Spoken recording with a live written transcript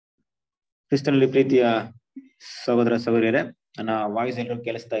ಕ್ರಿಸ್ತನಲ್ಲಿ ಪ್ರೀತಿಯ ಸಹೋದರ ಸಹೋದರಿಯರೇ, ನನ್ನ ವಾಯ್ಸ್ ಎಲ್ಲರೂ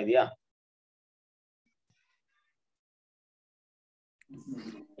ಕೇಳಿಸ್ತಾ ಇದೆಯಾ?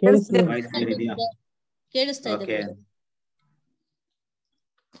 ವಾಯ್ಸ್ ಕ್ಲಿಯರ್ ಇದೆಯಾ? ಓಕೆ.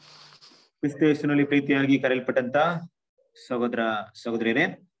 ಕ್ರಿಸ್ತ ಯೇಸುವಿನಲ್ಲಿ ಪ್ರೀತಿಯಾಗಿ ಕರೆಯಲ್ಪಟ್ಟಂತ ಸಹೋದರ ಸಹೋದರಿಯರೇ,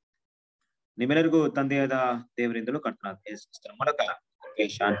 ನಿಮ್ಮೆಲ್ಲರಿಗೂ ತಂದೆಯಾದ ದೇವರಿಂದಲೂ ಕರ್ತನಾದ ಯೇಸು ಕ್ರಿಸ್ತನ ಮೂಲಕ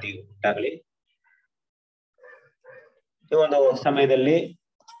ಶಾಂತಿ ಉಂಟಾಗಲಿ. ಈ ಒಂದು ಸಮಯದಲ್ಲಿ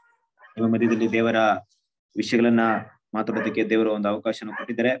ನಿಮ್ಮ ಮಧ್ಯದಲ್ಲಿ ದೇವರ ವಿಷಯಗಳನ್ನ ಮಾತಾಡೋದಕ್ಕೆ ದೇವರು ಒಂದು ಅವಕಾಶವನ್ನು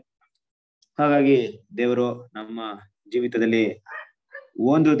ಕೊಟ್ಟಿದ್ದಾರೆ. ಹಾಗಾಗಿ ದೇವರು ನಮ್ಮ ಜೀವಿತದಲ್ಲಿ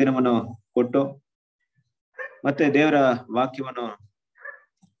ಒಂದು ದಿನವನ್ನು ಕೊಟ್ಟು ಮತ್ತೆ ದೇವರ ವಾಕ್ಯವನ್ನು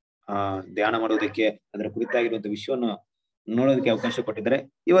ಧ್ಯಾನ ಮಾಡೋದಕ್ಕೆ, ಅದರ ಕುರಿತಾಗಿರುವಂತ ವಿಷಯವನ್ನು ನೋಡೋದಕ್ಕೆ ಅವಕಾಶ ಕೊಟ್ಟಿದ್ದಾರೆ.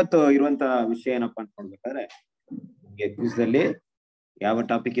 ಇವತ್ತು ಇರುವಂತ ವಿಷಯ ಏನಪ್ಪಾ ಅಂತ ನೋಡ್ಬೇಕಾದ್ರೆ, ನಮ್ಗೆ ಕ್ವಿಜ್ನಲ್ಲಿ ಯಾವ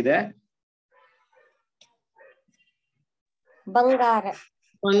ಟಾಪಿಕ್ ಇದೆ? ಬಂಗಾರ.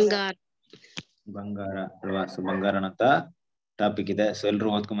 ಬಂಗಾರ ಅಲ್ವಾ? ಸೊ ಬಂಗಾರ ಅಂತ ಟಾಪಿಕ್ ಇದೆ. ಸೊ ಎಲ್ರು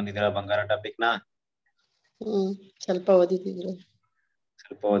ಓದ್ಕೊಂಡ್ ಬಂದಿದ್ದೀರಾ ಬಂಗಾರ ಟಾಪಿಕ್ ನ? ಸ್ವಲ್ಪ ಓದಿದ್ದೀರಾ?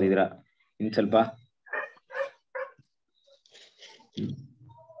 ಸ್ವಲ್ಪ ಓದಿದಿರಾ? ಇನ್ ಸ್ವಲ್ಪ?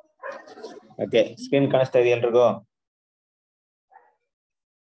 ಓಕೆ, ಸ್ಕ್ರೀನ್ ಕಾಣಿಸ್ತಾ ಇದೆಯಾ ಎಲ್ರಿಗೂ?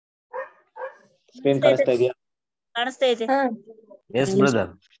 ಸ್ಕ್ರೀನ್ ಕಾಣಿಸ್ತಾ ಇದೆಯಾ? ಕಾಣಿಸ್ತಾ ಇದೆ. S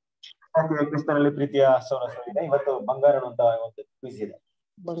brother. ಕ್ರಿಸ್ತನಲ್ಲಿ ಪ್ರೀತಿಯ ಸಹೋದರರೇ, ಇವತ್ತು ಬಂಗಾರ ಅಂತ ಒಂದು ಕ್ವಿಜ್ ಇದೆ.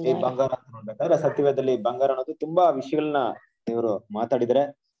 ಈ ಬಂಗಾರ ಅಂತ ನೋಡ್ಬೇಕಾದ್ರೆ ಸತ್ಯವೇದದಲ್ಲಿ ಬಂಗಾರ ಅನ್ನೋದು ತುಂಬಾ ವಿಷಯಗಳನ್ನ ಇವರು ಮಾತಾಡಿದರೆ.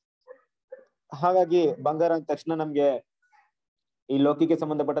 ಹಾಗಾಗಿ ಬಂಗಾರ ಅಂದ ತಕ್ಷಣ ನಮ್ಗೆ ಈ ಲೌಕಿಕ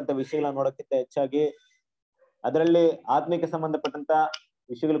ಸಂಬಂಧಪಟ್ಟಂತ ವಿಷಯಗಳನ್ನ ನೋಡೋಕ್ಕಿಂತ ಹೆಚ್ಚಾಗಿ ಅದರಲ್ಲಿ ಆತ್ಮಿಕ ಸಂಬಂಧಪಟ್ಟಂತ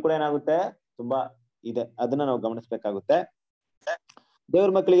ವಿಷಯಗಳು ಕೂಡ ಏನಾಗುತ್ತೆ, ತುಂಬಾ ಇದೆ. ಅದನ್ನ ನಾವು ಗಮನಿಸ್ಬೇಕಾಗುತ್ತೆ. ದೇವ್ರ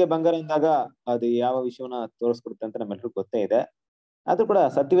ಮಕ್ಕಳಿಗೆ ಬಂಗಾರ ಎಂದಾಗ ಅದು ಯಾವ ವಿಷಯವನ್ನ ತೋರಿಸ್ಕೊಡುತ್ತೆ ಅಂತ ನಮ್ಮೆಲ್ರಿಗೂ ಗೊತ್ತೇ ಇದೆ. ಅದು ಕೂಡ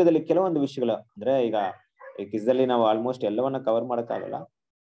ಸತ್ಯವೇದದಲ್ಲಿ ಕೆಲವೊಂದು ವಿಷಯಗಳು, ಅಂದ್ರೆ ಈಗ ಈ ಕ್ವಿಜ್ ಅಲ್ಲಿ ನಾವು ಆಲ್ಮೋಸ್ಟ್ ಎಲ್ಲವನ್ನ ಕವರ್ ಮಾಡಕ್ಕಾಗಲ್ಲ.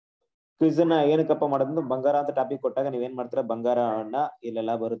 ಕ್ವಿಜ್ ಅನ್ನ ಏನಕ್ಕಪ್ಪ ಮಾಡೋದು, ಬಂಗಾರ ಅಂತ ಟಾಪಿಕ್ ಕೊಟ್ಟಾಗ ನೀವೇನ್ ಮಾಡ್ತೀರಾ, ಬಂಗಾರವನ್ನ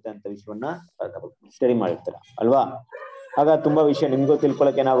ಇಲ್ಲೆಲ್ಲ ಬರುತ್ತೆ ಅಂತ ವಿಷಯವನ್ನ ಸ್ಟಡಿ ಮಾಡಿರ್ತೀರ ಅಲ್ವಾ? ಆಗ ತುಂಬಾ ವಿಷಯ ನಿಮ್ಗೂ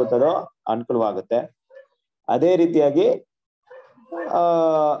ತಿಳ್ಕೊಳಕ್ ಏನಾಗುತ್ತದೋ ಅನುಕೂಲವಾಗುತ್ತೆ. ಅದೇ ರೀತಿಯಾಗಿ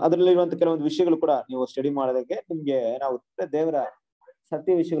ಅದ್ರಲ್ಲಿರುವಂತ ಕೆಲವೊಂದು ವಿಷಯಗಳು ಕೂಡ ನೀವು ಸ್ಟಡಿ ಮಾಡೋದಕ್ಕೆ ನಿಮ್ಗೆ ಏನಾಗುತ್ತೆ, ದೇವರ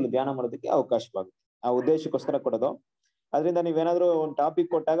ಸತ್ಯ ವಿಷಯಗಳು ಧ್ಯಾನ ಮಾಡೋದಕ್ಕೆ ಅವಕಾಶವಾಗುತ್ತೆ. ಆ ಉದ್ದೇಶಕ್ಕೋಸ್ಕರ ಕೊಡೋದು. ಅದರಿಂದ ನೀವೇನಾದ್ರೂ ಒಂದು ಟಾಪಿಕ್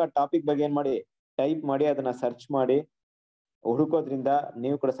ಕೊಟ್ಟಾಗ ಟಾಪಿಕ್ ಬಗ್ಗೆ ಏನ್ ಮಾಡಿ, ಟೈಪ್ ಮಾಡಿ ಅದನ್ನ ಸರ್ಚ್ ಮಾಡಿ ಹುಡುಕೋದ್ರಿಂದ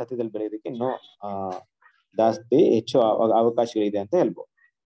ನೀವು ಕೂಡ ಸತ್ಯದಲ್ಲಿ ಬೆಳೆಯೋದಕ್ಕೆ ಇನ್ನೂ ಜಾಸ್ತಿ ಹೆಚ್ಚು ಅವಕಾಶಗಳಿದೆ ಅಂತ ಹೇಳ್ಬೋದು.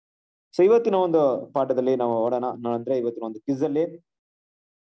 ಸೊ ಇವತ್ತಿನ ಒಂದು ಪಾಠದಲ್ಲಿ ನಾವು ಓಡೋಣ. ಅಂದ್ರೆ ಇವತ್ತಿನ ಒಂದು ಕ್ವಿಜ್ ಅಲ್ಲಿ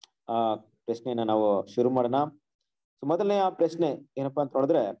ಪ್ರಶ್ನೆಯನ್ನ ನಾವು ಶುರು ಮಾಡೋಣ. ಸೊ ಮೊದಲನೆಯ ಪ್ರಶ್ನೆ ಏನಪ್ಪಾ ಅಂತ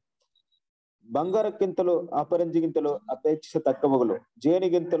ನೋಡಿದ್ರೆ, ಬಂಗಾರಕ್ಕಿಂತಲೂ ಅಪರಂಜಿಗಿಂತಲೂ ಅಪೇಕ್ಷಿಸತಕ್ಕವುಗಳು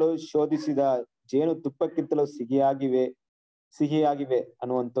ಜೇನಿಗಿಂತಲೂ ಶೋಧಿಸಿದ ಜೇನು ತುಪ್ಪಕ್ಕಿಂತಲೂ ಸಿಹಿಯಾಗಿವೆ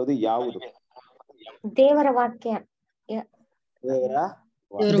ಅನ್ನುವಂಥದ್ದು ಯಾವುದು? ದೇವರ ವಾಕ್ಯ.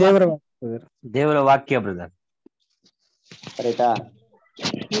 ದೇವರ ವಾಕ್ಯ ಬ್ರದರ್. ಕರೆಕ್ಟಾ?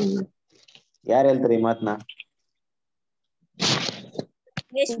 ಯಾರು ಹೇಳ್ತಾರೆ ಈ ಮಾತನ್ನ?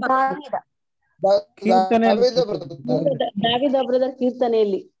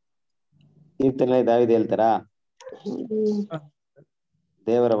 ಕೀರ್ತನೆ ದಾವಿದ ಹೇಳ್ತಾರಾ?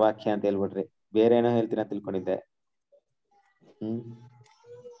 ದೇವರ ವಾಕ್ಯ ಅಂತ ಹೇಳ್ಬಿಟ್ರಿ, ಬೇರೆ ಏನೋ ಹೇಳ್ತೀರಾ ತಿಳ್ಕೊಂಡಿದ್ದೆ.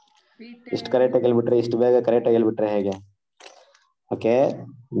 ಇಷ್ಟು ಕರೆಕ್ಟ್ ಆಗಿ ಹೇಳ್ಬಿಟ್ರೆ, ಇಷ್ಟು ಬೇಗ ಕರೆಕ್ಟ್ ಆಗಿ ಹೇಳ್ಬಿಟ್ರೆ ಹೇಗೆ? Okay,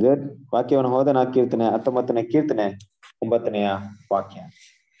 good. ವಾಕ್ಯವನ್ನು ಹೋದನ ಕೀರ್ತನೆ 19ನೇ ಕೀರ್ತನೆ 9ನೇ ವಾಕ್ಯ.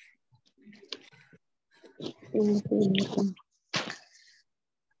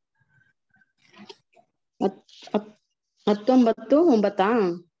 19:9.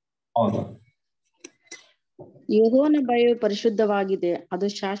 ಹೌದು. ಯೆಹೋವನ ಭಯವು ಪರಿಶುದ್ಧವಾಗಿದೆ, ಅದು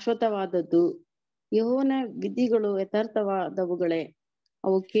ಶಾಶ್ವತವಾದದ್ದು. ಯೆಹೋವನ ವಿಧಿಗಳು ಯಥಾರ್ಥವಾದವುಗಳೇ,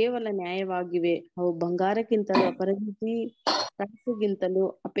 ಅವು ಕೇವಲ ನ್ಯಾಯವಾಗಿವೆ. ಅವು ಬಂಗಾರಕ್ಕಿಂತಲೂ ಅಪರಂಜಿ ಕಾಸಿಗಿಂತಲೂ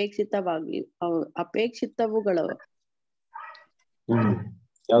ಅಪೇಕ್ಷಿತವುಗಳು.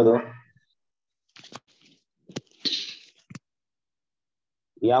 ಯಾವುದು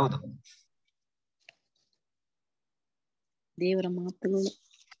ಯಾವುದು? ದೇವರ ಮಾತುಗಳು,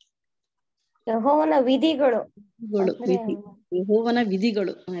 ಯೆಹೋವನ ವಿಧಿಗಳು. ಯೆಹೋವನ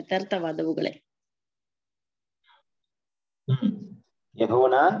ವಿಧಿಗಳು ಯಥಾರ್ಥವಾದವುಗಳೇ.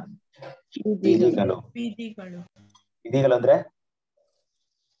 ಯೆಹೋವನ ವಿಧಿಗಳು. ವಿಧಿಗಳು ಅಂದ್ರೆ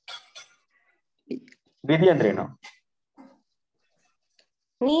ವಿಧಿ ಅಂದ್ರೇನು?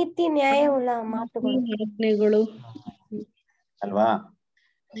 ನೀತಿ ನ್ಯಾಯವುಳ್ಳ ಮಾತುಗಳು ಅಲ್ವಾ?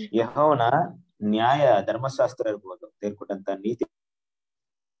 ಯೆಹೋವನ ನ್ಯಾಯ ಧರ್ಮಶಾಸ್ತ್ರ ಇರ್ಬೋದು, ಕೊಟ್ಟಂತ ನೀತಿ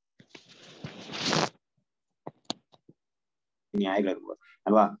ನ್ಯಾಯಗಳಿರ್ಬೋದು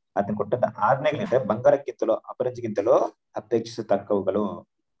ಅಲ್ವಾ? ಅದನ್ನ ಕೊಟ್ಟಂತ ಆಜ್ಞೆಗಳಿಂದ ಬಂಗಾರಕ್ಕಿಂತಲೂ ಅಪರಂಜಿಗಿಂತಲೂ ಅಪೇಕ್ಷಿಸತಕ್ಕವುಗಳು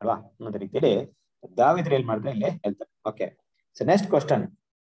ಅಲ್ವಾ? ಅನ್ನೋದ ರೀತಿಯಲ್ಲಿ ದಾವೀದರು ಏನ್ ಮಾಡಿದ್ರೆ ಇಲ್ಲಿ ಹೇಳ್ತಾರೆ. ಓಕೆ, ಸೊ ನೆಕ್ಸ್ಟ್ ಕ್ವಶನ್,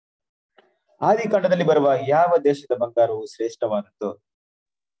 ಆದಿಕಾಂಡದಲ್ಲಿ ಬರುವ ಯಾವ ದೇಶದ ಬಂಗಾರವು ಶ್ರೇಷ್ಠವಾದದ್ದು?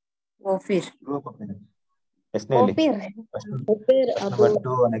 ಓಫೀರ್. ಎಷ್ಟನೇ ಹೇಳಿ? ನಂಬರ್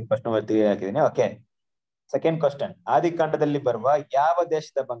 2 ಫಸ್ಟ್ ನಂಬರ್ 3 ಹಾಕಿದ್ದೀನಿ. Okay, second question. ಆದಿಕಾಂಡದಲ್ಲಿ ಬರುವ ಯಾವ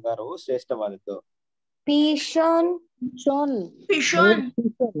ದೇಶದ ಬಂಗಾರವು ಶ್ರೇಷ್ಠವಾದದ್ದು? ಪಿಶೋನ್.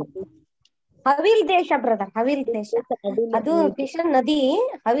 ಹವಿಲ್ ದೇಶ ಬ್ರದರ್, ಹವಿಲ್ ದೇಶ. ಅದು ಪಿಶೋನ್ ನದಿ,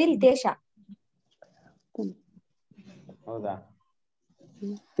 ಹವಿಲ್ ದೇಶ. ಹೌದಾ?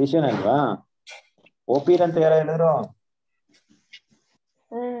 ಪಿಶೋನ್ ಅಲ್ವಾ? ಓಪೀರ್ ಅಂತ ಯಾರು ಹೇಳಿದ್ರು?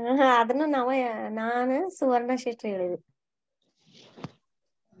 ಅದನ್ನು ನಾನು ಸುವರ್ಣ ಶೆಟ್ಟಿ ಹೇಳಿದ್ವಿ.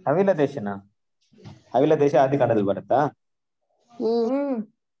 ಹವಿಲ ದೇಶನಾ? ಹವಿಲ ದೇಶ ಆದಿಕಾಂಡದಲ್ಲಿ ಬರುತ್ತಾ?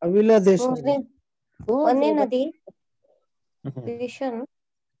 ಹವಿಲ ದೇಶ ಒಂದೇ ನದಿ ಪಿಶೋನ್.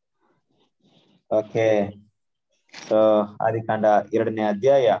 ಓಕೆ, ಸೊ ಆದಿಕಾಂಡ 2ನೇ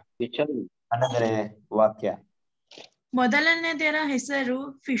ಅಧ್ಯಾಯ 11ನೇ ವಾಕ್ಯ. ಮೊದಲನೇದರ ಹೆಸರು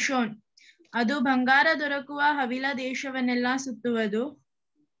ಫಿಶೋನ್. ಅದು ಬಂಗಾರ ದೊರಕುವ ಹವಿಲ ದೇಶವನ್ನೆಲ್ಲ ಸುತ್ತುವುದು.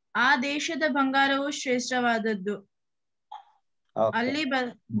 ಆ ದೇಶದ ಬಂಗಾರವು ಶ್ರೇಷ್ಠವಾದದ್ದು.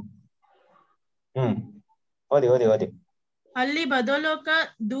 ಅಲ್ಲಿ ಬದಲೋಕ,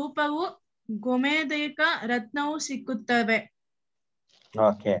 ಧೂಪವು, ಗೋಮೇಧಿಕ ರತ್ನವು ಸಿಕ್ಕುತ್ತವೆ.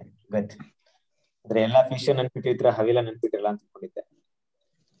 Okay, good. ಅಂದ್ರೆ ಎಲ್ಲಾ ಫಿಶ್ ನೆನ್ಪಿಟ್ಟಿದ್ರ, ಹವಿಲ ನೆನ್ಪಿಟ್ಟಿರಲ್ಲ ಅಂತ ಅನ್ಕೊಂಡಿದ್ದೆ.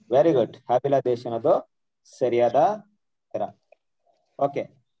 Very good. ಹವಿಲ ದೇಶ ಅನ್ನೋದು ಸರಿಯಾದ ಉತ್ತರ. Okay,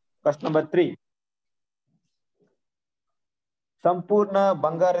 question number 3. ಸಂಪೂರ್ಣ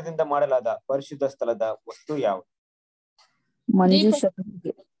ಬಂಗಾರದಿಂದ ಮಾಡಲಾದ ಪರಿಶುದ್ಧ ಸ್ಥಳದ ವಸ್ತು ಯಾವುದು? ಮಂಜೂಷ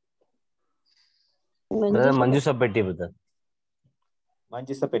ಪೆಟ್ಟಿಗೆ. ಮಂಜೂಷ ಪೆಟ್ಟಿ ಬ್ರದರ್.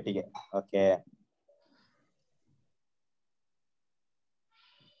 ಮಂಜೂಷ ಪೆಟ್ಟಿಗೆ. ಓಕೆ,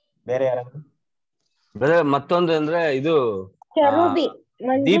 ಬೇರೆ ಯಾರಾದ್ರು? ಬ್ರದರ್ ಮತ್ತೊಂದು ಅಂದ್ರೆ ಇದು ಕೆರೂಬಿ.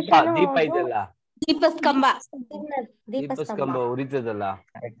 ದೀಪ ಇದೆಲ್ಲ, ದೀಪಸ್ತಂಭ. ದೀಪಸ್ತಂಭ ಉರಿತದಲ್ಲ.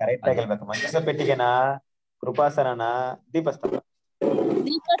 ಕರೆಕ್ಟ್ ಆಗಿ ಹೇಳ್ಬೇಕು. ಮಂಜೂಷ ಪೆಟ್ಟಿಗೆನಾ, ಕೃಪಾಸನನ, ದೀಪಸ್ತಂಭ?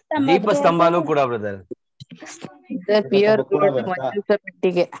 ದೀಪಸ್ತಂಭನೂ ಕೂಡ ಬ್ರದರ್. ಮಂಜೂಷ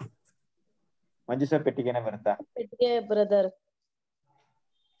ಪೆಟ್ಟಿಗೆ. ಮಂಜೂಷ ಪೆಟ್ಟಿಗೆನೇ ಬರುತ್ತಾ? ಪೆಟ್ಟಿಗೆ ಬ್ರದರ್.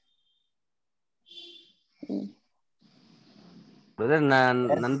 ಬ್ರದರ್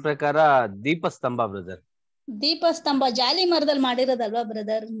ನನ್ ಪ್ರಕಾರ ದೀಪಸ್ತಂಭ ಬ್ರದರ್. ದೀಪಸ್ತಂಭ ಜಾಲಿ ಮರದಲ್ಲಿ ಮಾಡಿರೋದಲ್ವಾ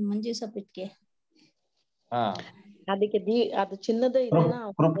ಬ್ರದರ್ ಮಂಜೂಷ ಪೆಟ್ಟಿಗೆ? ಅದಕ್ಕೆ ಅದು ಚಿನ್ನದ ಇದೆನಾ?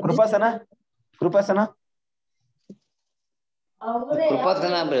 ಕೃಪಾಸನ? ಕೃಪಾಸನ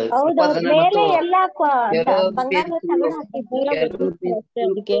ಮೇಲೆ ಎಲ್ಲ ಬಂಗಾರದ ತಗಡು ಹಾಕಿದ್ರು.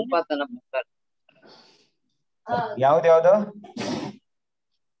 ಯಾವ್ದು?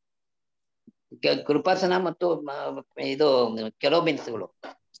 ಕೃಪಾಸನ ಮತ್ತು ಇದು ಕೆರೋಬಿನ್ಸ್ಗಳು.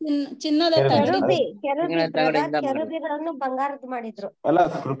 ಚಿನ್ನದ ಕೆರೂಬಿಗಳನ್ನು ಬಂಗಾರದ ಮಾಡಿದ್ರು. ಅಲ್ಲ,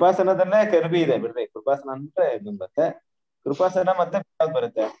 ಕೃಪಾಸನದಲ್ಲೇ ಕೆರೂಬಿ ಇದೆ ಬಿಡ್ರಿ. ಕೃಪಾಸನ ಅಂದ್ರೆ ಬರುತ್ತೆ. ಕೃಪಾಸನ ಮತ್ತೆ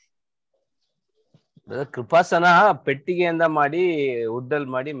ಬರುತ್ತೆ. ಕೃಪಾಸನ ಪೆಟ್ಟಿಗೆಯಿಂದ ಮಾಡಿ ವುಡ್ಡಲ್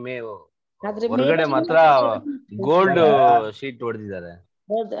ಮಾಡಿ ಹೊರಗಡೆ ಮಾತ್ರ ಗೋಲ್ಡ್ ಶೀಟ್ ಹೊಡೆದಿದ್ದಾರೆ.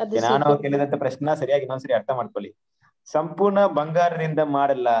 ನಾನು ಕೇಳಿದಂತ ಪ್ರಶ್ನೆ ಸರಿಯಾಗಿ ಇನ್ನೊಂದ್ಸರಿ ಅರ್ಥ ಮಾಡ್ಕೊಳ್ಳಿ. ಸಂಪೂರ್ಣ ಬಂಗಾರದಿಂದ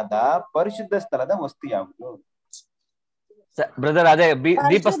ಮಾಡಲಾದ ಪರಿಶುದ್ಧ ಸ್ಥಳದ ವಸ್ತು ಯಾವುದು? ಬ್ರದರ್ ಅದೇ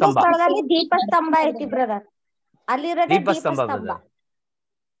ದೀಪಸ್ತಂಭ. ದೀಪಸ್ತಂಭ ಐತಿ ಬ್ರದರ್, ಅಲ್ಲಿರೋದೇ ದೀಪಸ್ತಂಭ ಬ್ರದರ್.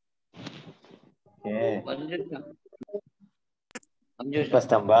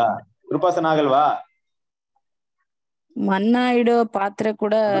 ದೀಪಸ್ತಂಭ. ಕೃಪಾಸನ ಆಗಲ್ವಾ? ಮನ್ನ ಇಡೋ ಪಾತ್ರೆ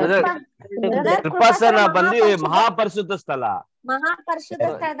ಕೂಡ. ಕೃಪಾಸನ ಬಂದು ಮಹಾಪರಿಶುದ್ಧ ಸ್ಥಳ. ಮಹಾಪರಿಶುದ್ಧ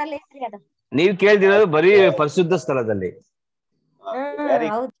ಸ್ಥಳದಲ್ಲಿ ನೀವ್ ಕೇಳ್ದಿರೋದು ಬರೀ ಪರಿಶುದ್ಧ ಸ್ಥಳದಲ್ಲಿ.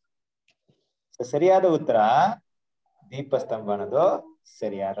 ಸರಿಯಾದ ಉತ್ತರ ದೀಪಸ್ತಂಭ ಅನ್ನೋದು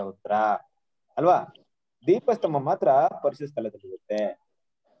ಸರಿಯಾದ ಉತ್ತರ ಅಲ್ವಾ? ದೀಪಸ್ತಂಭ ಮಾತ್ರ ಪರಿಶುದ್ಧ ಸ್ಥಳದಲ್ಲಿ ಇರುತ್ತೆ.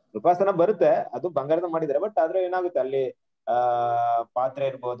 ಕೃಪಾಸನ ಬರುತ್ತೆ, ಅದು ಬಂಗಾರದ ಮಾಡಿದ್ದಾರೆ. ಬಟ್ ಆದ್ರೆ ಏನಾಗುತ್ತೆ, ಅಲ್ಲಿ ಪಾತ್ರೆ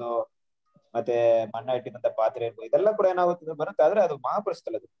ಇರ್ಬೋದು, ಮತ್ತೆ ಮಣ್ಣ ಇಟ್ಟಿದಂತ ಪಾತ್ರೆ ಇರ್ಬೋದು, ಇದೆಲ್ಲ ಕೂಡ ಏನಾಗುತ್ತೆ ಬರುತ್ತೆ. ಆದ್ರೆ ಅದು ಮಹಾಪರಿಶುದ್ಧ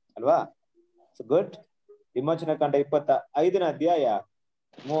ಸ್ಥಳದ್ದು ಅಲ್ವಾ? So good. ವಿಮೋಚನಾ ಕಾಂಡ 25ನೇ ಅಧ್ಯಾಯ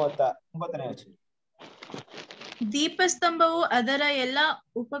 39ನೇ ವಚನ. ದೀಪಸ್ತಂಭವು ಅದರ ಎಲ್ಲ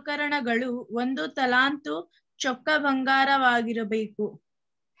ಉಪಕರಣಗಳು 1 ತಲಾಂತು ಚೊಕ್ಕ ಬಂಗಾರವಾಗಿರಬೇಕು.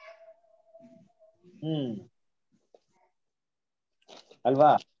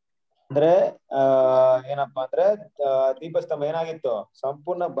 ಅಲ್ವಾ? ಅಂದ್ರೆ ಏನಪ್ಪಾ ಅಂದ್ರೆ ದೀಪಸ್ತಂಭ ಏನಾಗಿತ್ತು?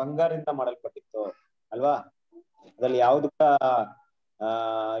 ಸಂಪೂರ್ಣ ಬಂಗಾರದಿಂದ ಮಾಡಲ್ಪಟ್ಟಿತ್ತು ಅಲ್ವಾ? ಅದ್ರಲ್ಲಿ ಯಾವ್ದು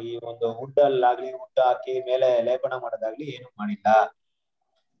ಈ ಒಂದು ವುಡ್ ಹಾಕಿ ಮೇಲೆ ಲೇಪನ ಮಾಡೋದಾಗ್ಲಿ ಏನು ಮಾಡಿಲ್ಲ.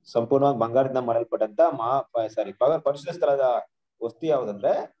 ಸಂಪೂರ್ಣವಾಗಿ ಬಂಗಾರದಿಂದ ಮಾಡಲ್ಪಟ್ಟಂತ ಪರಿಶುದ್ಧ ಸ್ಥಳದ ವಸ್ತು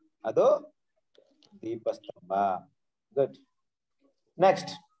ಯಾವ್ದಂದ್ರೆ ಅದು ದೀಪಸ್ತಂಭ. ಗುಡ್.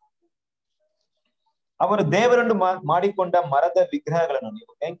 ನೆಕ್ಸ್ಟ್, ಅವರು ದೇವರನ್ನು ಮಾಡಿಕೊಂಡ ಮರದ ವಿಗ್ರಹಗಳನ್ನು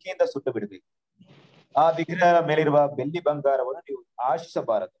ನೀವು ಬೆಂಕಿಯಿಂದ ಸುಟ್ಟು ಬಿಡಬೇಕು. ಆ ವಿಗ್ರಹ ಮೇಲಿರುವ ಬೆಳ್ಳಿ ಬಂಗಾರವನ್ನು ನೀವು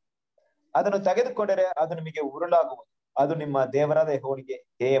ಆಶಿಸಬಾರದು. ಅದನ್ನು ತೆಗೆದುಕೊಂಡರೆ ಅದು ನಿಮಗೆ ಉರುಳಾಗುವುದು. ಅದು ನಿಮ್ಮ ದೇವರಾದ ಯೆಹೋವನಿಗೆ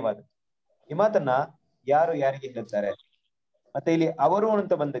ಹೇಯವಾದದ್ದು. ಈ ಮಾತನ್ನ ಯಾರು ಯಾರಿಗೆ ಹೇಳ್ತಾರೆ? ಮತ್ತೆ ಇಲ್ಲಿ ಅವರು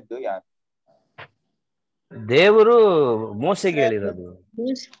ಅಂತ ಬಂದದ್ದು ಯಾರು? ದೇವರು ಮೋಸೆಗೆ ಹೇಳಿರೋದು.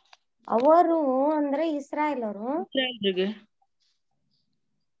 ಅವರು ಅಂದ್ರೆ ಇಸ್ರಾಯೇಲ್ ಅವರು.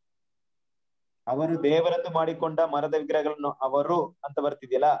 ಅವರು ದೇವರೆಂದು ಮಾಡಿಕೊಂಡ ಮರದ ವಿಗ್ರಹಗಳನ್ನು ಅವರು ಅಂತ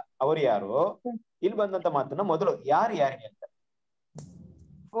ಬರ್ತಿದ್ಯಲ್ಲ, ಅವರು ಯಾರು? ಇಲ್ಲಿ ಬಂದಂತ ಮಾತನ್ನ ಮೊದಲು ಯಾರು ಯಾರಿಗೆ ಹೇಳ್ತಾರೆ?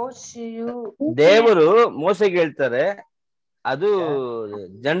 ದೇವರು ಮೋಸೆಗೆ ಹೇಳ್ತಾರೆ, ಅದು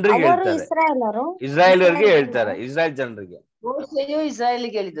ಜನರಿಗೆ ಅವರು ಹೇಳ್ತಾರೆ, ಇಸ್ರಾಯೇಲ್ ಅವರು. ಇಸ್ರಾಯೇಲ್ಗೆ ಹೇಳ್ತಾರೆ, ಇಸ್ರಾಯೇಲ್ ಜನರಿಗೆ. ಮೋಸೆಯು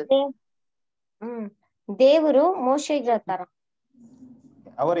ಇಸ್ರಾಯೇಲಿಗೆ ಹೇಳಿದ್ದು. ದೇವರು ಮೋಶೆಗೆ ಹೇಳ್ತಾರ.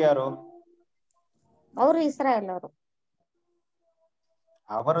 ಅವರು ಯಾರು? ಅವರು ಇಸ್ರಾಯೇಲ್ ಅವರು.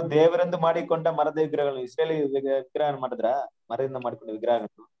 ಅವರು ದೇವರೆಂದು ಮಾಡಿಕೊಂಡ ಮರದ ವಿಗ್ರಹಗಳು, ಇಸ್ರೇಲಿ ವಿಗ್ರಹ ಮಾಡಿದ್ರ? ಮರದಿಂದ ಮಾಡಿಕೊಂಡ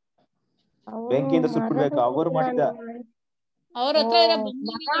ವಿಗ್ರಹಗಳು ಬೆಂಕಿಯಿಂದ ಸುಟ್ಬಿಡ್ಬೇಕು. ಅವರು ಮಾಡಿದ ಅವ್ರ ಹತ್ರ ಇರೋ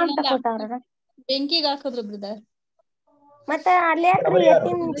ಬಂಗಾರಗಳನ್ನೆಲ್ಲ ಬೆಂಕಿಗೆ ಹಾಕಿದ್ರು ಬ್ರದರ್. ಮತ್ತೆ ಅಲ್ಲಿ ಯಾಕ್ರಿ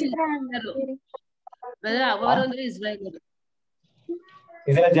ಎತ್ತಿನ ಚಿತ್ರ? ಅವರು ಅಂದ್ರೆ ಇಸ್ರಾಯೇಲ್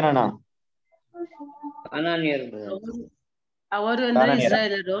ಇಸ್ರೇಲ್ ಜನನ ಅವರು ಅಂದ್ರೆ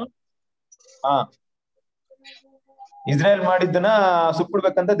ಇಸ್ರಾಯೇಲರು. ಹಾ, ಇಸ್ರೇಲ್ ಮಾಡಿದ್ದನ್ನ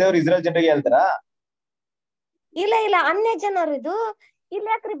ಸುಟ್ಬಿಡ್ಬೇಕಂತ ದೇವ್ರು ಇಸ್ರೇಲ್ ಜನರಿಗೆ ಹೇಳ್ತಾರ? ಇಲ್ಲ ಇಲ್ಲ, ಅನ್ಯ ಜನರು. ಇದು ಇಲ್ಲಿ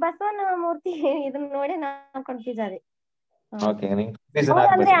ಯಾಕ್ರಿ ಬಸವನ ಮೂರ್ತಿ ಇದನ್ನ ನೋಡಿ ನಾವು ಕನ್ಫ್ಯೂಸ್ ಆದೆ.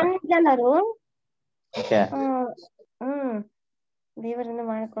 ಅಂದ್ರೆ ಅನ್ಯ ಜನರು. ದೇವರನ್ನ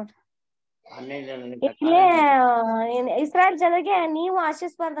ಮಾಡ್ಕೊಂಡ್ರು. ಇಲ್ಲೇ ಇಸ್ರಾಯೇಲ್ ಜನರಿಗೆ ನೀವು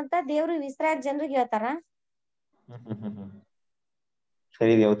ಆಶಿಸ್ಬಾರ್ದಂತ ದೇವ್ರು ಇಸ್ರಾಯೇಲ್ ಜನರಿಗೆ ಹೇಳ್ತಾರ.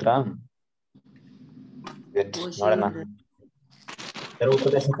 ಸರಿ ಇದೆ ಉತ್ತರ. ನೋಡೋಣ.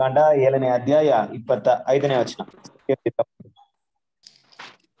 ಉಪದೇಶ ಕಾಂಡ 7ನೇ ಅಧ್ಯಾಯ 25ನೇ ವಚನ.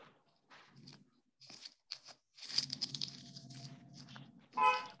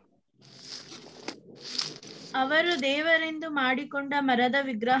 ಅವರು ದೇವರೆಂದು ಮಾಡಿಕೊಂಡ ಮರದ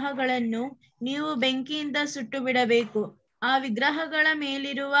ವಿಗ್ರಹಗಳನ್ನು ನೀವು ಬೆಂಕಿಯಿಂದ ಸುಟ್ಟು ಬಿಡಬೇಕು. ಆ ವಿಗ್ರಹಗಳ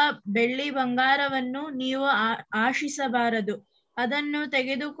ಮೇಲಿರುವ ಬೆಳ್ಳಿ ಬಂಗಾರವನ್ನು ನೀವು ಆಶಿಸಬಾರದು. ಅದನ್ನು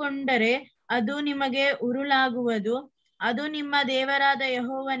ತೆಗೆದುಕೊಂಡರೆ ಅದು ನಿಮಗೆ ಉರುಳಾಗುವುದು. ಅದು ನಿಮ್ಮ ದೇವರಾದ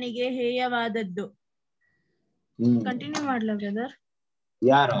ಯೆಹೋವನಿಗೆ ಹೇಯವಾದದ್ದು. ಕಂಟಿನ್ಯೂ ಮಾಡ್ಲಾ ಬ್ರದರ್?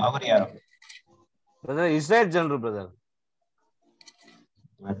 ಯಾರು ಅವರು? ಯಾರು ಬ್ರದರ್? ಇಸ್ರಾಯೇಲ್ ಜನರು ಬ್ರದರ್.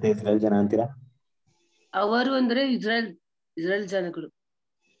 ಮತ್ತೆ ಇಸ್ರಾಯೇಲ್ ಜನ ಅಂತೀರಾ? ಅವರು ಅಂದ್ರೆ ಇಸ್ರಾಯೇಲ್ ಜನಗಳು.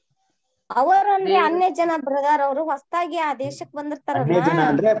 ಅವರು ಅಂದ್ರೆ ಅನ್ಯ ಜನ ಬ್ರದರ್. ಅವರು ಹೊಸದಾಗಿ ಆ ದೇಶಕ್ಕೆ ಬಂದಿರ್ತಾರಲ್ಲ. ಅನ್ಯ ಜನ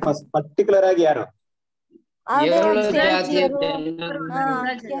ಅಂದ್ರೆ ಪರ್ಟಿಕ್ಯುಲರ್ ಆಗಿ ಯಾರು? ಆಗ್ಲೇ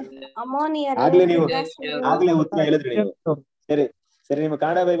ಉತ್ತರ ಹೇಳಿದ್ರಿ ನೀವು. ಸರಿ ಸರಿ, ನಿಮ್ಮ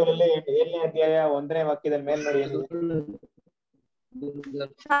ಕನ್ನಡ ಬೈಬಲ್ ಅಲ್ಲಿ 7ನೇ ಅಧ್ಯಾಯ 1ನೇ ವಾಕ್ಯದಲ್ಲಿ ಮೇಲ್ ನೋಡಿ ಏನು?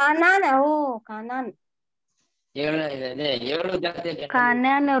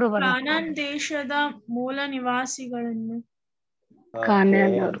 ಕಾನಾನ್ ದೇಶದ ಮೂಲ ನಿವಾಸಿಗಳನ್ನು.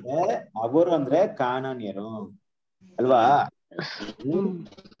 ಅವರು ಅಂದ್ರೆ ಕಾನಾನ್ಯರು ಅಲ್ವಾ?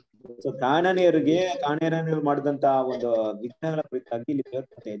 ಸೊ ಕಾನಾನ್ಯರು ಮಾಡಿದಂತ ಒಂದು ವಿಜ್ಞಾನಗಳ ಕುರಿತಾಗಿ ಇಲ್ಲಿ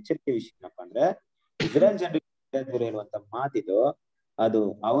ಎಚ್ಚರಿಕೆ ವಿಷಯ ಏನಪ್ಪಾ ಅಂದ್ರೆ, ಇಸ್ರೇಲ್ ಜನರಿಗೆ ಹೇಳುವಂತ ಮಾತಿದು ಅದು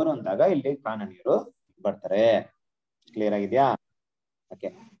ಅವರು ಅಂದಾಗ ಇಲ್ಲಿ ಕಾನಾನ್ಯರು ಬರ್ತಾರೆ. ಕ್ಲಿಯರ್ ಆಗಿದ್ಯಾ? Okay,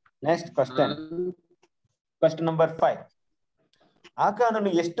 next question number 5. ಆಕಾನನು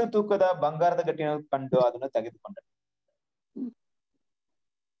ಎಷ್ಟು ತೂಕದ ಬಂಗಾರದ ಗಟ್ಟಿಯನ್ನು ಕಂಡು ಅದನ್ನು ತೆಗೆದುಕೊಂಡನು?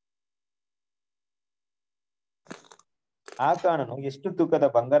 ಆಕಾನನು ಎಷ್ಟು ತೂಕದ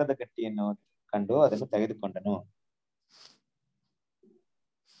ಬಂಗಾರದ ಗಟ್ಟಿಯನ್ನು ಕಂಡು ಅದನ್ನು ತೆಗೆದುಕೊಂಡನು?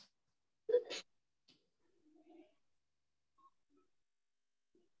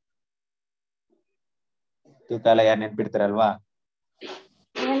 ತೂಕ ಎಲ್ಲ ಯಾರು ನೆನ್ಪಿಡ್ತಾರಲ್ವಾ?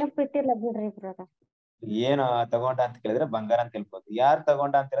 ನೆನಪಿಟ್ಟಿಲ್ಲ ಬಿಡ್ರಿ ಬ್ರದರ್. ಏನು ತಗೊಂಡ ಅಂತ ಕೇಳಿದ್ರೆ ಬಂಗಾರ ಅಂತ ಹೇಳ್ಬೋದು. ಯಾರು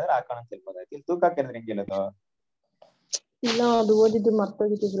ತಗೊಂಡ ಅಂತ ಹೇಳಿದ್ರೆ ಆಕಾನ ಅಂತ ಹೇಳ್ಬೋದು. ಇಲ್ಲಿ ತೂಕ ಕೇಳಿದ್ರೆ ಹೆಂಗ್ ಹೇಳೋದು? ಇಲ್ಲ, ಅದು ಓದಿದ್ದು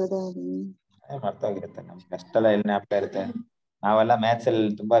ಮರ್ತೋಗಿದ್ದು ಬ್ರದರ್. ಮರ್ತೋಗಿರುತ್ತೆ. ನಮ್ಗೆ ಅಷ್ಟೆಲ್ಲ ಎಲ್ಲಿ ಜ್ಞಾಪಕ ಇರುತ್ತೆ? ನಾವೆಲ್ಲ ಮ್ಯಾಥ್ಸ್ ಅಲ್ಲಿ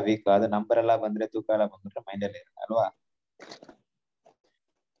ತುಂಬಾ ವೀಕ್. ಅದು ನಂಬರ್ ಎಲ್ಲ ಬಂದ್ರೆ ತೂಕ ಎಲ್ಲ ಬಂದ್ರೆ ಮೈಂಡ್ ಅಲ್ಲಿ ಇರುತ್ತೆ ಅಲ್ವಾ?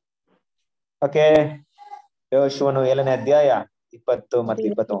 ಓಕೆ, ಯೋಶುವನು 7ನೇ ಅಧ್ಯಾಯ 20 ಮತ್ತು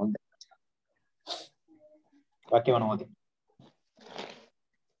 21 ವಾಕ್ಯವನ್ನು ಓದಿ.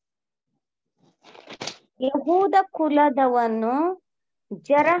 ಯಹೂದ ಕುಲದವನು,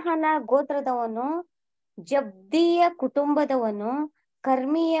 ಜರಹನ ಗೋತ್ರದವನು, ಜಬ್ದಿಯ ಕುಟುಂಬದವನು,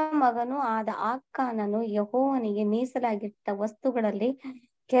 ಕರ್ಮಿಯ ಮಗನು ಆದ ಆಕಾನನು ಯೆಹೋವನಿಗೆ ಮೀಸಲಾಗಿದ್ದ ವಸ್ತುಗಳಲ್ಲಿ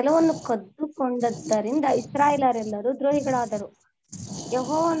ಕೆಲವನ್ನು ಕದ್ದುಕೊಂಡದ್ದರಿಂದ ಇಸ್ರಾಯೇಲರೆಲ್ಲರೂ ದ್ರೋಹಿಗಳಾದರು.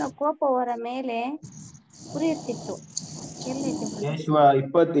 ಯೆಹೋವನ ಕೋಪ ಅವರ ಮೇಲೆ ಉರಿಯುತ್ತಿತ್ತು. ಯೇಷುವ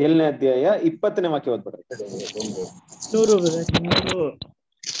 27ನೇ ಅಧ್ಯಾಯ 20ನೇ ವಾಕ್ಯ ಓದ್ಬಿಡ್ರಿ.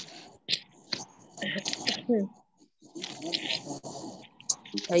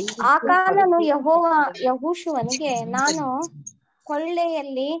 ಆ ಕಾಲನು ಯಹೋಶುವನಿಗೆ, ನಾನು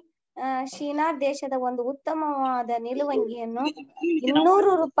ಕೊಳ್ಳೆಯಲ್ಲಿ ಶಿನಾರ್ ದೇಶದ ಒಂದು ಉತ್ತಮವಾದ ನಿಲುವಂಗಿಯನ್ನು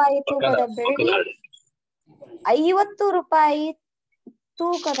 200 ರೂಪಾಯಿ ತೂಕದ ಬೆಳ್ಳಿ 50 ರೂಪಾಯಿ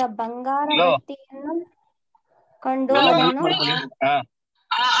ತೂಕದ ಬಂಗಾರ ಬಟ್ಟೆಯನ್ನು ಕಂಡು ಅದನ್ನು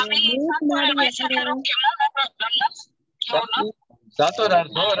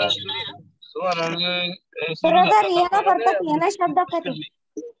ಬ್ರದರ್ ಏನೋ ಬರ್ತತಿ, ಏನೋ ಶಬ್ದ ಆಕತಿ.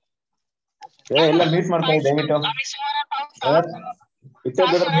 ಎಲ್ಲ ಮ್ಯೂಟ್ ಮಾಡ್ಕೊಳ್ಳಿ ದಯವಿಟ್ಟು.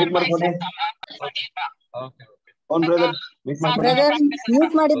 ಬ್ರದರ್ ಮ್ಯೂಟ್ ಮಾಡ್ಕೊಳ್ಳಿ. ಬ್ರದರ್ ಮ್ಯೂಟ್ ಮಾಡ್ಕೊಳ್ಳಿ. ಬ್ರದರ್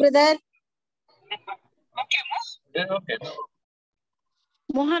ಮ್ಯೂಟ್ ಮಾಡಿ ಬ್ರದರ್.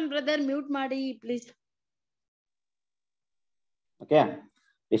 ಮೋಹನ್ ಬ್ರದರ್ ಮ್ಯೂಟ್ ಮಾಡಿ ಪ್ಲೀಸ್. ಓಕೆ,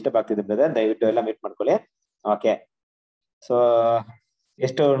 ಡಿಸ್ಟರ್ಬ್ ಆಗ್ತಿದೆ ಬ್ರದರ್, ದಯವಿಟ್ಟು ಎಲ್ಲ ಮ್ಯೂಟ್ ಮಾಡ್ಕೊಳ್ಳಿ. ಓಕೆ, ಸೊ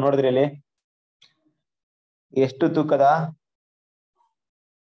ಎಷ್ಟು ನೋಡಿದ್ರಿ ಇಲ್ಲಿ? ಎಷ್ಟು ತೂಕದ?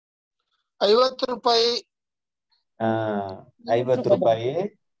 50 ರೂಪಾಯಿ. 50 ರೂಪಾಯಿ.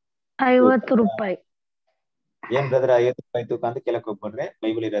 50 ರೂಪಾಯಿ ಏನ್ ಬ್ರದರ್ 50 ರೂಪಾಯಿ ತೂಕ ಅಂತ ಕೇಳಕ್ ಹೋಗ್ಬಾರ್ರೆ,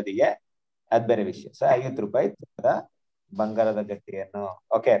 ಬೈಬಲ್ ಇರೋದಿಗೆ ಅದ್ ಬೇರೆ ವಿಷಯ. ಸೊ 50 ರೂಪಾಯಿ ತೂಕದ ಬಂಗಾರದ ಗಟ್ಟಿಯನ್ನು.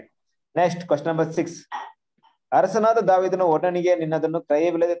 Okay, next question number 6. ಅರಸನಾದ ದಾವೀದನು ಒಡನಿಗೆ ನಿನ್ನದನ್ನು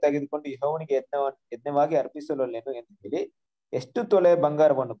ಕ್ರಯವಿಲ್ಲದೆ ತೆಗೆದುಕೊಂಡು ಯೆಹೋವನಿಗೆ ಯಜ್ಞವಾಗಿ ಅರ್ಪಿಸಲೊಲ್ಲೆನು ಎಂದು ಹೇಳಿ ಎಷ್ಟು ತೊಲೆ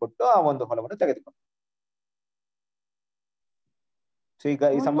ಬಂಗಾರವನ್ನು ಕೊಟ್ಟು ಆ ಒಂದು ಹೊಲವನ್ನು ತೆಗೆದುಕೊಂಡು. ಸೊ ಈಗ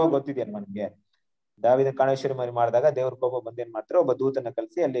ಈ ಸಂಭವ ಗೊತ್ತಿದೆಯಲ್ವಾ ನಿಮ್ಗೆ? ದಾವೀದ ಕಾಣೇಶ್ವರಿ ಮರಿ ಮಾಡಿದಾಗ ದೇವ್ರ ಕೋಪ ಬಂದೇನ್ ಮಾಡ್ತಾರೆ, ಒಬ್ಬ ದೂತನ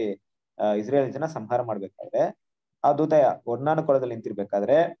ಕಳಿಸಿ ಅಲ್ಲಿ ಇಸ್ರೇಲ್ ಜನ ಸಂಹಾರ ಮಾಡ್ಬೇಕಾದ್ರೆ ಆ ದೂತ ಒರ್ನಾನ ಕೊಳದಲ್ಲಿ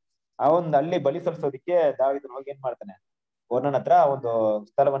ನಿಂತಿರ್ಬೇಕಾದ್ರೆ ಆ ಒಂದು ಅಲ್ಲಿ ಬಲಿ ಸಲ್ಲಿಸೋದಿಕ್ಕೆ ದಾವೀದನ ಹೋಗಿ ಏನ್ ಮಾಡ್ತಾನೆ, ಒರ್ನನ ಹತ್ರ ಒಂದು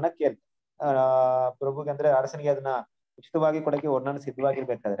ಸ್ಥಳವನ್ನ ಕೇಳ್ತಾನೆ. ಪ್ರಭುಗೆ ಅಂದ್ರೆ ಅರಸನಿಗೆ ಅದನ್ನ ಉಚಿತವಾಗಿ ಕೊಡಕ್ಕೆ ಒರ್ನನ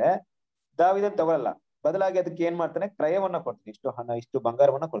ಸಿದ್ಧವಾಗಿರ್ಬೇಕಾದ್ರೆ ದಾವೀದನ್ ತಗೊಳಲ್ಲ, ಬದಲಾಗಿ ಅದಕ್ಕೆ ಏನ್ ಮಾಡ್ತಾನೆ, ಕ್ರಯವನ್ನ ಕೊಡ್ತೀನಿ, ಇಷ್ಟು ಹಣ ಇಷ್ಟು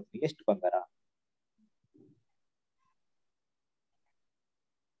ಬಂಗಾರವನ್ನ ಕೊಡ್ತೀನಿ. ಎಷ್ಟು ಬಂಗಾರ?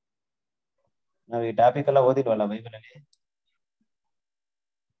 ನಾವ್ ಈ ಟಾಪಿಕ್ ಎಲ್ಲ ಓದಿಲ್ವಲ್ಲ ಬೈಬಲ್ ಅಲ್ಲಿ?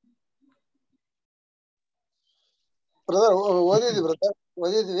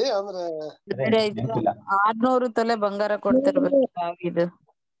 ಓದಿದ್ವಿ ಅಂದ್ರೆ 600 ತೊಲೆ ಬಂಗಾರ ಕೊಡ್ತಿರ್ಬೇಕು ಇದು.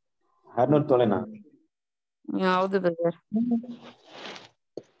 600 ತೊಲೆನಾ? ಹೌದು ಬ್ರದರ್.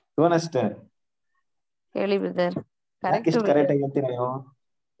 ಅಷ್ಟೇ ಹೇಳಿ ಬ್ರದರ್. ಕರೆಕ್ಟ್ ಕರೆಕ್ಟ್ ಆಗಿ ಹೇಳ್ತೀರಿ ನೀವು.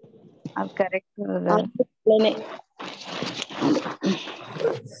 ಅದು correct brother.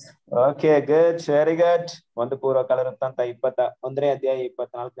 Okay, good, very good. ಒಂದು ಪೂರ್ವ ಕಾಲ ವೃತ್ತಾಂತ 21ನೇ ಅಧ್ಯಾಯ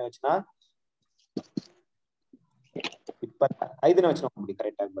 24ನೇ ವಚನ 25ನೇ ವಚನ ನೋಡಿ,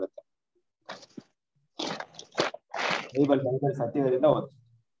 ಕರೆಕ್ಟ್ ಆಗಿ ಬರುತ್ತೆ. ಬೈಬಲ್ ಸತ್ಯವೇದದಿಂದ ಓದಿ.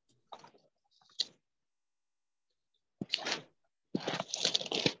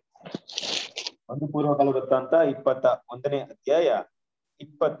 ಒಂದು ಪೂರ್ವಕಾಲ ವೃತ್ತಾಂತ 21ನೇ ಅಧ್ಯಾಯ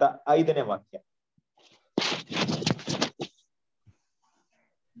 25ನೇ ವಾಕ್ಯ.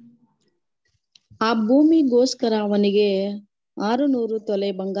 ಆ ಭೂಮಿಗೋಸ್ಕರ ಅವನಿಗೆ 600 ತೊಲೆ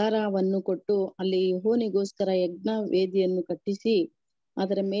ಬಂಗಾರವನ್ನು ಕೊಟ್ಟು ಅಲ್ಲಿ ಯೆಹೋವನಿಗೋಸ್ಕರ ಯಜ್ಞ ವೇದಿಯನ್ನು ಕಟ್ಟಿಸಿ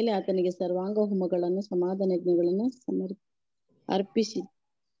ಅದರ ಮೇಲೆ ಆತನಿಗೆ ಸರ್ವಾಂಗ ಹೋಮಗಳನ್ನು ಸಮಾಧಾನ ಯಜ್ಞಗಳನ್ನು ಅರ್ಪಿಸಿ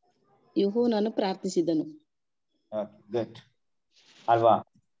ಯೆಹೋವನನ್ನು ಪ್ರಾರ್ಥಿಸಿದನು. ಗುಡ್ ಅಲ್ವಾ?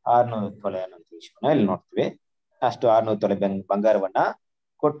 600 ತೊಲೆ ಅನ್ನೋ ವಿಷಯವನ್ನ ಇಲ್ಲಿ ನೋಡ್ತೀವಿ. ಅಷ್ಟು 600 ತೊಲೆ ಬಂಗಾರವನ್ನ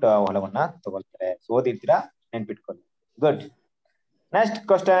ಕೊಟ್ಟು ಆ ಹೊಲವನ್ನ ತಗೊಳ್ತಾರೆ. ಓದಿದ್ದೀರಾ? ನೆನ್ಪಿಟ್ಕೊಳ್ಳಿ. ಗುಡ್. Next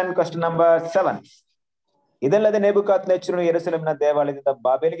question number 7. ಇದಲ್ಲದೆ ನೆಬೂಕದ್ನೆಚ್ಚರನು ಯೆರೂಸಲೇಮಿನ ದೇವಾಲಯದಿಂದ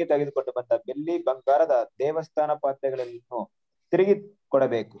ಬಾಬೆಲಿಗೆ ತೆಗೆದುಕೊಂಡು ಬಂದ ಬೆಳ್ಳಿ ಬಂಗಾರದ ದೇವಸ್ಥಾನ ಪಾತ್ರೆಗಳನ್ನು ತಿರುಗಿ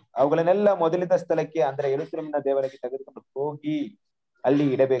ಕೊಡಬೇಕು. ಅವುಗಳನ್ನೆಲ್ಲ ಮೊದಲಿದ್ದ ಸ್ಥಳಕ್ಕೆ ಅಂದ್ರೆ ಯೆರೂಸಲೇಮಿನ ದೇವಾಲಯಕ್ಕೆ ತೆಗೆದುಕೊಂಡು ಹೋಗಿ ಅಲ್ಲಿ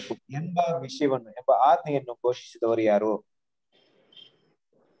ಇಡಬೇಕು ಎಂಬ ವಿಷಯವನ್ನು ಎಂಬ ಆಜ್ಞೆಯನ್ನು ಘೋಷಿಸಿದವರು ಯಾರು?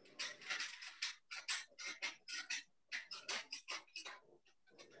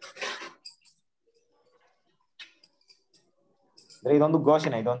 ಅಂದ್ರೆ ಇದೊಂದು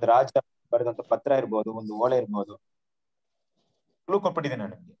ಘೋಷಣೆ, ಇದೊಂದು ರಾಜ ಬರೆದಂತ ಪತ್ರ ಇರ್ಬೋದು, ಒಂದು ಓಲೆ ಇರ್ಬೋದು. ಕ್ಲೂ ಕೊಟ್ಬಿಟ್ಟಿದ್ದೀನಿ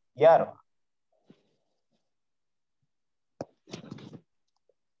ನಾನು ನಿಮ್ಗೆ. ಯಾರು?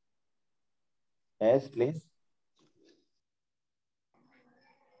 Yes please.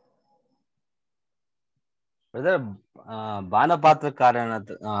 ಬ್ರದರ್, ಬಾಣಪಾತ್ರಕಾರನ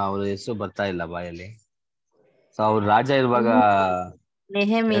ಅವ್ರ ಹೆಸರು ಬರ್ತಾ ಇಲ್ಲ ಬಾಯಲ್ಲಿ. ಸೊ ಅವ್ರು ರಾಜ ಇರುವಾಗ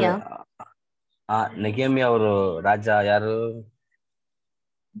ನೆಹೆಮಿಯಾ ಅವರು ರಾಜ ಯಾರು?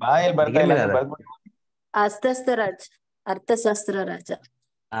 ಬಾಯಲ್ಲಿ ಬರ್ತಾ ಇಲ್ಲ. ಅರ್ಥಶಾಸ್ತ್ರ ರಾಜ.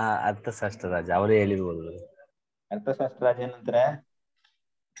 ಅರ್ಥಶಾಸ್ತ್ರ ರಾಜ ಅವರೇ ಹೇಳಿರ್ಬೋದು. ಅರ್ಥಶಾಸ್ತ್ರ ರಾಜ ಏನಂತಾರೆ?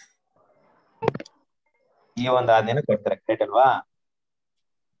 ಈ ಒಂದು ಆಜ್ಞೆನ ಕೊಡ್ತಾರೆ, ಕರೆಕ್ಟ್ ಅಲ್ವಾ?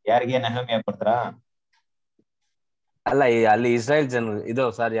 ಯಾರಿಗೆ? ನೆಹೆಮಿಯಾ ಕೊಡ್ತಾರಾ? ಅಲ್ಲ, ಅಲ್ಲಿ ಇಸ್ರಾಯೇಲ್ ಜನರು ಇದು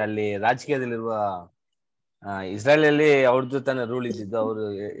ಸಾರಿ ಅಲ್ಲಿ ರಾಜಕೀಯದಲ್ಲಿರುವ ಇಸ್ರಾಯೇಲ್ ಅಲ್ಲಿ ಅವ್ರದ್ದು ತಾನೇ ರೂಲ್ ಇದ್ದಿದ್ದು. ಅವರು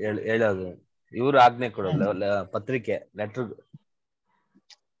ಹೇಳೋದು, ಇವರು ಆಜ್ಞೆ ಕೊಡೋದು, ಪತ್ರಿಕೆ ಲೆಟರ್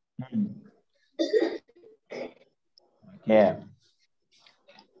ಓಕೆ,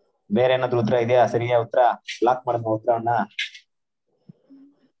 ಬೇರೆ ಏನಾದ್ರು ಉತ್ತರ ಇದೆಯಾ? ಸರಿಯಾದ ಉತ್ತರ ಲಾಕ್ ಮಾಡೋಣ ಉತ್ತರವನ್ನ.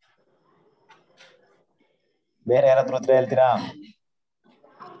 ಬೇರೆ ಯಾರಾದ್ರೂ ಉತ್ತರ ಹೇಳ್ತೀರಾ?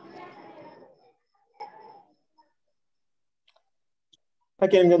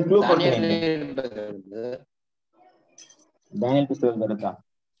 ಓಕೆ, ನಿಮ್ಗೆ ಕ್ಲೂ ಕೊಡ್ತೀನಿ. ಡ್ಯಾನಿಯಲ್ ಪುಸ್ತಕದಲ್ಲಿ ಬರುತ್ತಾ?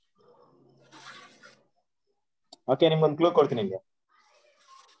 ಓಕೆ, ನಿಮ್ಗೊಂದು ಕ್ಲೂ ಕೊಡ್ತೀನಿ ಇಲ್ಲಿ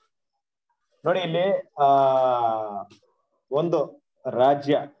ನೋಡಿ. ಇಲ್ಲಿ ಒಂದು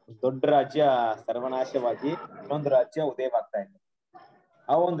ರಾಜ್ಯ, ದೊಡ್ಡ ರಾಜ್ಯ ಸರ್ವನಾಶವಾಗಿ ಇನ್ನೊಂದು ರಾಜ್ಯ ಉದಯವಾಗ್ತಾ ಇದೆ.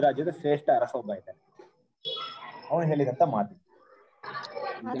 ಆ ಒಂದು ರಾಜ್ಯದ ಶ್ರೇಷ್ಠ ಅರಸ ಒಬ್ಬ ಇದ್ದಾನೆ. ಅವನು ಹೇಳಿದಂತ ಮಾತು.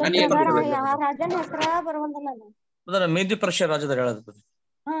 ಆ ರಾಜನ ಹೆಸರ ಬರುವಂತಲ್ಲ. ಮೇದ್ಯ ಪರ್ಷಿಯ ರಾಜ್ಯದ ಹೇಳೋದು.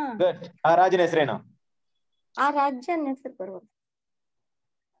 ಆ ರಾಜನ ಹೆಸರೇನು? ಆ ರಾಜ್ಯನ ಹೆಸರು ಬರುವಂತ.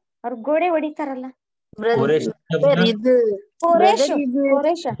 ಅವ್ರು ಗೋಡೆ ಹೊಡಿತಾರಲ್ಲ.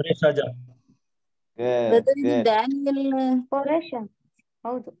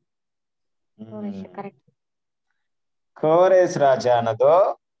 ಹೌದು, ಕರೆಕ್ಟ್. ಕೋರೆಸ್ ರಾಜ ಅನ್ನೋದು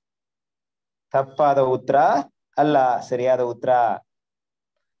ತಪ್ಪಾದ ಉತ್ತರ ಅಲ್ಲ, ಸರಿಯಾದ ಉತ್ತರ.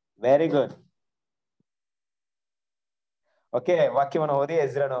 Very good. ಓಕೆ, ವಾಕ್ಯವನ್ನು ಓದಿ.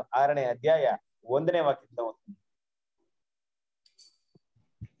 ಎಜ್ರನು 6ನೇ ಅಧ್ಯಾಯ 1ನೇ ವಾಕ್ಯದಿಂದ ಓದಿ.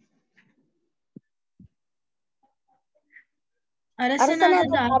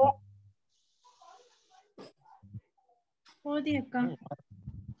 ಓದಿ ಅಕ್ಕ.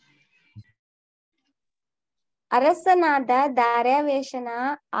 ಅರಸನಾದ ದಾರ್ಯಾವೆಷನ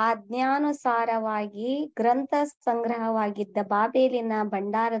ಆಜ್ಞಾನುಸಾರವಾಗಿ ಗ್ರಂಥ ಸಂಗ್ರಹವಾಗಿದ್ದ ಬಾಬೇಲಿನ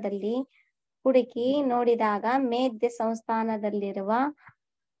ಭಂಡಾರದಲ್ಲಿ ಹುಡುಕಿ ನೋಡಿದಾಗ ಮೇದ್ಯ ಸಂಸ್ಥಾನದಲ್ಲಿರುವ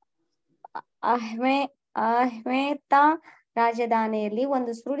ಅಹ್ಮೇತ ರಾಜಧಾನಿಯಲ್ಲಿ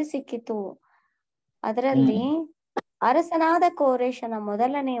ಒಂದು ಸುರುಳಿ ಸಿಕ್ಕಿತು. ಅದರಲ್ಲಿ ಅರಸನಾದ ಕೋರೆಷನ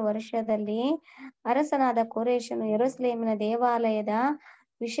 1ನೇ ವರ್ಷದಲ್ಲಿ ಅರಸನಾದ ಕೋರೆಷನು ಯೆರೂಸಲೇಮಿನ ದೇವಾಲಯದ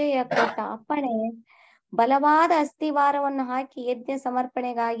ವಿಷಯ ಕೊಟ್ಟ ಅಪ್ಪಣೆ, ಬಲವಾದ ಅಸ್ತಿವಾರವನ್ನು ಹಾಕಿ ಯಜ್ಞ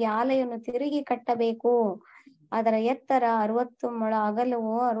ಸಮರ್ಪಣೆಗಾಗಿ ಆಲಯವನ್ನು ತಿರುಗಿ ಕಟ್ಟಬೇಕು. ಅದರ ಎತ್ತರ 60 ಮೊಳ,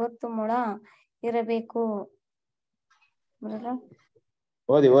 ಅಗಲವು 60 ಮೊಳ ಇರಬೇಕು.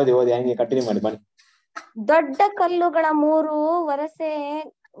 ಓದಿ ಓದಿ ಓದಿ, ಹಂಗೆ ಕಂಟಿನ್ಯೂ ಮಾಡಿ ಬನ್ನಿ. ದೊಡ್ಡ ಕಲ್ಲುಗಳ 3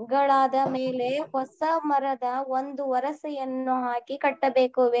 ವರಸೆಗಳಾದ ಮೇಲೆ ಹೊಸ ಮರದ 1 ವರಸೆಯನ್ನು ಹಾಕಿ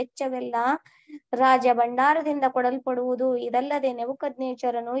ಕಟ್ಟಬೇಕು. ವೆಚ್ಚವೆಲ್ಲ ರಾಜ ಭಂಡಾರದಿಂದ ಕೊಡಲ್ಪಡುವುದು. ಇದಲ್ಲದೆ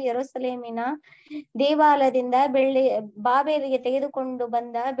ನೆಬೂಕದ್ನೆಚ್ಚರನು ಯೆರೂಸಲೇಮಿನ ದೇವಾಲಯದಿಂದ ಬಾಬೇಲಿಗೆ ತೆಗೆದುಕೊಂಡು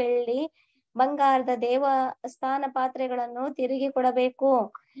ಬಂದ ಬೆಳ್ಳಿ ಬಂಗಾರದ ದೇವಸ್ಥಾನ ಪಾತ್ರೆಗಳನ್ನು ತಿರುಗಿ ಕೊಡಬೇಕು.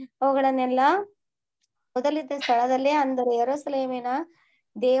 ಅವುಗಳನ್ನೆಲ್ಲ ಮೊದಲಿದ್ದ ಸ್ಥಳದಲ್ಲೇ, ಅಂದರೆ ಯೆರೂಸಲೇಮಿನ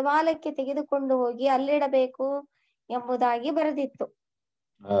ದೇವಾಲಯಕ್ಕೆ ತೆಗೆದುಕೊಂಡು ಹೋಗಿ ಅಲ್ಲಿಡಬೇಕು ಎಂಬುದಾಗಿ ಬರೆದಿತ್ತು.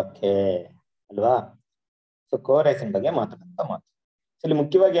 ಓಕೆ ಅಲ್ವಾ? ಸೊ ಕೋರೆಸಿನ ಬಗ್ಗೆ ಮಾತಾಡುವಂತ ಮಾತು. ಇಲ್ಲಿ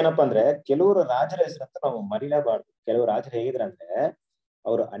ಮುಖ್ಯವಾಗಿ ಏನಪ್ಪಾ ಅಂದ್ರೆ, ಕೆಲವರು ರಾಜರ ಹೆಸರಂತ ನಾವು ಮರಿಲೇಬಾರ್ದು. ಕೆಲವು ರಾಜರು ಹೇಗಿದ್ರ ಅಂದ್ರೆ,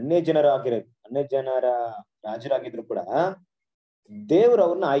 ಅವರು ಅನ್ಯ ಜನರ ರಾಜರಾಗಿದ್ರು ಕೂಡ ದೇವ್ರು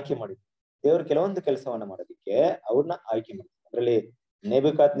ಅವ್ರನ್ನ ಆಯ್ಕೆ ಮಾಡಿದ್ರು. ದೇವ್ರು ಕೆಲವೊಂದು ಕೆಲಸವನ್ನ ಮಾಡೋದಿಕ್ಕೆ ಅವ್ರನ್ನ ಆಯ್ಕೆ ಮಾಡಿದ್ರು. ಅದರಲ್ಲಿ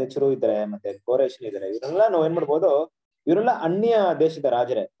ನೆಬೂಕದ್ನೆಚ್ಚರ್ ಇದ್ದಾರೆ, ಮತ್ತೆ ಕೋರೆಷನ್ ಇದ್ದಾರೆ. ಇವರೆಲ್ಲ ನಾವ್ ಏನ್ ಮಾಡ್ಬೋದು, ಇವರೆಲ್ಲ ಅನ್ಯ ದೇಶದ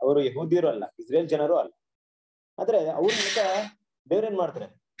ರಾಜರೇ. ಅವರು ಯಹೂದ್ಯರು ಅಲ್ಲ, ಇಸ್ರೇಲ್ ಜನರು ಅಲ್ಲ. ಆದ್ರೆ ಅವ್ರ ದೇವ್ರೇನ್ ಮಾಡ್ತಾರೆ,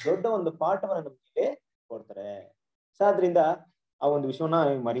 ದೊಡ್ಡ ಒಂದು ಪಾಠವನ್ನ ನಮ್ಗೆ ಕೊಡ್ತಾರೆ. ಸೊ ಆದ್ರಿಂದ ಆ ಒಂದು ವಿಷಯವನ್ನ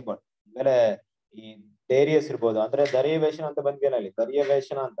ಮರಿಬಾರ್ದು. ಆಮೇಲೆ ಈ ಡೇರಿಯಸ್ ಇರ್ಬೋದು, ಅಂದ್ರೆ ದರ್ಯಾವೇಷನ ಅಂತ ಬಂದ್ಯಲ್ಲ ಇಲ್ಲಿ,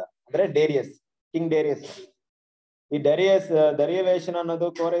 ದರ್ಯಾವೇಷನ ಅಂತ ಅಂದ್ರೆ ಡೇರಿಯಸ್, ಕಿಂಗ್ ಡೇರಿಯಸ್. ಈ ದರ್ಯಾವೇಷನ ಅನ್ನೋದು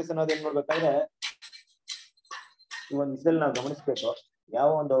ಕೋರೆಸ್ ಅನ್ನೋದು ಏನ್ ಮಾಡ್ಬೇಕಂದ್ರೆ, ಈ ಒಂದು ವಿಷಯದಲ್ಲಿ ನಾವು ಗಮನಿಸ್ಬೇಕು. ಯಾವ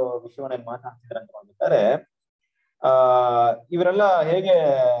ಒಂದು ವಿಷಯವನ್ನ ಮಾತಾಡ್ತಿದ್ರ ಅಂತ ಮಾಡ್ಬೇಕಾದ್ರೆ, ಇವರೆಲ್ಲ ಹೇಗೆ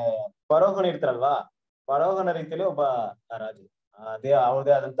ಫರೋಹನ ಇರ್ತಾರಲ್ವಾ, ಫರೋಹನ ರೀತಿಯಲ್ಲಿ ಒಬ್ಬ ರಾಜು, ಅದೇ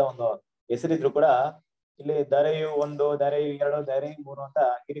ಅವ್ರದೇ ಆದಂತ ಒಂದು ಹೆಸರಿದ್ರು ಕೂಡ ಇಲ್ಲಿ ದರೆಯು 1, ದರೆಯು 2, ದರೆಯು 3 ಅಂತ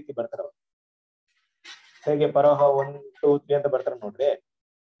ಈ ರೀತಿ ಬರ್ತಾರ. ಹೇಗೆ ಫರೋಹ 1, 2, 3 ಅಂತ ಬರ್ತಾರ ನೋಡ್ರಿ,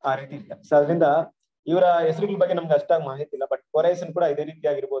 ಆ ರೀತಿ ಇರ್ತಾರೆ. ಸೊ ಅದರಿಂದ ಇವರ ಹೆಸರುಗಳ ಬಗ್ಗೆ ನಮ್ಗೆ ಅಷ್ಟಾಗಿ ಮಾಹಿತಿ ಇಲ್ಲ. ಬಟ್ ಕೊರೈಸನ್ ಕೂಡ ಇದೇ ರೀತಿ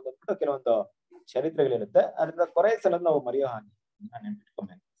ಆಗಿರ್ಬೋದು ಅಂದ್ಬಿಟ್ಟು ಕೆಲವೊಂದು ಚರಿತ್ರೆಗಳಿರುತ್ತೆ. ಅದರಿಂದ ಕೊರೈಸ್ ಅನ್ನೋದು ನಾವು ಮರೆಯೋ ಹಾಗೆ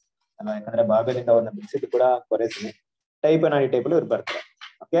ನೆನ್ಪಿಟ್ಕೊಬೇಕು ಅಲ್ಲ. ಯಾಕಂದ್ರೆ ಬಾಬೆಲಿಂದ ಅವ್ರನ್ನ ಬಿಡಿಸಿದ್ದು ಕೂಡ ಕೊರೈಸನೆ. ಟೈಪ್ ಅನ್ ಟೈಪ್ ಅಲ್ಲಿ ಇವ್ರು ಬರ್ತಾರೆ.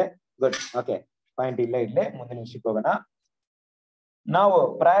 Okay good. ಓಕೆ, ಪಾಯಿಂಟ್ ಇಲ್ಲೇ ಮುಂದಿನ ವಿಷಯಕ್ಕೆ ಹೋಗೋಣ. ನಾವು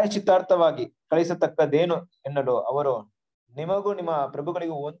ಪ್ರಾಯಶ್ಚಿತ್ತಾರ್ಥವಾಗಿ ಕಳಿಸತಕ್ಕದ್ದೇನು ಎನ್ನಲು ಅವರು, ನಿಮಗೂ ನಿಮ್ಮ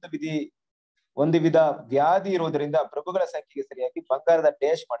ಪ್ರಭುಗಳಿಗೂ ಒಂದು ವಿಧ ವ್ಯಾಧಿ ಇರುವುದರಿಂದ ಪ್ರಭುಗಳ ಸಂಖ್ಯೆಗೆ ಸರಿಯಾಗಿ ಬಂಗಾರದ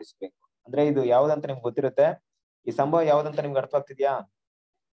ಡೇಶ್ ಮಾಡಿಸಬೇಕು. ಅಂದ್ರೆ ಇದು ಯಾವ್ದಂತ ನಿಮ್ಗೆ ಗೊತ್ತಿರುತ್ತೆ. ಈ ಸಂಭವ ಯಾವ್ದಂತ ನಿಮ್ಗೆ ಅರ್ಥ ಆಗ್ತಿದ್ಯಾ?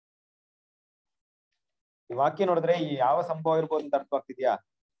 ಈ ವಾಕ್ಯ ನೋಡಿದ್ರೆ ಈ ಯಾವ ಸಂಭವ ಇರ್ಬೋದು ಅಂತ ಅರ್ಥ ಆಗ್ತಿದ್ಯಾ?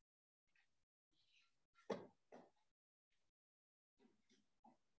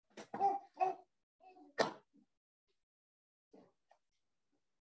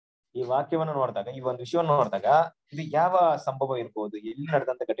 ಈ ವಾಕ್ಯವನ್ನು ನೋಡಿದಾಗ, ಈ ಒಂದು ವಿಷಯವನ್ನು ನೋಡಿದಾಗ ಇದು ಯಾವ ಸಂಭವ ಇರ್ಬೋದು, ಎಲ್ಲಿ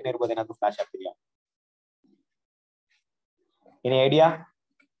ನಡೆದಂತ ಘಟನೆ ಇರ್ಬೋದು, ಏನಾದ್ರು ಫ್ಲಾಶ್ ಆಗ್ತಿದ್ಯಾ? ಏನೇ ಐಡಿಯಾ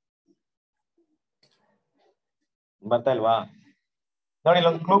ಬರ್ತಾ ಇಲ್ವಾ? ನೋಡಿ,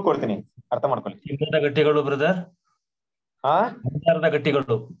 ಇಲ್ಲೊಂದು ಕ್ಲೂ ಕೊಡ್ತೀನಿ, ಅರ್ಥ ಮಾಡ್ಕೊಳ್ಳಿ. ಚಿನ್ನದ ಗಟ್ಟಿಗಳು ಬ್ರದರ್, ಹಾ, ಬಂಗಾರದ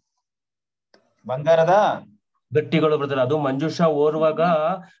ಗಟ್ಟಿಗಳು, ಬಂಗಾರದ ಗಟ್ಟಿಗಳು ಬ್ರದರ್. ಅದು ಮಂಜುಷ ಓರುವಾಗ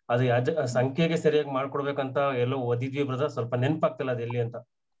ಅದು ಸಂಖ್ಯೆಗೆ ಸರಿಯಾಗಿ ಮಾಡ್ಕೊಡ್ಬೇಕಂತ ಎಲ್ಲೋ ಓದಿದ್ವಿ ಬ್ರದರ್, ಸ್ವಲ್ಪ ನೆನಪಾಗ್ತಿಲ್ಲ ಅದು ಎಲ್ಲಿ ಅಂತ.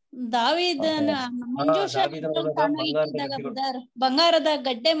 ದಾವಿದನ ಮಂಜೂಷ ಬಂಗಾರದ ಗಟ್ಟಿಗಳು, ಬ್ರದರ್, ಬಂಗಾರದ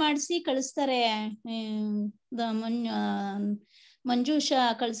ಗಡ್ಡೆ ಮಾಡಿಸಿ ಕಳಿಸ್ತಾರೆ. ಮಂಜೂಷ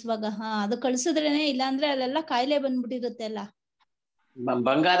ಕಳಿಸುವಾಗ ಅದು ಕಳ್ಸಿದ್ರೇನೆ, ಇಲ್ಲಾಂದ್ರೆ ಅಲ್ಲೆಲ್ಲ ಕಾಯಿಲೆ ಬಂದ್ಬಿಟ್ಟಿರುತ್ತೆ ಅಲ್ಲ.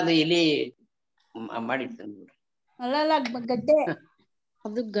 ಬಂಗಾರದ ಇಲಿ ಮಾಡಿರ್ತಾನೆ ಅಲ್ಲಲ್ಲ, ಗಡ್ಡೆ,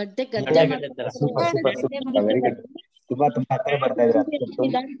 ಅದು ಗಡ್ಡೆ ವೆರಿ ಗುಡ್. ತುಂಬಾ ತುಂಬಾ ಹತ್ತಿರ ಬರ್ತಾ ಇದ್ರ.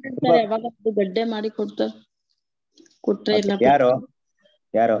 ಯಾವಾಗ ಗಡ್ಡೆ ಮಾಡಿ ಕೊಟ್ರೆ ಇಲ್ಲ.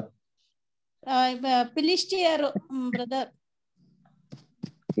 ಯಾರು ಫಿಲಿಸ್ಟಿಯರು ಬ್ರದರ್,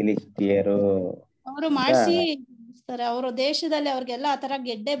 ಫಿಲಿಸ್ಟಿಯರು ಅವರು ಮಾಡಿಸಿ ಅವ್ರ ದೇಶದಲ್ಲಿ ಅವ್ರಿಗೆಲ್ಲ ಆತರ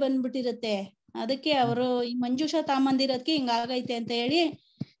ಗೆಡ್ಡೆ ಬಂದ್ಬಿಟ್ಟಿರುತ್ತೆ. ಅದಕ್ಕೆ ಅವರು ಈ ಮಂಜೂಷ ತಾಂಬಂದಿರೋದಕ್ಕೆ ಹಿಂಗಾಗೈತೆ ಅಂತ ಹೇಳಿ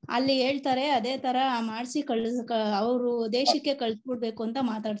ಅಲ್ಲಿ ಹೇಳ್ತಾರೆ. ಅದೇ ತರ ಮಾಡಿಸಿ ಅವರು ದೇಶಕ್ಕೆ ಕಳ್ಸ್ಬಿಡ್ಬೇಕು ಅಂತ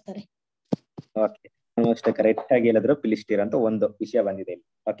ಮಾತಾಡ್ತಾರೆ. ಓಕೆ, ಕರೆಕ್ಟ್ ಆಗಿ ಹೇಳಿದ್ರು. ಫಿಲಿಸ್ಟಿಯರ್ ಅಂತ ಒಂದು ವಿಷಯ ಬಂದಿದೆ.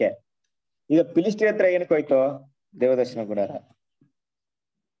 ಓಕೆ, ಈಗ ಫಿಲಿಸ್ಟಿಯರ್ ಹತ್ರ ಏನಕ್ಕೆ ಹೋಯ್ತು ದೇವದರ್ಶನ ಗುಡಾರ?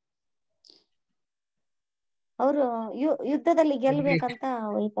 ಅವರು ಯುದ್ಧದಲ್ಲಿ ಗೆಲ್ಬೇಕಂತ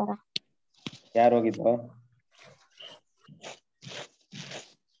ಹೋಯ್ತಾರ. ಯಾರು ಹೋಗಿದ್ದು?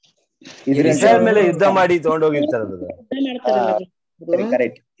 ಇಸ್ರೇಲ್ ಮೇಲೆ ಯುದ್ಧ ಮಾಡಿ ತಗೊಂಡೋಗಿರ್ತಾರ.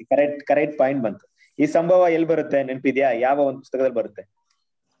 ಕರೆಕ್ಟ್ ಪಾಯಿಂಟ್ ಬಂತು. ಈ ಸಂಭವ ಎಲ್ಲಿ ಬರುತ್ತೆ ನೆನಪಿದ್ಯಾ? ಯಾವ ಒಂದು ಪುಸ್ತಕದಲ್ಲಿ ಬರುತ್ತೆ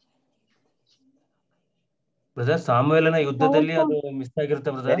ಬ್ರದರ್? ಸಾಮುವೇಲನ ಯುದ್ಧದಲ್ಲಿ ಅದು ಮಿಸ್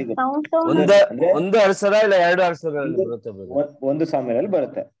ಆಗಿರುತ್ತೆ ಬ್ರದರ್. ಒಂದು ಅರಸರ ಇಲ್ಲ ಎರಡು ಅರಸರಲ್ಲಿ ಬರುತ್ತೆ ಬ್ರದರ್. ಒಂದು ಸಾಮ್ಯದಲ್ಲಿ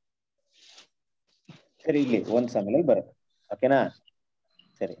ಬರುತ್ತೆ. ಸರಿ, ಇಲ್ಲಿ ಒಂದು ಸಾಮ್ಯದಲ್ಲಿ ಬರುತ್ತೆ. ಓಕೆನಾ?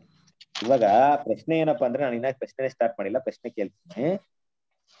 ಸರಿ, ಇವಾಗ ಪ್ರಶ್ನೆ ಏನಪ್ಪಾ ಅಂದ್ರೆ, ನಾನು ಇನ್ನ ಪ್ರಶ್ನೆ ಸ್ಟಾರ್ಟ್ ಮಾಡಿಲ್ಲ, ಪ್ರಶ್ನೆ ಕೇಳ್ತೀನಿ.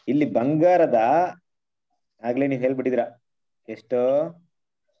 ಇಲ್ಲಿ ಬಂಗಾರದ ಆಗ್ಲೇ ನೀವ್ ಹೇಳ್ಬಿಟ್ಟಿದ್ರ, ಎಷ್ಟು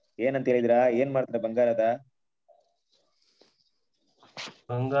ಏನಂತ ಹೇಳಿದ್ರ? ಏನ್ ಮಾಡ್ತಾರೆ ಬಂಗಾರದ?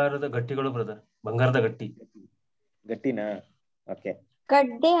 ಬಂಗಾರದ ಗಟ್ಟಿಗಳು ಬ್ರದರ್, ಬಂಗಾರದ ಗಟ್ಟಿನಾ? ಓಕೆ,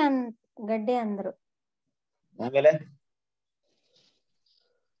 ಗಡ್ಡೆ ಅಂದ್ರು. ಆಮೇಲೆ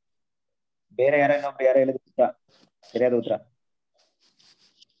ಬೇರೆ ಯಾರೋ ಹೇಳಿದ ಉತ್ತರ, ಸರಿಯಾದ ಉತ್ತರ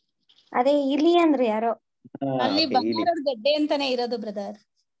ಅದೇ ಇಲಿ ಅಂದ್ರೆ ಯಾರೋ. ಅಲ್ಲಿ ಬಂಗಾರದ ಗಡ್ಡೆ ಅಂತಾನೆ ಇರೋದು ಬ್ರದರ್.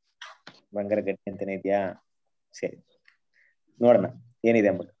 ಬಂಗಾರ ಗಡ್ಡೆ ಅಂತಾನೆ ಇದೆಯಾ? ಸರಿ, ನೋಡೋಣ ಏನಿದೆ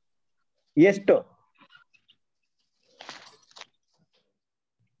ಅಂದ್ಬಿಟ್ಟು.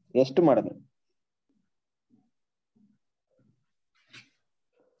 ಎಷ್ಟು ಮಾಡಿದ್ರು?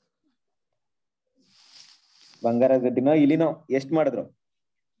 ಬಂಗಾರ ಗಡ್ಡಿನೋ ಇಲಿನೋ ಎಷ್ಟು ಮಾಡಿದ್ರು?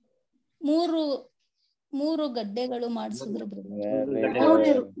 ಮೂರು ಗಡ್ಡೆಗಳು ಮಾಡಿಸಿದ್ರು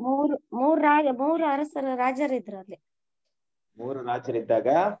ಮೂರು ರಾಜರಿದ್ರು ಅಲ್ಲಿ. 3 ರಾಜರಿದ್ದಾಗ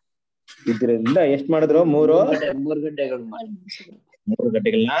ಇದರಿಂದ ಎಷ್ಟು ಮಾಡಿದ್ರು? ಮೂರು ಗಡ್ಡೆಗಳನ್ನ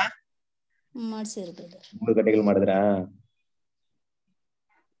ಮಾಡಿದ್ರ?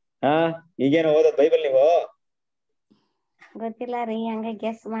 ಹಾ, ಈಗೇನು ಓದೋದ್ ಬೈಬಲ್ ನೀವು? ಗೊತ್ತಿಲ್ಲ ರೀ, ಹಂಗ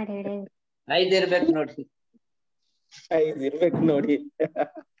ಗೆಸ್ ಮಾಡಿ ಹೇಳಿ. 5 ಇರ್ಬೇಕು ನೋಡಿ.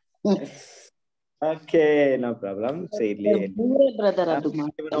 Okay, no problem. ಇರ್ಲಿ,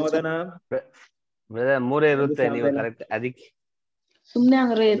 ಓದೋಣ. ಬ್ರದರ್ 3 ಇರುತ್ತೆ, ನೀವು ಕರೆಕ್ಟ್. ಅದಕ್ಕೆ ಸುಮ್ನೆ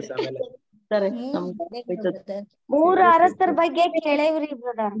ಅಂದ್ರೆ 3 ಅರಸರ ಬಗ್ಗೆ ಕೇಳೇವ್ರಿ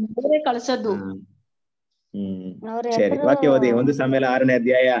ಬ್ರದರ್. ಕಳ್ಸೋದು. ಸರಿ, ವಾಕ್ಯ ಓದಿ. 1 ಸಾಮ್ಯೇಲ 6ನೇ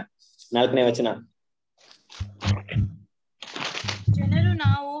ಅಧ್ಯಾಯ 4ನೇ ವಚನ. ಜನರು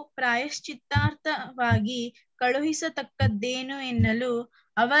ನಾವು ಪ್ರಾಯಶ್ಚಿತ್ತಾರ್ಥವಾಗಿ ಕಳುಹಿಸತಕ್ಕದ್ದೇನು ಎನ್ನಲು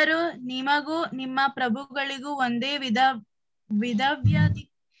ಅವರು ನಿಮಗೂ ನಿಮ್ಮ ಪ್ರಭುಗಳಿಗೂ ಒಂದೇ ವಿಧವ್ಯಾಧಿ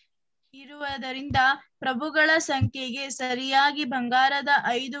ಇರುವುದರಿಂದ ಪ್ರಭುಗಳ ಸಂಖ್ಯೆಗೆ ಸರಿಯಾಗಿ ಬಂಗಾರದ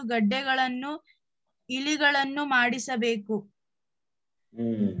 5 ಗಡ್ಡೆಗಳನ್ನು ಇಲಿಗಳನ್ನು ಮಾಡಿಸಬೇಕು.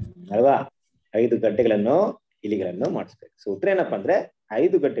 ಅಲ್ವಾ? 5 ಗಡ್ಡೆಗಳನ್ನು ಇಲಿಗಳನ್ನು ಮಾಡಿಸ್ಬೇಕು. ಸೂತ್ರ ಏನಪ್ಪಾ ಅಂದ್ರೆ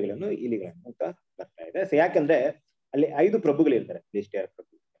 5 ಗಡ್ಡೆಗಳನ್ನು ಇಲಿಗಳನ್ನು ಅಂತ ಬರ್ತಾ ಇದೆ. ಯಾಕಂದ್ರೆ ಅಲ್ಲಿ 5 ಪ್ರಭುಗಳಿರ್ತಾರೆ, ಫಿಲಿಸ್ಟಿಯರ್ ಪ್ರಭು.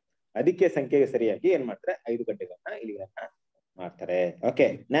 ಅದಕ್ಕೆ ಸಂಖ್ಯೆಗೆ ಸರಿಯಾಗಿ ಏನ್ ಮಾಡ್ತಾರೆ? 5 ಗಡ್ಡೆಗಳನ್ನ ಇಲಿಗಳನ್ನ ಮಾಡ್ತಾರೆ. Okay,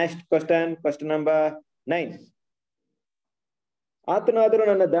 next question number 9. ಆತನಾದರೂ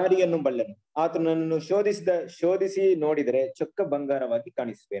ನನ್ನ ದಾರಿಯನ್ನು ಬಲ್ಲನು, ಆತನು ನನ್ನನ್ನು ಶೋಧಿಸಿ ನೋಡಿದರೆ ಚೊಕ್ಕ ಬಂಗಾರವಾಗಿ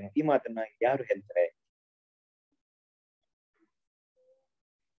ಕಾಣಿಸುವೆನು. ಈ ಮಾತನ್ನ ಯಾರು ಹೇಳ್ತಾರೆ?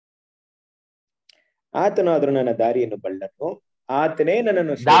 ಆತನಾದರೂ ನನ್ನ ದಾರಿಯನ್ನು ಬಲ್ಲನು, ಆತನೇ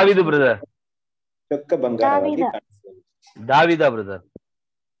ನನ್ನನ್ನು ಚೊಕ್ಕ ಬಂಗಾರವಾಗಿ ಕಾಣಿಸುವೆನು. ದಾವಿದ ಬ್ರದರ್.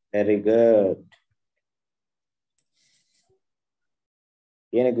 Very good.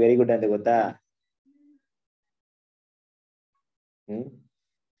 ಏನಕ್ಕೆ ವೆರಿ ಗುಡ್ ಅಂತ ಗೊತ್ತಾ?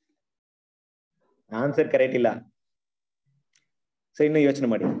 ಆನ್ಸರ್ ಕರೆಕ್ಟ್ ಇಲ್ಲ. ಸೊ ಇನ್ನು ಯೋಚನೆ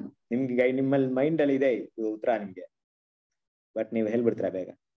ಮಾಡಿ. ನಿಮ್ಗೆ ನಿಮ್ಮಲ್ಲಿ ಮೈಂಡ್ ಅಲ್ಲಿ ಇದೆ ಉತ್ತರ ನಿಮ್ಗೆ, ಬಟ್ ನೀವು ಹೇಳ್ಬಿಡ್ತೀರಾ ಬೇಗ.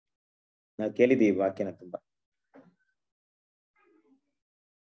 ನಾವು ಕೇಳಿದೀವಿ ವಾಕ್ಯನ ತುಂಬಾ.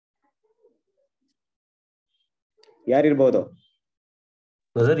 ಯಾರಿರ್ಬೋದು?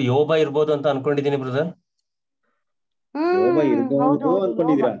 ಬ್ರದರ್ ಯೋಬ ಇರ್ಬೋದು ಅಂತ ಅನ್ಕೊಂಡಿದೀನಿ ಬ್ರದರ್. ಯೋಬ ಇರ್ಬೋದು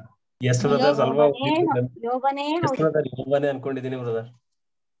ಅನ್ಕೊಂಡಿದೀರಾ? ಎಸ್ ಬ್ರದರ್, ಸ್ವಲ್ಪ ಯೋಬನೇ ಯೋಬನೇ ಅನ್ಕೊಂಡಿದೀನಿ ಬ್ರದರ್.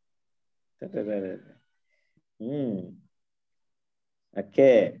 Okay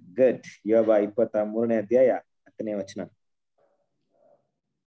good. ಯೋಬ 23ನೇ ಅಧ್ಯಾಯ 10ನೇ ವಚನ.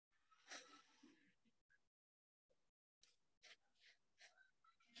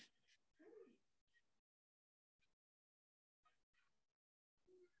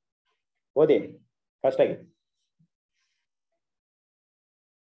 ಓದಿ ಫಸ್ಟ್ ಆಗಿ.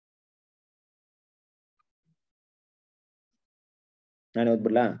 ನಾನು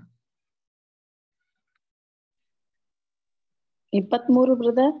ಓದ್ಬಿಡ್ಲಾ? 23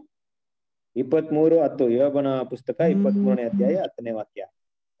 ಬ್ರದರ್. 23:10 ಯೋಬನ ಪುಸ್ತಕ 23ನೇ ಅಧ್ಯಾಯ 10ನೇ ವಾಕ್ಯ.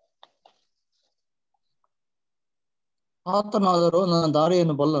 ಆತನಾದರೂ ನನ್ನ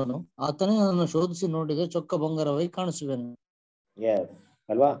ದಾರಿಯನ್ನು ಬಲ್ಲನು, ಆತನೇ ನನ್ನನ್ನು ಶೋಧಿಸಿ ನೋಡಿದರೆ ಚೊಕ್ಕ ಬಂಗಾರವಾಗಿ ಕಾಣಿಸುವೆನು. ಎಸ್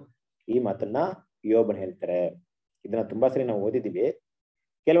ಅಲ್ವಾ? ಈ ಮಾತನ್ನ ಯೋಬನ್ ಹೇಳ್ತಾರೆ. ಇದನ್ನ ತುಂಬಾ ಸರಿ ನಾವು ಓದಿದೀವಿ.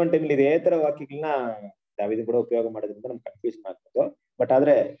 ಕೆಲವೊಂದು ಟೈಮ್ ಇದೇ ತರ ವಾಕ್ಯಗಳನ್ನ ದಾವೀದ ಕೂಡ ಉಪಯೋಗ ಮಾಡೋದ್ರಿಂದ ನಮ್ಗೆ ಕನ್ಫ್ಯೂಷನ್ ಆಗ್ಬೋದು. ಬಟ್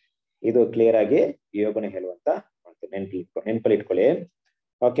ಆದ್ರೆ ಇದು ಕ್ಲಿಯರ್ ಆಗಿ ಯೋಬನ ಹೇಳುವಂತ ನೆನಪಲ್ಲಿ ಇಟ್ಕೊಳ್ಳಿ.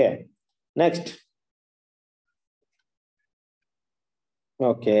 Okay next.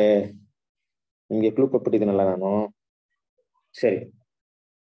 ಓಕೆ ನಿಮ್ಗೆ ಕ್ಲೂ ಕೊಟ್ಬಿಟ್ಟಿದ್ದೀನಲ್ಲ ನಾನು. ಸರಿ,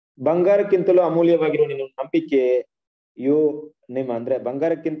 ಬಂಗಾರಕ್ಕಿಂತಲೂ ಅಮೂಲ್ಯವಾಗಿರುವ ನಿಮ್ಮ ನಂಬಿಕೆಯು ಅಂದ್ರೆ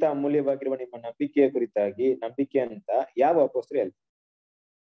ಬಂಗಾರಕ್ಕಿಂತ ಅಮೂಲ್ಯವಾಗಿರುವ ನಿಮ್ಮ ನಂಬಿಕೆಯ ಕುರಿತಾಗಿ ನಂಬಿಕೆ ಅಂತ ಯಾವ ಅಪೊಸ್ತಲರು ಹೇಳ್ತಾರೆ?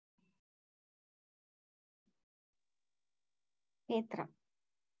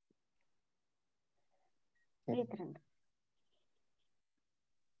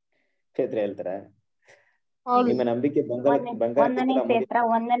 ಪೇತ್ರ ಹೇಳ್ತಾರೆ. ನಿಮ್ಮ ನಂಬಿಕೆ ಬಂಗಾರಕ್ಕಿಂತ ಅಮೂಲ್ಯ.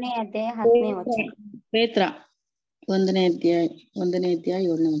 1ನೇ ಅಧ್ಯಾಯ 10ನೇ ವಚನ. ಪೇತ್ರ 1ನೇ ಅಧ್ಯಾಯ 7ನೇ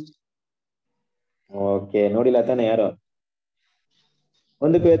ವಚನ. ಓಕೆ, ನೋಡಿಲ್ಲ ತಾನೆ ಯಾರು?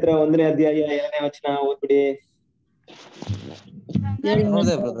 1 ಪೇತ್ರ 1ನೇ ಅಧ್ಯಾಯ 7ನೇ ವಚನ ಓದ್ಬಿಡಿ.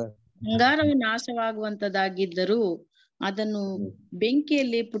 ಬಂಗಾರವು ನಾಶವಾಗುವಂತದ್ದಾಗಿದ್ದರೂ ಅದನ್ನು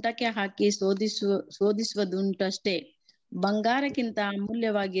ಬೆಂಕಿಯಲ್ಲಿ ಪುಟಕ್ಕೆ ಹಾಕಿ ಶೋಧಿಸುವುದುಂಟಷ್ಟೇ. ಬಂಗಾರಕ್ಕಿಂತ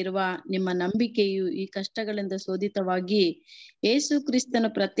ಅಮೂಲ್ಯವಾಗಿರುವ ನಿಮ್ಮ ನಂಬಿಕೆಯು ಈ ಕಷ್ಟಗಳಿಂದ ಶೋಧಿತವಾಗಿ ಯೇಸು ಕ್ರಿಸ್ತನು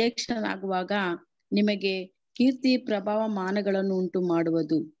ಪ್ರತ್ಯಕ್ಷನಾಗುವಾಗ ನಿಮಗೆ ಕೀರ್ತಿ ಪ್ರಭಾವ ಮಾನಗಳನ್ನು ಉಂಟು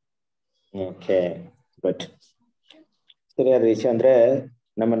ಮಾಡುವುದು. Okay good. ಸರಿಯಾದ ವಿಷಯ. ಅಂದ್ರೆ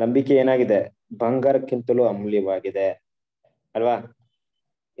ನಮ್ಮ ನಂಬಿಕೆ ಏನಾಗಿದೆ? ಬಂಗಾರಕ್ಕಿಂತಲೂ ಅಮೂಲ್ಯವಾಗಿದೆ ಅಲ್ವಾ?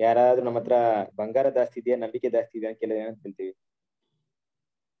 ಯಾರಾದ್ರೂ ನಮ್ಮ ಹತ್ರ ಬಂಗಾರ ಜಾಸ್ತಿ ಇದೆಯಾ ನಂಬಿಕೆ ಜಾಸ್ತಿ ಇದೆಯಾ ಅಂತ ಕೇಳಿದ್ರೆ ಏನಂತ ಹೇಳ್ತೀವಿ?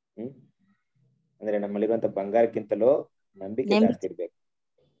 ಅಂದ್ರೆ ನಮ್ಮಲ್ಲಿರುವಂತ ಬಂಗಾರಕ್ಕಿಂತಲೂ ನಂಬಿಕೆ ಜಾಸ್ತಿ ಇರ್ಬೇಕು.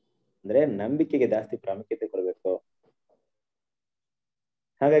 ಅಂದ್ರೆ ನಂಬಿಕೆಗೆ ಜಾಸ್ತಿ ಪ್ರಾಮುಖ್ಯತೆ ಕೊಡ್ಬೇಕು.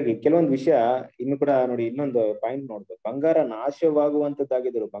 ಹಾಗಾಗಿ ಕೆಲವೊಂದು ವಿಷಯ ಇನ್ನು ಕೂಡ ನೋಡಿ, ಇನ್ನೊಂದು ಪಾಯಿಂಟ್ ನೋಡ್ಬೇಕು. ಬಂಗಾರ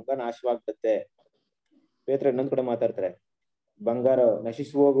ನಾಶವಾಗುವಂತದ್ದಾಗಿದ್ರು ಬಂಗಾರ ನಾಶವಾಗ್ತತೆ. ಪೇತ್ರ ಇನ್ನೊಂದು ಕೂಡ ಮಾತಾಡ್ತಾರೆ, ಬಂಗಾರ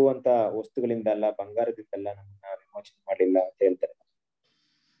ನಶಿಸಿ ಹೋಗುವಂತ ವಸ್ತುಗಳಿಂದ ಅಲ್ಲ, ಬಂಗಾರದಿಂದಲ್ಲ ನಮ್ಮನ್ನ ವಿಮೋಚನೆ ಮಾಡಲಿಲ್ಲ ಅಂತ ಹೇಳ್ತಾರೆ.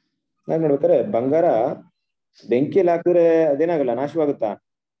 ನಾನ್ ನೋಡ್ಬೇಕಾರೆ ಬಂಗಾರ ಬೆಂಕಿಯಲ್ಲಿ ಹಾಕಿದ್ರೆ ಅದೇನಾಗಲ್ಲ, ನಾಶವಾಗುತ್ತಾ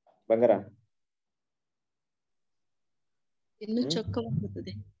ಬಂಗಾರ? ಇನ್ನು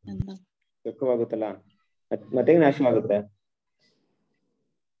ಚೊಕ್ಕವಾಗುತ್ತದೆ. ಚೊಕ್ಕವಾಗುತ್ತಲ್ಲ, ಮತ್ತೆ ನಾಶವಾಗುತ್ತೆ.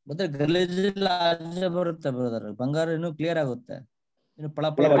 ಮತ್ತೆ ಗಲೀಜೆಲ್ಲ ಆಚೆ ಬರುತ್ತೆ ಬ್ರದರ್. ಬಂಗಾರ ಇನ್ನು ಕ್ಲಿಯರ್ ಆಗುತ್ತೆ, ಇನ್ನು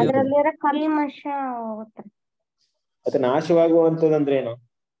ಪಳಪಳ ಅದ್ರಲ್ಲಿರೋ ಕಲ್ಮಶ ಹೋಗುತ್ತೆ. ಮತ್ತೆ ನಾಶವಾಗುವಂತದಂದ್ರೆ ಏನು?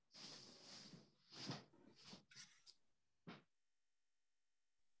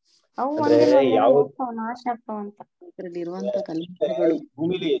 ಅವು ನಾಶ ಆಗ್ತಾವಂತ.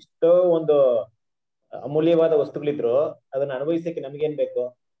 ಭೂಮಿಲಿ ಎಷ್ಟೋ ಒಂದು ಅಮೂಲ್ಯವಾದ ವಸ್ತುಗಳಿದ್ರು ಅದನ್ನ ಅನುಭವಿಸಕ್ಕೆ ನಮ್ಗೇನ್ ಬೇಕು?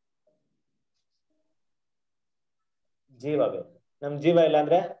 ಜೀವ ಬೇಕು. ನಮ್ ಜೀವ ಇಲ್ಲ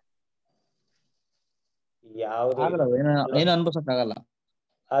ಅಂದ್ರೆ ಯಾವ್ದು ಏನು ಅನ್ಭವಿಸಕ್ಕಾಗಲ್ಲ.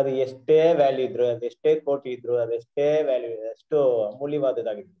 ಅದು ಎಷ್ಟೇ ವ್ಯಾಲ್ಯೂ ಇದ್ರು, ಅದೆಷ್ಟೇ ಕೋಟಿ ಇದ್ರು, ಅದೆಷ್ಟೇ ವ್ಯಾಲ್ಯೂ, ಎಷ್ಟು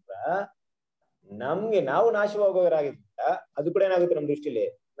ಅಮೂಲ್ಯವಾದದಾಗಿದ್ರ ನಮ್ಗೆ ನಾವು ನಾಶವಾಗೋರಾಗಿದ್ರ ಅದು ಕೂಡ ಏನಾಗುತ್ತೆ ನಮ್ಮ ದೃಷ್ಟಿಲಿ?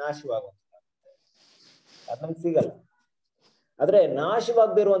 ನಾಶವಾಗುವಂತ ಅದು ನಮ್ಗೆ ಸಿಗಲ್ಲ. ಆದ್ರೆ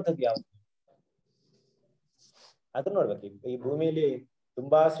ನಾಶವಾಗದೇ ಇರುವಂತದ್ದು ಯಾವ್ದು? ಅದನ್ನ ನೋಡ್ಬೇಕು. ಈ ಭೂಮಿಯಲ್ಲಿ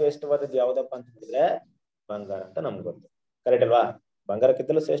ತುಂಬಾ ಶ್ರೇಷ್ಠವಾದದ್ದು ಯಾವ್ದಪ್ಪ ಅಂತ ಹೇಳಿದ್ರೆ ಬಂಗಾರ ಅಂತ ನಮ್ಗೆ ಗೊತ್ತು. ಕರೆಕ್ಟ್ ಅಲ್ವಾ?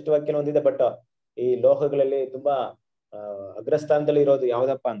 ಬಂಗಾರಕ್ಕಿಂತಲೂ ಶ್ರೇಷ್ಠವಾಗಿ ಕೆಲವೊಂದಿದೆ, ಬಟ್ ಈ ಲೋಹಗಳಲ್ಲಿ ತುಂಬಾ ಅಗ್ರಸ್ಥಾನದಲ್ಲಿ ಇರೋದು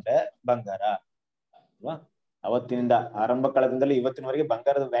ಯಾವ್ದಪ್ಪ ಅಂದ್ರೆ ಬಂಗಾರ ಅಲ್ವಾ? ಅವತ್ತಿನಿಂದ ಆರಂಭ ಕಾಲದಿಂದಲೂ ಇವತ್ತಿನವರೆಗೆ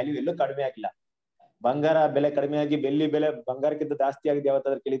ಬಂಗಾರದ ವ್ಯಾಲ್ಯೂ ಎಲ್ಲೂ ಕಡಿಮೆ ಆಗಿಲ್ಲ. ಬಂಗಾರ ಬೆಲೆ ಕಡಿಮೆ ಆಗಿ ಬೆಳ್ಳಿ ಬೆಲೆ ಬಂಗಾರಕ್ಕಿಂತ ಜಾಸ್ತಿ ಆಗಿದೆ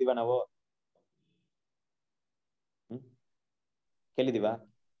ಯಾವತ್ತಾದ್ರೂ ಕೇಳಿದೀವ ನಾವು? ಕೇಳಿದೀವ?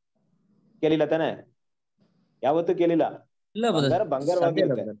 ಕೇಳಿಲ್ಲ ತಾನೆ? ಯಾವತ್ತೂ ಕೇಳಿಲ್ಲ. ಬಂಗಾರ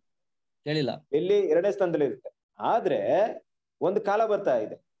ಬಂಗಾರವಾಗಿರುತ್ತೆ, ಕೇಳಿಲ್ಲ. ಬೆಳ್ಳಿ 2ನೇ ಸ್ಥಾನದಲ್ಲಿ ಇರುತ್ತೆ. ಆದ್ರೆ ಒಂದು ಕಾಲ ಬರ್ತಾ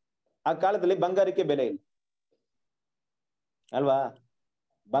ಇದೆ, ಆ ಕಾಲದಲ್ಲಿ ಬಂಗಾರಕ್ಕೆ ಬೆಲೆ ಇಲ್ಲ ಅಲ್ವಾ?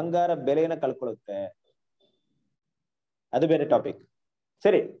 ಬಂಗಾರ ಬೆಲೆಯನ್ನ ಕಳ್ಕೊಳ್ಳುತ್ತೆ, ಅದು ಬೇರೆ ಟಾಪಿಕ್.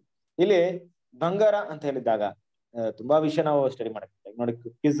 ಸರಿ, ಇಲ್ಲಿ ಬಂಗಾರ ಅಂತ ಹೇಳಿದಾಗ ತುಂಬಾ ವಿಷಯ ನಾವು ಸ್ಟಡಿ ಮಾಡಬೇಕು. ನೋಡಿ,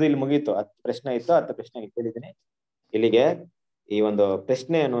 ಕ್ವಿಜ್ ಇಲ್ಲಿ ಮುಗೀತು. 10 ಪ್ರಶ್ನೆ ಇತ್ತು, 10 ಪ್ರಶ್ನೆಗೆ ಕೇಳಿದ್ದೀನಿ. ಇಲ್ಲಿಗೆ ಈ ಒಂದು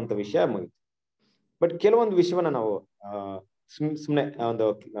ಪ್ರಶ್ನೆ ಅನ್ನುವಂಥ ವಿಷಯ ಮುಗೀತು. ಬಟ್ ಕೆಲವೊಂದು ವಿಷಯವನ್ನ ನಾವು ಸುಮ್ನೆ ಒಂದು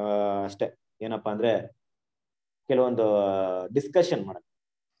ಅಷ್ಟೇ, ಏನಪ್ಪಾ ಅಂದ್ರೆ ಕೆಲವೊಂದು ಡಿಸ್ಕಷನ್ ಮಾಡೋದು.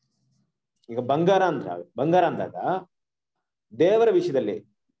 ಈಗ ಬಂಗಾರ ಅಂದಾಗ ದೇವರ ವಿಷಯದಲ್ಲಿ,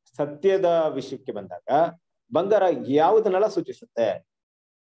 ಸತ್ಯದ ವಿಷಯಕ್ಕೆ ಬಂದಾಗ ಬಂಗಾರ ಯಾವುದನ್ನೆಲ್ಲ ಸೂಚಿಸುತ್ತೆ?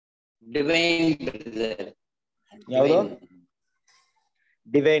 ಯಾವುದು?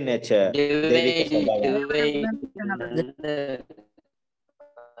 ಡಿವೈನ್ ನೇಚರ್,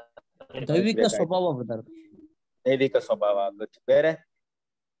 ದೈವಿಕ ಸ್ವಭಾವ ಬ್ರದರ್. ದೈವಿಕ ಸ್ವಭಾವ. ಬೇರೆ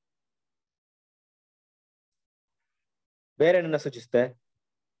ಏನನ್ನ ಸೂಚಿಸುತ್ತೆ?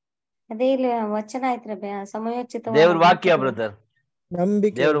 ಅದೇ ಇಲ್ಲಿ ವಚನ ಐತ್ರಿ, ಸಮಯೋಚಿತ ದೇವ್ರ ವಾಕ್ಯ ಬ್ರದರ್,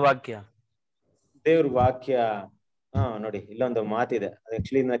 ನಂಬಿಕೆ. ದೇವ್ರ ವಾಕ್ಯ. ನೋಡಿ, ಇಲ್ಲೊಂದು ಮಾತಿದೆ. ಅದು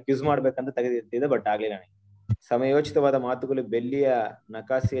ಆಕ್ಚುಲಿ ಕ್ಯೂಸ್ ಮಾಡ್ಬೇಕಂತ ತೆಗೆದಿರ್ತಿದೆ, ಬಟ್ ಆಗ್ಲಿಲ್ಲ ನನಗೆ. ಸಮಯೋಚಿತವಾದ ಮಾತುಗಳು ಬೆಳ್ಳಿಯ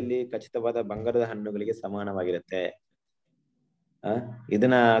ನಕಾಸಿಯಲ್ಲಿ ಖಚಿತವಾದ ಬಂಗಾರದ ಹಣ್ಣುಗಳಿಗೆ ಸಮಾನವಾಗಿರುತ್ತೆ.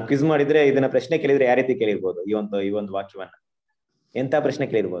 ಇದನ್ನ ಕ್ವಿಜ್ ಮಾಡಿದ್ರೆ, ಇದನ್ನ ಪ್ರಶ್ನೆ ಕೇಳಿದ್ರೆ ಯಾವ ರೀತಿ ಕೇಳಿರ್ಬೋದು? ಈ ಒಂದು ವಾಕ್ಯವನ್ನ ಎಂತ ಪ್ರಶ್ನೆ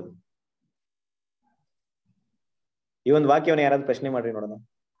ಕೇಳಿರ್ಬೋದು? ಈ ಒಂದು ವಾಕ್ಯವನ್ನ ಯಾರಾದ್ರೂ ಪ್ರಶ್ನೆ ಮಾಡ್ರಿ ನೋಡೋಣ.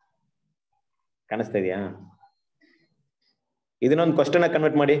 ಕಾಣಿಸ್ತಾ ಇದೆಯಾ? ಇದನ್ನೊಂದು ಕ್ವಶನ್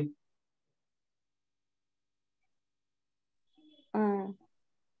ಕನ್ವರ್ಟ್ ಮಾಡಿ.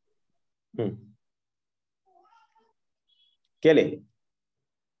 ಕೇಳಿ.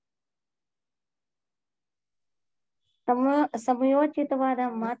 ಸಮಯೋಚಿತವಾದ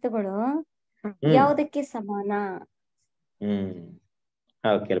ಮಾತುಗಳು ಯಾವುದಕ್ಕೆ ಸಮಾನ?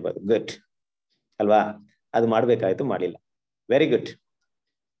 ಕೇಳ್ಬೋದು. ಗುಡ್ ಅಲ್ವಾ? ಅದು ಮಾಡ್ಬೇಕಾಯ್ತು, ಮಾಡಿಲ್ಲ. Very good.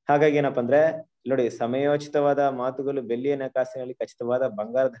 ಹಾಗಾಗಿ ಏನಪ್ಪಾ ಅಂದ್ರೆ, ನೋಡಿ, ಸಮಯೋಚಿತವಾದ ಮಾತುಗಳು ಬೆಳ್ಳಿಯ ನಕಾಸಿನಲ್ಲಿ ಖಚಿತವಾದ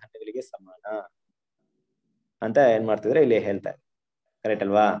ಬಂಗಾರದ ಹಣ್ಣುಗಳಿಗೆ ಸಮಾನ ಅಂತ ಏನ್ ಮಾಡ್ತಿದ್ರೆ ಇಲ್ಲಿ ಹೇಳ್ತಾರೆ. ಕರೆಕ್ಟ್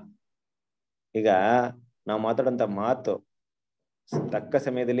ಅಲ್ವಾ? ಈಗ ನಾವು ಮಾತಾಡುವಂತ ಮಾತು, ತಕ್ಕ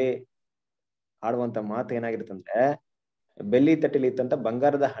ಸಮಯದಲ್ಲಿ ಆಡುವಂತ ಮಾತು ಏನಾಗಿರುತ್ತೆ ಅಂದ್ರೆ, ಬೆಳ್ಳಿ ತಟ್ಟೆಲಿ ಇತ್ತಂತ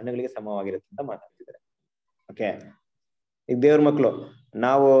ಬಂಗಾರದ ಹಣ್ಣುಗಳಿಗೆ ಸಮವಾಗಿರುತ್ತೆ ಅಂತ ಮಾತಾಡ್ತಿದ್ದಾರೆ. ಓಕೆ, ಈಗ ದೇವ್ರ ಮಕ್ಕಳು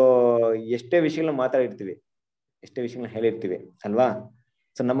ನಾವು ಎಷ್ಟೇ ವಿಷಯಗಳನ್ನ ಮಾತಾಡಿರ್ತೀವಿ, ಎಷ್ಟೇ ವಿಷಯಗಳನ್ನ ಹೇಳಿರ್ತೀವಿ ಅಲ್ವಾ?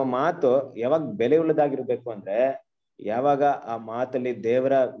 ಸೊ ನಮ್ಮ ಮಾತು ಯಾವಾಗ ಬೆಲೆ ಉಳ್ಳದಾಗಿರ್ಬೇಕು ಅಂದ್ರೆ, ಯಾವಾಗ ಆ ಮಾತಲ್ಲಿ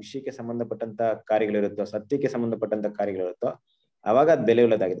ದೇವರ ವಿಷಯಕ್ಕೆ ಸಂಬಂಧಪಟ್ಟಂತ ಕಾರ್ಯಗಳಿರುತ್ತೋ, ಸತ್ಯಕ್ಕೆ ಸಂಬಂಧಪಟ್ಟಂತ ಕಾರ್ಯಗಳಿರುತ್ತೋ, ಅವಾಗ ಅದು ಬೆಲೆ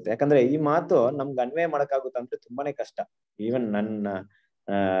ಉಳ್ಳದಾಗಿರುತ್ತೆ. ಯಾಕಂದ್ರೆ ಈ ಮಾತು ನಮ್ಗೆ ಅನ್ವಯ ಮಾಡಕ್ಕಾಗುತ್ತೆ ಅಂದ್ರೆ ತುಂಬಾನೇ ಕಷ್ಟ. ಈವನ್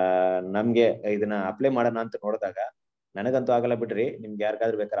ನಮ್ಗೆ ಇದನ್ನ ಅಪ್ಲೈ ಮಾಡೋಣ ಅಂತ ನೋಡಿದಾಗ ನನಗಂತೂ ಆಗಲ್ಲ ಬಿಡ್ರಿ, ನಿಮ್ಗೆ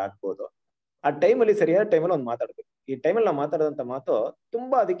ಯಾರಿಗಾದ್ರೂ ಬೇಕಾದ್ರೆ ಆಗ್ಬೋದು. ಆ ಟೈಮಲ್ಲಿ ಸರಿಯಾದ ಟೈಮಲ್ಲಿ ಒಂದು ಮಾತಾಡ್ಬೇಕು. ಈ ಟೈಮಲ್ಲಿ ನಾವು ಮಾತಾಡೋದಂತ ಮಾತು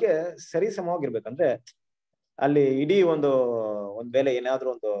ತುಂಬಾ ಅದಕ್ಕೆ ಸರಿ ಸಮವಾಗಿರ್ಬೇಕಂದ್ರೆ, ಅಲ್ಲಿ ಇಡೀ ಒಂದು ವೇಳೆ ಏನಾದ್ರೂ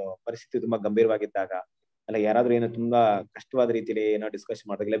ಒಂದು ಪರಿಸ್ಥಿತಿ ತುಂಬಾ ಗಂಭೀರವಾಗಿದ್ದಾಗ, ಅಲ್ಲ ಯಾರಾದ್ರೂ ಏನೋ ತುಂಬಾ ಕಷ್ಟವಾದ ರೀತಿಯಲ್ಲಿ ಏನೋ ಡಿಸ್ಕಷನ್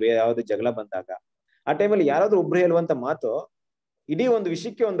ಮಾಡಿದಾಗ, ಇಲ್ಲ ಬೇರೆ ಯಾವ್ದು ಜಗಳ ಬಂದಾಗ, ಆ ಟೈಮಲ್ಲಿ ಯಾರಾದ್ರೂ ಒಬ್ರು ಹೇಳುವಂತ ಮಾತು ಇಡೀ ಒಂದು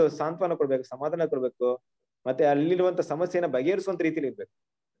ವಿಷಯಕ್ಕೆ ಒಂದು ಸಾಂತ್ವನ ಕೊಡ್ಬೇಕು, ಸಮಾಧಾನ ಕೊಡ್ಬೇಕು, ಮತ್ತೆ ಅಲ್ಲಿರುವಂತ ಸಮಸ್ಯೆನ ಬಗೆಹರಿಸುವಂತ ರೀತಿಯಲ್ಲಿ ಇರ್ಬೇಕು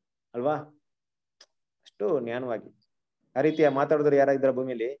ಅಲ್ವಾ? ಅಷ್ಟು ಜ್ಞಾನವಾಗಿ ಆ ರೀತಿಯ ಮಾತಾಡಿದ್ರು ಯಾರ ಇದ್ದಾರ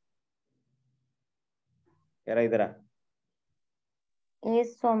ಭೂಮಿಯಲ್ಲಿ? ಯಾರ ಇದ್ದಾರ?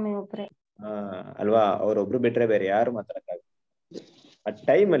 ಸ್ವಾಮಿ ಒಬ್ರೆ ಅಲ್ವಾ? ಅವ್ರೊಬ್ರು ಬಿಟ್ರೆ ಬೇರೆ ಯಾರು ಮಾತಾಡಕ್ಕಾಗ. ಆ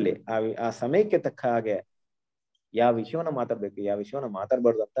ಟೈಮಲ್ಲಿ ಆ ಸಮಯಕ್ಕೆ ತಕ್ಕ ಹಾಗೆ ಯಾವ ವಿಷಯವನ್ನ ಮಾತಾಡ್ಬೇಕು, ಯಾವ ವಿಷಯವನ್ನ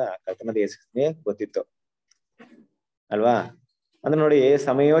ಮಾತಾಡ್ಬಾರ್ದು ಅಂತ ಕರ್ತನಾದ ಯೇಸುವಿಗೆ ಗೊತ್ತಿತ್ತು ಅಲ್ವಾ? ಅಂದ್ರೆ ನೋಡಿ,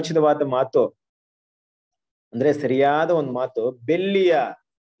 ಸಮಯೋಚಿತವಾದ ಮಾತು ಅಂದ್ರೆ ಸರಿಯಾದ ಒಂದು ಮಾತು ಬೆಳ್ಳಿಯ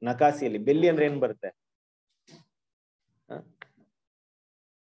ನಕಾಸಿಯಲ್ಲಿ. ಬೆಳ್ಳಿ ಅಂದ್ರೆ ಏನ್ ಬರುತ್ತೆ?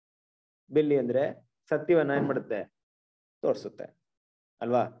 ಬೆಳ್ಳಿ ಅಂದ್ರೆ ಸತ್ಯವನ್ನ ಏನ್ ಮಾಡುತ್ತೆ? ತೋರ್ಸುತ್ತೆ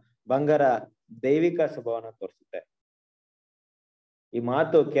ಅಲ್ವಾ? ಬಂಗಾರ ದೈವಿಕ ಸ್ವಭಾವನ ತೋರಿಸುತ್ತೆ. ಈ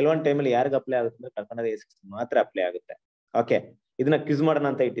ಮಾತು ಕೆಲವೊಂದು ಟೈಮಲ್ಲಿ ಯಾರಿಗ ಅಪ್ಲೈ ಆಗುತ್ತೆ ಅಂದ್ರೆ ಕರ್ತನಾದ ಯೇಸುವಿಗೆ ಮಾತ್ರ ಅಪ್ಲೈ ಆಗುತ್ತೆ. ಓಕೆ, ಇದನ್ನ ಕ್ವಿಜ್ ಮಾಡೋಣ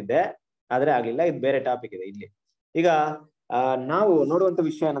ಅಂತ ಇಟ್ಟಿದ್ದೆ, ಆದ್ರೆ ಆಗ್ಲಿಲ್ಲ. ಇದು ಬೇರೆ ಟಾಪಿಕ್ ಇದೆ ಇಲ್ಲಿ. ಈಗ ನಾವು ನೋಡುವಂತ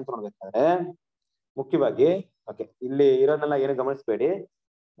ವಿಷಯ ಏನಂತ ನೋಡ್ಬೇಕಾದ್ರೆ ಮುಖ್ಯವಾಗಿ, ಓಕೆ, ಇಲ್ಲಿ ಇರೋದನ್ನೆಲ್ಲ ಏನು ಗಮನಿಸ್ಬೇಡಿ,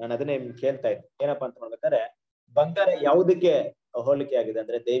 ನಾನು ಅದನ್ನೇ ಕೇಳ್ತಾ ಇದ್ದೆ. ಏನಪ್ಪಾ ಅಂತ ನೋಡ್ಬೇಕಾದ್ರೆ, ಬಂಗಾರ ಯಾವುದಕ್ಕೆ ಹೋಲಿಕೆ ಆಗಿದೆ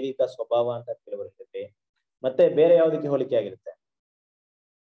ಅಂದ್ರೆ ದೈವಿಕ ಸ್ವಭಾವ ಅಂತ ಕೆಲವರು ಹೇಳ್ತೀವಿ. ಮತ್ತೆ ಬೇರೆ ಯಾವುದಕ್ಕೆ ಹೋಲಿಕೆ ಆಗಿರುತ್ತೆ?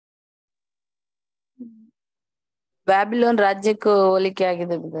 ಬ್ಯಾಬಿಲೋನ್ ರಾಜ್ಯಕ್ಕೂ ಹೋಲಿಕೆ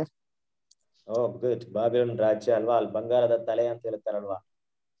ಆಗಿದೆ ಬ್ರದರ್. ಗುಡ್. ಬಾಬಿಲೋನ್ ರಾಜ್ಯ ಅಲ್ವಾ? ಅಲ್ಲಿ ಬಂಗಾರದ ತಲೆ ಅಂತ ಹೇಳ್ತಾರಲ್ವಾ,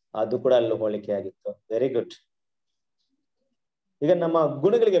 ಅದು ಕೂಡ ಅಲ್ಲಿ ಹೋಲಿಕೆ ಆಗಿತ್ತು. Very good. ಈಗ ನಮ್ಮ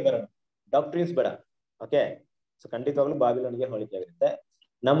ಗುಣಗಳಿಗೆ ಬರೋಣ, ಡಾಕ್ಟ್ರಿನ್ಸ್ ಬೇಡ, ಓಕೆ. ಸೊ ಖಂಡಿತವಾಗ್ಲೂ ಬಾಬಿಲೋನಿಗೆ ಹೋಲಿಕೆ ಆಗಿರುತ್ತೆ.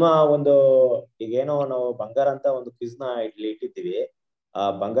 ನಮ್ಮ ಒಂದು ಈಗೇನೋ ನಾವು ಬಂಗಾರ ಅಂತ ಒಂದು ಕ್ವಿಜ್ ನ ಇಲ್ಲಿ ಇಟ್ಟಿದ್ದೀವಿ. ಆ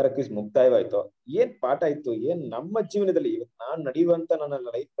ಬಂಗಾರ ಕ್ವಿಜ್ ಮುಕ್ತಾಯವಾಯ್ತು. ಏನ್ ಪಾಠ ಇತ್ತು, ಏನ್ ನಮ್ಮ ಜೀವನದಲ್ಲಿ ಇವತ್ತು ನಾನ್ ನಡೆಯುವಂತ ನನ್ನ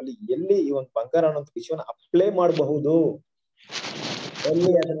ಲೈಫ್ ಅಲ್ಲಿ ಎಲ್ಲಿ ಈ ಒಂದು ಬಂಗಾರ ಅನ್ನೋ ವಿಷಯವನ್ನ ಅಪ್ಲೈ ಮಾಡಬಹುದು,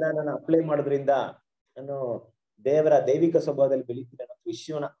 ಎಲ್ಲಿ ಅದನ್ನ ನಾನು ಅಪ್ಲೈ ಮಾಡೋದ್ರಿಂದ ನಾನು ದೇವರ ದೈವಿಕ ಸ್ವಭಾವದಲ್ಲಿ ಬೆಳೀತೀನಿ ಅನ್ನೋ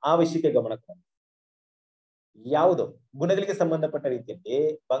ವಿಷಯವನ್ನ ಆ ವಿಷಯಕ್ಕೆ ಗಮನ ಕೊಡೋಣ. ಯಾವುದು ಗುಣಗಳಿಗೆ ಸಂಬಂಧಪಟ್ಟ ರೀತಿಯಲ್ಲಿ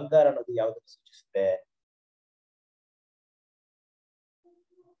ಬಂಗಾರ ಅನ್ನೋದು ಯಾವುದನ್ನು ಸೂಚಿಸುತ್ತೆ?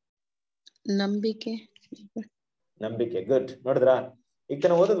 ನಂಬಿಕೆ. ನಂಬಿಕೆ. ಗುಡ್. ನೋಡಿದ್ರಾ, ಈಗ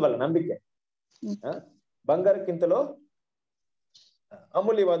ತಾನು ಓದದ್ವಲ್ಲ ನಂಬಿಕೆ. ಬಂಗಾರಕ್ಕಿಂತಲೂ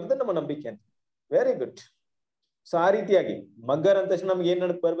ಅಮೂಲ್ಯವಾದದ್ದು ನಮ್ಮ ನಂಬಿಕೆ ಅಂತ. Very good. ಸೊ ಆ ರೀತಿಯಾಗಿ ಬಂಗಾರ ಅಂತ ತಕ್ಷಣ ನಮ್ಗೆ ಏನ್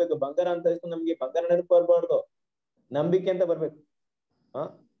ನೆನಪು ಬರ್ಬೇಕು? ಬಂಗಾರ ಅಂತ ತಕ್ಷಣ ನಮ್ಗೆ ಬಂಗಾರ ನೆನಪು ಬರ್ಬಾರ್ದು, ನಂಬಿಕೆ ಅಂತ ಬರ್ಬೇಕು.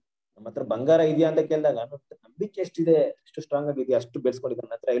 ನಮ್ಮ ಹತ್ರ ಬಂಗಾರ ಇದೆಯಾ ಅಂತ ಕೇಳಿದಾಗ ನಂಬಿಕೆ ಎಷ್ಟಿದೆ, ಎಷ್ಟು ಸ್ಟ್ರಾಂಗ್ ಆಗಿದೆಯಾ, ಅಷ್ಟು ಬೆಳೆಸ್ಕೊಂಡಿದ್ದೆ.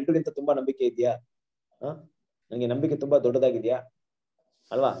 ನನ್ನ ಹತ್ರ ಎಲ್ರಿಗಿಂತ ತುಂಬಾ ನಂಬಿಕೆ ಇದೆಯಾ, ನಂಗೆ ನಂಬಿಕೆ ತುಂಬಾ ದೊಡ್ಡದಾಗಿದ್ಯಾ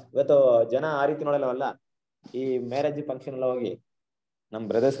ಅಲ್ವಾ? ಇವತ್ತು ಜನ ಆ ರೀತಿ ನೋಡಲ್ಲವಲ್ಲ. ಈ ಮ್ಯಾರೇಜ್ ಫಂಕ್ಷನ್ ಎಲ್ಲ ಹೋಗಿ ನಮ್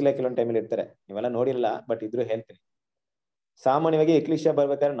ಬ್ರದರ್ಸ್ ಕೆಲವೊಂದು ಟೈಮಲ್ಲಿ ಇರ್ತಾರೆ, ನೀವೆಲ್ಲ ನೋಡಿರಲ್ಲ, ಬಟ್ ಇದ್ರು ಹೇಳ್ತೀನಿ. ಸಾಮಾನ್ಯವಾಗಿ ಎಕ್ಲಿಷಿಯಾ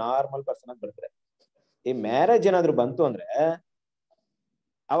ಬರ್ಬೇಕಾದ್ರೆ ನಾರ್ಮಲ್ ಪರ್ಸನ್ ಆಗಿ ಬರ್ತಾರೆ. ಈ ಮ್ಯಾರೇಜ್ ಏನಾದ್ರು ಬಂತು ಅಂದ್ರೆ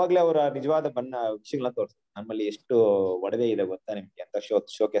ಅವಾಗ್ಲೇ ಅವರ ನಿಜವಾದ ವಿಷಯಗಳನ್ನ ತೋರಿಸ್ತಾರೆ. ನಮ್ಮಲ್ಲಿ ಎಷ್ಟು ಒಡವೆ ಇದೆ ಗೊತ್ತಾ ನಿಮ್ಗೆ ಅಂತ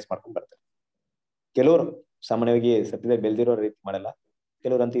ಶೋಕೇಸ್ ಮಾಡ್ಕೊಂಡ್ ಬರ್ತಾರೆ. ಕೆಲವರು ಸಾಮಾನ್ಯವಾಗಿ ಸತ್ಯದ ಬೆಳ್ದಿರೋ ರೀತಿ ಮಾಡಲ್ಲ,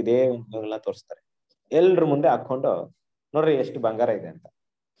 ಕೆಲವ್ರಂತೂ ಇದೇ ಒಂದು ತೋರಿಸ್ತಾರೆ. ಎಲ್ರ ಮುಂದೆ ಹಾಕೊಂಡು ನೋಡ್ರಿ ಎಷ್ಟು ಬಂಗಾರ ಇದೆ ಅಂತ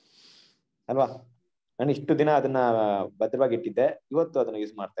ಅಲ್ವಾ? ನಾನು ಇಷ್ಟು ದಿನ ಅದನ್ನ ಭದ್ರವಾಗಿ ಇಟ್ಟಿದ್ದೆ, ಇವತ್ತು ಅದನ್ನ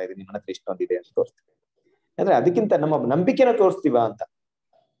ಯೂಸ್ ಮಾಡ್ತಾ ಇದ್ದೀನಿ, ನನ್ನ ಹತ್ರ ಇಷ್ಟೊಂದಿದೆ ಅಂತ ತೋರಿಸ್ತೀವಿ. ಅಂದ್ರೆ ಅದಕ್ಕಿಂತ ನಮ್ಮ ನಂಬಿಕೆನ ತೋರಿಸ್ತೀವ ಅಂತ.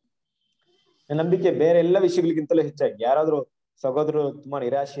 ನಂಬಿಕೆ ಬೇರೆ ಎಲ್ಲ ವಿಷಯಗಳಿಗಿಂತಲೂ ಹೆಚ್ಚಾಗಿ, ಯಾರಾದ್ರೂ ಸಹೋದರರು ತುಂಬಾ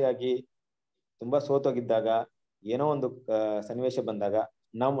ನಿರಾಶೆಯಾಗಿ ತುಂಬಾ ಸೋತೋಗಿದ್ದಾಗ, ಏನೋ ಒಂದು ಸನ್ನಿವೇಶ ಬಂದಾಗ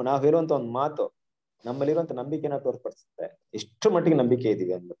ನಾವು ಹೇಳುವಂತ ಒಂದು ಮಾತು ನಮ್ಮಲ್ಲಿರುವಂತ ನಂಬಿಕೆನ ತೋರ್ಪಡಿಸುತ್ತೆ, ಎಷ್ಟು ಮಟ್ಟಿಗೆ ನಂಬಿಕೆ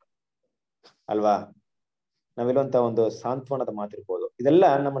ಇದೀವಿ ಅಂದ್ಬಿಟ್ಟು ಅಲ್ವಾ? ನಾವಿರುವಂತ ಒಂದು ಸಾಂತ್ವನದ ಮಾತಿರ್ಬೋದು, ಇದೆಲ್ಲ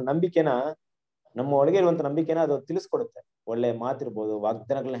ನಮ್ಮ ನಂಬಿಕೆನ, ನಮ್ಮ ಒಳಗೆ ಇರುವಂತ ನಂಬಿಕೆನ ಅದು ತಿಳಿಸ್ಕೊಡುತ್ತೆ. ಒಳ್ಳೆ ಮಾತಿರ್ಬೋದು,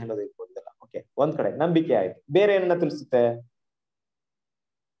 ವಾಗ್ದಾನಗಳನ್ನ ಹೇಳೋದು ಇರ್ಬೋದು, ಇದೆಲ್ಲ ಓಕೆ. ಒಂದ್ ಕಡೆ ನಂಬಿಕೆ ಆಯ್ತು. ಬೇರೆ ಏನನ್ನ ತಿಳಿಸುತ್ತೆ?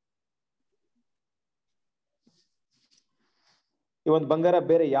 ಈ ಒಂದು ಬಂಗಾರ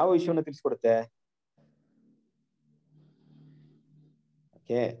ಬೇರೆ ಯಾವ ವಿಷಯವನ್ನ ತಿಳಿಸ್ಕೊಡುತ್ತೆ?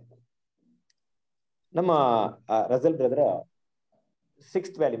 ಓಕೆ, ನಮ್ಮ ರಜಲ್ ಬ್ರದರ್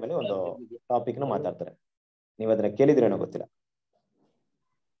 6th ವ್ಯಾಲ್ಯೂ ಮೇಲೆ ಒಂದು ಟಾಪಿಕ್ ನ ಮಾತಾಡ್ತಾರೆ. ನೀವ್ ಅದನ್ನ ಕೇಳಿದ್ರೇನೋ ಗೊತ್ತಿಲ್ಲ.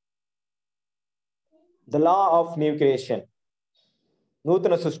 The law of new creation,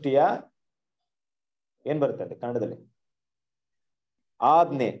 ನೂತನ ಸೃಷ್ಟಿಯ ಏನ್ ಬರುತ್ತೆ ಅದು ಕನ್ನಡದಲ್ಲಿ?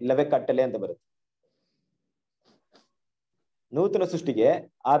 ಆಜ್ಞೆ, ಇಲ್ಲವೇ ಕಟ್ಟಲೆ ಅಂತ ಬರುತ್ತೆ. ನೂತನ ಸೃಷ್ಟಿಗೆ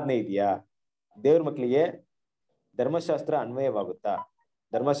ಆಜ್ಞೆ ಇದೆಯಾ? ದೇವ್ರ ಮಕ್ಕಳಿಗೆ ಧರ್ಮಶಾಸ್ತ್ರ ಅನ್ವಯವಾಗುತ್ತಾ?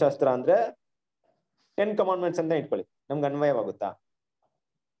 ಧರ್ಮಶಾಸ್ತ್ರ ಅಂದ್ರೆ 10 ಕಮಾಂಡ್ಮೆಂಟ್ಸ್ ಅಂತ ಇಟ್ಕೊಳ್ಳಿ, ನಮ್ಗೆ ಅನ್ವಯವಾಗುತ್ತಾ?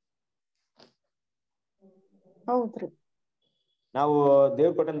 ಹೌದ್ರಿ. ನಾವು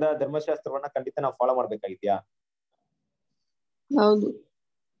ದೇವ್ರ ಕೊಟ್ಟಂತ ಧರ್ಮಶಾಸ್ತ್ರವನ್ನ ಖಂಡಿತ ನಾವು ಫಾಲೋ ಮಾಡ್ಬೇಕಾಗಿದ್ಯಾ? ಹೌದು.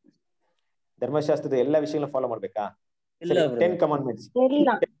 ಧರ್ಮಶಾಸ್ತ್ರದ ಎಲ್ಲಾ ವಿಷಯಗಳನ್ನ ಫಾಲೋ ಮಾಡ್ಬೇಕಾ? 10 ಕಮಾಂಡ್ಮೆಂಟ್ಸ್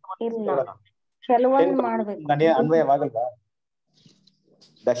ಕೆಲವೊಂದು ಮಾಡ್ಬೇಕು. ಅನ್ವಯವಾಗಲ್ವಾ?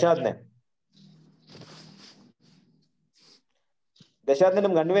 ದಶಾಜ್ಞೆ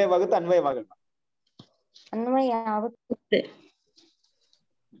ನಮ್ಗೆ ಅನ್ವಯವಾಗುತ್ತೆ, ಅನ್ವಯವಾಗಲ್ವಾ? ಅನ್ವಯ ಆಗುತ್ತೆ.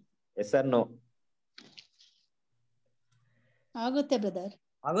 S R no? ಆಗುತ್ತೆ ಬ್ರದರ್.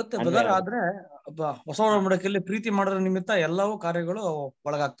 ಆಗುತ್ತೆ ಬ್ರದರ್. ಆದ್ರೆ ಹೊಸ ಒಡಂಬಡಿಕೆಯಲ್ಲಿ ಪ್ರೀತಿ ಮಾಡೋದ್ರ ನಿಮಿತ್ತ ಎಲ್ಲವೂ ಕಾರ್ಯಗಳು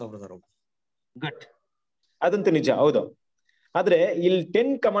ಒಳಗಾಗ್ತಾವ ಬ್ರದರ್. ಗುಡ್, ಅದಂತೂ ನಿಜ, ಹೌದು. ಆದ್ರೆ ಇಲ್ಲಿ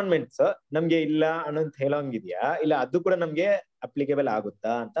 10 ಕಮಾಂಡ್ಮೆಂಟ್ಸ್ ನಮ್ಗೆ ಇಲ್ಲ ಅನ್ನೋದು ಹೇಳೋಂಗಿದ್ಯಾ? ಇಲ್ಲ ಅದು ಕೂಡ ನಮ್ಗೆ ಅಪ್ಲಿಕೇಬಲ್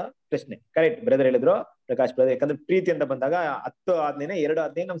ಆಗುತ್ತಾ ಅಂತ ಪ್ರಶ್ನೆ. ಕರೆಕ್ಟ್ ಬ್ರದರ್ ಹೇಳಿದ್ರು, ಪ್ರಕಾಶ್ ಬ್ರದರ್. ಯಾಕಂದ್ರೆ ಪ್ರೀತಿ ಅಂತ ಬಂದಾಗ 10 ಆಜ್ಞೆನೇ 2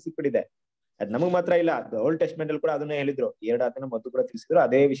 ಆಜ್ಞೆ ನಮ್ಗೆ ಸಿಕ್ಬಿಟ್ಟಿದೆ. ಅದ್ ನಮಗ್ ಮಾತ್ರ ಇಲ್ಲ, ಓಲ್ಡ್ ಟೆಸ್ಟ್ಮೆಂಟ್ ಅಲ್ಲಿ ಕೂಡ ಅದನ್ನೇ ಹೇಳಿದ್ರು. 2 ಆಜ್ಞೆ ಮೊದಲು ಕೂಡ ತಿಳಿಸಿದ್ರು,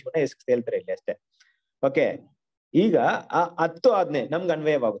 ಅದೇ ವಿಷಯವನ್ನ ಹೇಳ್ತಾರೆ ಇಲ್ಲಿ ಅಷ್ಟೇ. ಓಕೆ, ಈಗ ಆ 10 ಆಜ್ಞೆ ನಮ್ಗೆ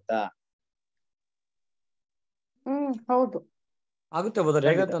ಅನ್ವಯವಾಗುತ್ತಾ? ಹೌದು, ಆಗುತ್ತೆ ಬ್ರದರ್.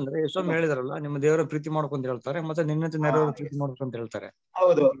 ಹೇಗಂತಂದ್ರೆ ಯೇಸು ಹೇಳಿದ್ರಲ್ಲ, ನಿಮ್ಮ ದೇವರ ಪ್ರೀತಿ ಮಾಡ್ಕೊಂತ ಹೇಳ್ತಾರೆ, ಮತ್ತೆ ನಿನ್ನಂತೆ ನೆರೆಯವರು ಪ್ರೀತಿ ಮಾಡ್ಬೇಕು ಅಂತ ಹೇಳ್ತಾರೆ.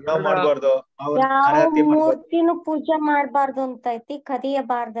 ಹೌದು, ನಾವು ಮಾಡಬಾರ್ದು, ಯಾವ ಮೂರ್ತಿನೂ ಪೂಜೆ ಮಾಡ್ಬಾರ್ದು ಅಂತ ಐತಿ,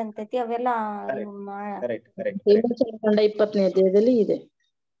 ಕದಿಯಬಾರ್ದಂತೈತಿ, ಅವೆಲ್ಲ 20ನೇ ಅಧ್ಯಾಯದಲ್ಲಿ ಇದೆ.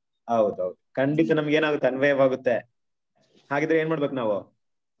 ಹೌದೌದು, ಖಂಡಿತ ನಮ್ಗೆ ಏನಾಗುತ್ತೆ? ಅನ್ವಯವಾಗುತ್ತೆ. ಹಾಗಿದ್ರೆ ಏನ್ ಮಾಡ್ಬೇಕು ನಾವು?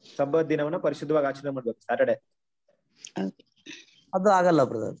 ಸಬ್ಬತ್ ದಿನವನ್ನ ಪರಿಶುದ್ಧವಾಗಿ ಆಚರಣೆ ಮಾಡ್ಬೇಕು. ಸ್ಯಾಟರ್ಡೆ ಅದು ಆಗಲ್ಲ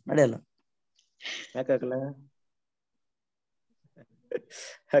ಬ್ರದರ್, ನಡೆಯಲ್ಲ. ಯಾಕಾಗಲ್ಲ?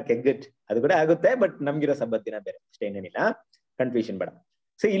 Okay, good. ಅದು ಕೂಡ ಆಗುತ್ತೆ, ಬಟ್ ನಮ್ಗಿರೋ ಸಬ್ಬತ್ ದಿನ ಬೇರೆ ಅಷ್ಟೇ, ಏನೇನಿಲ್ಲ, ಕನ್ಫ್ಯೂಷನ್ ಬೇಡ.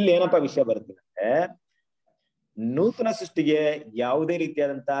 ಸೊ ಇಲ್ಲಿ ಏನಪ್ಪಾ ವಿಷಯ ಬರುತ್ತೆ ಅಂದ್ರೆ, ನೂತನ ಸೃಷ್ಟಿಗೆ ಯಾವುದೇ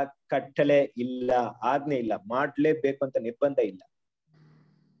ರೀತಿಯಾದಂತ ಕಟ್ಟಳೆ ಇಲ್ಲ, ಆಜ್ಞೆ ಇಲ್ಲ, ಮಾಡ್ಲೇಬೇಕು ಅಂತ ನಿರ್ಬಂಧ ಇಲ್ಲ.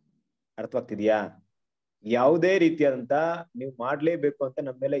 ಅರ್ಥವಾಗ್ತಿದ್ಯಾ? ಯಾವುದೇ ರೀತಿಯಾದಂತ ನೀವು ಮಾಡ್ಲೇಬೇಕು ಅಂತ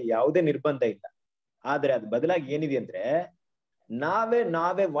ನಮ್ಮ ಮೇಲೆ ಯಾವುದೇ ನಿರ್ಬಂಧ ಇಲ್ಲ. ಆದ್ರೆ ಅದ್ ಬದಲಾಗಿ ಏನಿದೆ ಅಂದ್ರೆ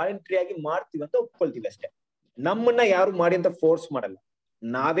ನಾವೇ ವಾಲಂಟ್ರಿ ಆಗಿ ಮಾಡ್ತೀವಿ ಅಂತ ಒಪ್ಕೊಳ್ತೀವಿ ಅಷ್ಟೇ. ನಮ್ಮನ್ನ ಯಾರು ಮಾಡಿ ಅಂತ ಫೋರ್ಸ್ ಮಾಡಲ್ಲ,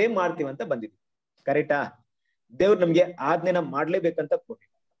 ನಾವೇ ಮಾಡ್ತೀವಿ ಅಂತ ಬಂದಿದ್ವಿ. ಕರೆಕ್ಟಾ? ದೇವ್ರು ನಮ್ಗೆ ಆಜ್ಞೆನ ಮಾಡ್ಲೇಬೇಕಂತ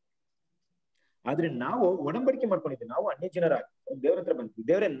ಕೊಟ್ಟಿಲ್ಲ. ಆದ್ರೆ ನಾವು ಒಡಂಬಡಿಕೆ ಮಾಡ್ಕೊಂಡಿದ್ವಿ, ನಾವು ಅನ್ಯ ಜನರಾಗಿ ದೇವ್ರ ಹತ್ರ ಬಂದ್ವಿ.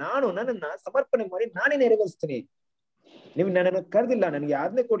 ದೇವ್ರೆ, ನನ್ನನ್ನ ಸಮರ್ಪಣೆ ಮಾಡಿ ನಾನೇ ನೆರವೇರಿಸ್ತೀನಿ. ನೀವು ನನ್ನನ್ನು ಕರೆದಿಲ್ಲ, ನನಗೆ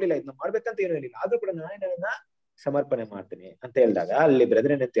ಆಜ್ಞೆ ಕೊಡ್ಲಿಲ್ಲ, ಇದನ್ನ ಮಾಡ್ಬೇಕಂತ ಏನೂ ಹೇಳಿಲ್ಲ, ಆದ್ರೂ ಕೂಡ ನಾನೇ ನನ್ನನ್ನ ಸಮರ್ಪಣೆ ಮಾಡ್ತೀನಿ ಅಂತ ಹೇಳಿದಾಗ ಅಲ್ಲಿ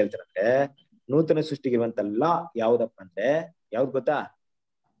ಬ್ರದರ್ ಏನಂತ ಹೇಳ್ತಾರಂದ್ರೆ, ನೂತನ ಸೃಷ್ಟಿಗಿರುವಂತ ಲಾ ಯಾವ್ದಪ್ಪ ಅಂದ್ರೆ ಯಾವ್ದು ಗೊತ್ತಾ?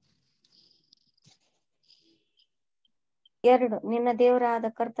 2 ನಿನ್ನ ದೇವರಾದ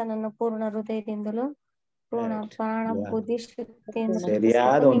ಕರ್ತನನ್ನು ಪೂರ್ಣ ಹೃದಯದಿಂದಲೂ ಪೂರ್ಣ ಪ್ರಾಣ ಬುದ್ಧಿ ಶಕ್ತಿಯಿಂದ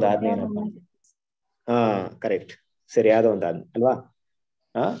ಸರಿಯಾದ ಒಂದು ಆಜ್ಞೆ ಏನಪ್ಪ? ಕರೆಕ್ಟ್, ಸರಿಯಾದ ಒಂದು ಆಜ್ಞೆ ಅಲ್ವಾ?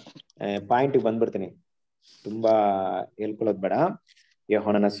 ಪಾಯಿಂಟ್ ಬಂದ್ಬಿಡ್ತೀನಿ, ತುಂಬಾ ಹೇಳ್ಕೊಳ್ಳೋದ್ ಬೇಡ.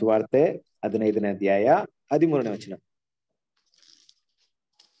 ಯೋಹಾನನ ಸುವಾರ್ತೆ 15ನೇ ಅಧ್ಯಾಯ 13ನೇ ವಚನ.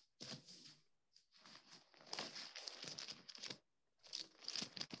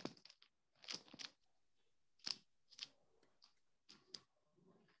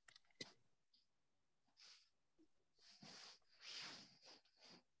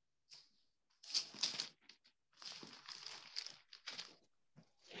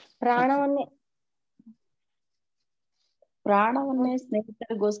 ಪ್ರಾಣವನ್ನೇ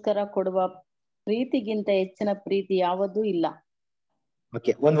ಸ್ನೇಹಿತರಿಗೋಸ್ಕರ ಕೊಡುವ ಪ್ರೀತಿಗಿಂತ ಹೆಚ್ಚಿನ ಪ್ರೀತಿ ಯಾವುದೂ ಇಲ್ಲ.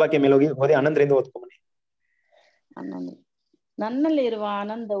 ಓಕೆ, ಒಂದ್ ವಾಕ್ಯ ಮೇಲೆ ಓದಿ 11ರಿಂದ ಓದ್ಕೊಂಬನ್ನಿ. ನನ್ನಲ್ಲಿರುವ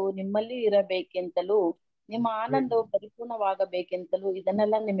ಆನಂದವು ನಿಮ್ಮಲ್ಲಿ ಇರಬೇಕೆಂತಲೂ ನಿಮ್ಮ ಆನಂದವು ಪರಿಪೂರ್ಣವಾಗಬೇಕೆಂತಲೂ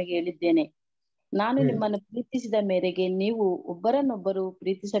ಇದನ್ನೆಲ್ಲ ನಿಮಗೆ ಹೇಳಿದ್ದೇನೆ. ನಾನು ನಿಮ್ಮನ್ನು ಪ್ರೀತಿಸಿದ ಮೇರೆಗೆ ನೀವು ಒಬ್ಬರನ್ನೊಬ್ಬರು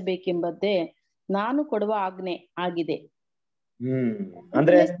ಪ್ರೀತಿಸಬೇಕೆಂಬುದೇ ನಾನು ಕೊಡುವ ಆಜ್ಞೆ ಆಗಿದೆ.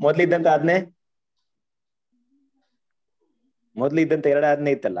 ಅಂದ್ರೆ ಮೊದ್ಲಿದ್ದಂತ ಆಜ್ಞೆ, ಮೊದ್ಲಿದ್ದಂತ 2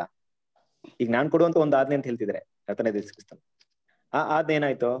 ಆಜ್ಞೆ ಇತ್ತಲ್ಲ, ಈಗ ನಾನ್ ಕೊಡುವಂತ ಒಂದು ಆಜ್ಞೆ ಅಂತ ಹೇಳ್ತಿದ್ರೆ ಕರ್ತನೇ ತಿಳಿಸ್ತಾನೆ. ಆ ಆಜ್ಞೆ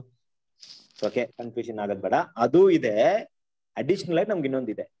ಏನಾಯ್ತು? ಓಕೆ, ಕನ್ಫ್ಯೂಷನ್ ಆಗೋದ್ ಬೇಡ. ಅದು ಇದೆ, ಅಡಿಷನಲ್ ಆಗಿ ನಮ್ಗೆ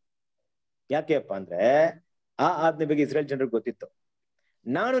ಇನ್ನೊಂದಿದೆ. ಯಾಕೆಪ್ಪ ಅಂದ್ರೆ ಆ ಆಜ್ಞೆ ಬಗ್ಗೆ ಇಸ್ರೇಲ್ ಜನರಿಗೆ ಗೊತ್ತಿತ್ತು.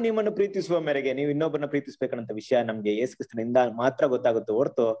 ನಾನು ನಿಮ್ಮನ್ನು ಪ್ರೀತಿಸುವ ಮೇರೆಗೆ ನೀವು ಇನ್ನೊಬ್ಬರನ್ನ ಪ್ರೀತಿಸ್ಬೇಕನ್ನಂತ ವಿಷಯ ನಮ್ಗೆ ಯೇಸು ಕ್ರಿಸ್ತನಿಂದ ಮಾತ್ರ ಗೊತ್ತಾಗುತ್ತೆ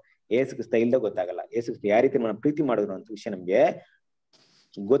ಹೊರತು ಯೇಸು ಕ್ರಿಸ್ತ ಇಲ್ದ ಗೊತ್ತಾಗಲ್ಲ. ಯೇಸು ಕ್ರಿಸ್ತ ಯಾವ ರೀತಿ ನಮ್ಮ ಪ್ರೀತಿ ಮಾಡಿದ್ರು ಅಂತ ವಿಷಯ ನಮ್ಗೆ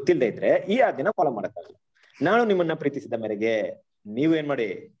ಗೊತ್ತಿಲ್ಲದೆ ಇದ್ರೆ ಈ ಆಜ್ಞೆನ ಫಾಲೋ ಮಾಡಕ್ಕಾಗಲ್ಲ. ನಾನು ನಿಮ್ಮನ್ನ ಪ್ರೀತಿಸಿದ ಮೇರೆಗೆ ನೀವು ಏನ್ ಮಾಡಿ,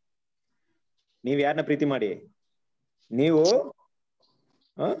 ನೀವ್ ಯಾರನ್ನ ಪ್ರೀತಿ ಮಾಡಿ, ನೀವು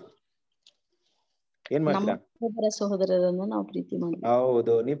ಏನ್ ಮಾಡ್ತೀರಾ? ಸಹೋದರರನ್ನು ನಾವು ಪ್ರೀತಿ ಮಾಡಿ.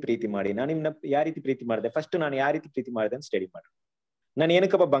 ಹೌದು, ನೀವ್ ಪ್ರೀತಿ ಮಾಡಿ. ನಾನು ನಿಮ್ನ ಯಾವ ರೀತಿ ಪ್ರೀತಿ ಮಾಡಿದೆ, ಫಸ್ಟ್ ನಾನು ಯಾವ ರೀತಿ ಪ್ರೀತಿ ಮಾಡಿದೆ ಅಂತ ಸ್ಟಡಿ ಮಾಡಿ. ನಾನು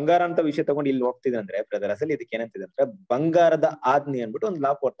ಏನಕ್ಕಪ್ಪ ಬಂಗಾರ ಅಂತ ವಿಷಯ ತಗೊಂಡು ಇಲ್ಲಿ ಹೋಗ್ತಿದ್ದೆ ಅಂದ್ರೆ ಬ್ರದರ್, ಅಸಲಿ ಇದಕ್ಕೆ ಏನಂತಿದೆ ಅಂದ್ರೆ ಬಂಗಾರದ ಆಜ್ಞೆ ಅನ್ಬಿಟ್ಟು ಒಂದು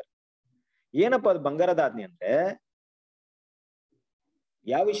ಲಾ ಕೊಡ್ತಾರೆ. ಏನಪ್ಪಾ ಅದು ಬಂಗಾರದ ಆಜ್ಞೆ ಅಂದ್ರೆ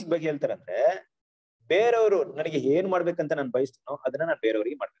ಯಾವ ವಿಷಯದ ಬಗ್ಗೆ ಹೇಳ್ತಾರಂದ್ರೆ, ಬೇರೆಯವರು ನನಗೆ ಏನ್ ಮಾಡ್ಬೇಕಂತ ನಾನು ಬಯಸ್ತೀನೋ ಅದನ್ನ ನಾನು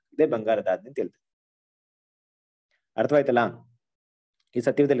ಬೇರೆಯವರಿಗೆ ಮಾಡ್ಬೇಕು. ಇದೇ ಬಂಗಾರದ ಆಜ್ಞೆ ಅಂತ ಹೇಳ್ತಾರೆ. ಅರ್ಥವಾಯ್ತಲ್ಲ? ಈ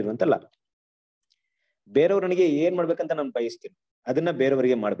ಸತ್ಯದಲ್ಲಿ ಇರುವಂತಲ್ಲ, ಬೇರೆಯವ್ರು ನನಗೆ ಏನ್ ಮಾಡ್ಬೇಕಂತ ನಾನು ಬಯಸ್ತೀನಿ ಅದನ್ನ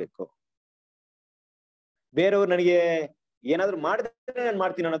ಬೇರೆಯವರಿಗೆ ಮಾಡ್ಬೇಕು. ಬೇರೆಯವ್ರು ನನಗೆ ಏನಾದ್ರು ಮಾಡಿದ್ರೆ ನಾನು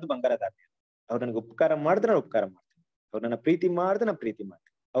ಮಾಡ್ತೀನಿ ಅನ್ನೋದು ಬಂಗಾರದ ಆಜ್ಞೆ. ಅವ್ರು ನನಗೆ ಉಪಕಾರ ಮಾಡಿದ್ರೆ ನಾನು ಉಪಕಾರ ಮಾಡ್ತೀನಿ, ಅವ್ರು ನನ್ನ ಪ್ರೀತಿ ಮಾಡಿದ್ರೆ ನಾನು ಪ್ರೀತಿ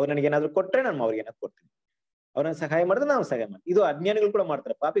ಮಾಡ್ತೀನಿ, ಅವ್ರು ನನಗೆ ಏನಾದ್ರು ಕೊಟ್ರೆ ನಾನು ಅವ್ರಿಗೆ ಏನಾದ್ರು ಕೊಡ್ತೀನಿ, ಅವ್ರನ್ನ ಸಹಾಯ ಮಾಡಿದ್ರೆ ನಾವು ಸಹಾಯ ಮಾಡ್ತೀನಿ. ಇದು ಅಜ್ಞಾನಿಗಳು ಕೂಡ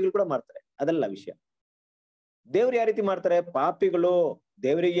ಮಾಡ್ತಾರೆ, ಪಾಪಿಗಳು ಕೂಡ ಮಾಡ್ತಾರೆ, ಅದಲ್ಲ ವಿಷಯ. ದೇವ್ರು ಯಾವ ರೀತಿ ಮಾಡ್ತಾರೆ? ಪಾಪಿಗಳು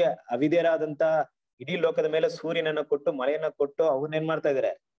ದೇವರಿಗೆ ಅವಿಧೇಯರಾದಂತ ಇಡೀ ಲೋಕದ ಮೇಲೆ ಸೂರ್ಯನನ್ನ ಕೊಟ್ಟು ಮಳೆಯನ್ನ ಕೊಟ್ಟು ಅವ್ರನ್ನೇನ್ ಮಾಡ್ತಾ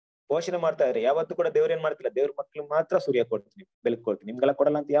ಇದಾರೆ? ಪೋಷಣೆ ಮಾಡ್ತಾ ಇದಾರೆ. ಯಾವತ್ತೂ ಕೂಡ ದೇವ್ರ ಏನ್ ಮಾಡ್ತಿಲ್ಲ, ದೇವ್ರ ಮಕ್ಳಿಗೆ ಮಾತ್ರ ಸೂರ್ಯ ಕೊಡ್ತೀನಿ, ಬೆಳಕು ಕೊಡ್ತೀನಿ, ನಿಮ್ಗೆಲ್ಲ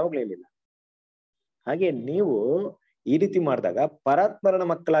ಕೊಡಲ್ಲ ಅಂತ ಯಾವಾಗ್ಲೂ ಹೇಳಿಲ್ಲ. ಹಾಗೆ ನೀವು ಈ ರೀತಿ ಮಾಡಿದಾಗ ಪರಾತ್ಮರನ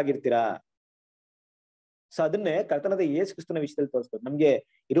ಮಕ್ಕಳಾಗಿರ್ತೀರಾ. ಸೊ ಅದನ್ನೇ ಕರ್ತನಾದ ಯೇಸು ಕ್ರಿಸ್ತನ ವಿಷಯದಲ್ಲಿ ತೋರಿಸ್ಬೋದು. ನಮ್ಗೆ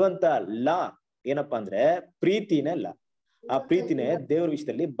ಇರುವಂತ ಲಾ ಏನಪ್ಪಾ ಅಂದ್ರೆ ಪ್ರೀತಿನೇ ಲಾ. ಆ ಪ್ರೀತಿನೇ ದೇವ್ರ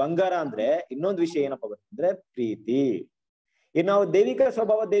ವಿಷಯದಲ್ಲಿ. ಬಂಗಾರ ಅಂದ್ರೆ ಇನ್ನೊಂದು ವಿಷಯ ಏನಪ್ಪಾ ಅಂದ್ರೆ ಪ್ರೀತಿ. ಈಗ ನಾವು ದೈವಿಕ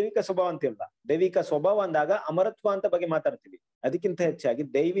ಸ್ವಭಾವ ಅಂತಿಲ್ಲ. ದೈವಿಕ ಸ್ವಭಾವ ಅಂದಾಗ ಅಮರತ್ವ ಅಂತ ಬಗ್ಗೆ ಮಾತಾಡ್ತೀವಿ. ಅದಕ್ಕಿಂತ ಹೆಚ್ಚಾಗಿ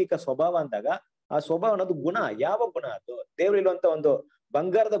ದೈವಿಕ ಸ್ವಭಾವ ಅಂದಾಗ ಆ ಸ್ವಭಾವ ಅನ್ನೋದು ಗುಣ. ಯಾವ ಗುಣ ಅದು? ದೇವ್ರಿರುವಂತ ಒಂದು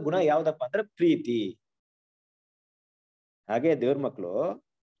ಬಂಗಾರದ ಗುಣ ಯಾವ್ದಪ್ಪ ಅಂದ್ರೆ ಪ್ರೀತಿ. ಹಾಗೆ ದೇವ್ರ ಮಕ್ಕಳು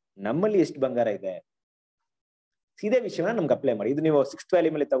ನಮ್ಮಲ್ಲಿ ಎಷ್ಟು ಬಂಗಾರ ಇದೆ ಇದೇ ವಿಷಯನ ನಮ್ಗೆ ಅಪ್ಲೈ ಮಾಡಿ. ಇದು ನೀವು 6th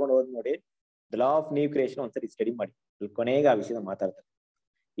ವ್ಯಾಲ್ಯೂ ಮೇಲೆ ತಗೊಂಡು ಹೋದ್ ನೋಡಿ, the law of new creation ಒಂದ್ಸರಿ ಸ್ಟಡಿ ಮಾಡಿ. ಅಲ್ಲಿ ಕೊನೆಗೆ ಆ ವಿಷಯನ ಮಾತಾಡ್ತಾರೆ.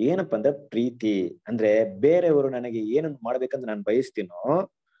 ಏನಪ್ಪಾ ಅಂದ್ರೆ ಪ್ರೀತಿ ಅಂದ್ರೆ ಬೇರೆಯವರು ನನಗೆ ಏನನ್ನು ಮಾಡ್ಬೇಕಂತ ನಾನು ಬಯಸ್ತೀನೋ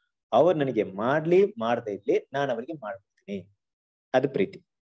ಅವ್ರು ನನಗೆ ಮಾಡದೇ ಇರ್ಲಿ, ನಾನು ಅವರಿಗೆ ಮಾಡ್ಬಿಡ್ತೀನಿ. ಅದು ಪ್ರೀತಿ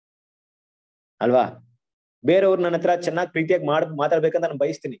ಅಲ್ವಾ? ಬೇರೆಯವ್ರು ನನ್ನ ಹತ್ರ ಚೆನ್ನಾಗಿ ಪ್ರೀತಿಯಾಗಿ ಮಾತಾಡ್ಬೇಕಂತ ನಾನು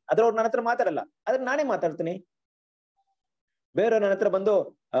ಬಯಸ್ತೀನಿ, ಆದ್ರೆ ಅವ್ರು ನನ್ನ ಹತ್ರ ಮಾತಾಡಲ್ಲ, ಆದ್ರೆ ನಾನೇ ಮಾತಾಡ್ತೀನಿ. ಬೇರೆಯವ್ರು ನನ್ನ ಹತ್ರ ಬಂದು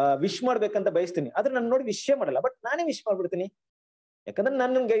ವಿಶ್ ಮಾಡ್ಬೇಕಂತ ಬಯಸ್ತೀನಿ, ಆದ್ರೆ ನಾನು ನೋಡಿ ವಿಷಯ ಮಾಡಲ್ಲ, ಬಟ್ ನಾನೇ ವಿಶ್ ಮಾಡ್ಬಿಡ್ತೀನಿ. ಯಾಕಂದ್ರೆ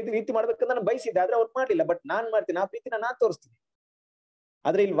ನನ್ಗೆ ಇದು ರೀತಿ ಮಾಡ್ಬೇಕಂತ ನಾನು ಬಯಸಿದ್ದೆ, ಆದ್ರೆ ಅವ್ರು ಮಾಡ್ಲಿಲ್ಲ, ಬಟ್ ನಾನ್ ಮಾಡ್ತೀನಿ. ಆ ಪ್ರೀತಿನ ನಾನ್ ತೋರಿಸ್ತೀನಿ.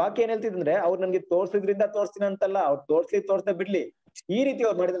 ಆದ್ರೆ ಇಲ್ಲಿ ವಾಕ್ಯ ಏನ್ ಹೇಳ್ತಿದ್ರೆ, ಅವ್ರು ನನ್ಗೆ ತೋರ್ಸಿದ್ರಿಂದ ತೋರಿಸ್ತೀನಿ ಅಂತಲ್ಲ, ಅವ್ರು ತೋರ್ಸ್ತಾ ಬಿಡ್ಲಿ, ಈ ರೀತಿ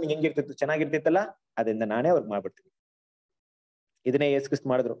ಅವ್ರು ಮಾಡಿದ್ರೆ ನಿಂಗೆ ಹೆಂಗಿರ್ತಿತ್ತು, ಚೆನ್ನಾಗಿರ್ತಿತ್ತಲ್ಲ, ಅದರಿಂದ ನಾನೇ ಅವ್ರಿಗೆ ಮಾಡ್ಬಿಡ್ತೀನಿ. ಇದನ್ನೇ ಯೇಸು ಕ್ರಿಸ್ತ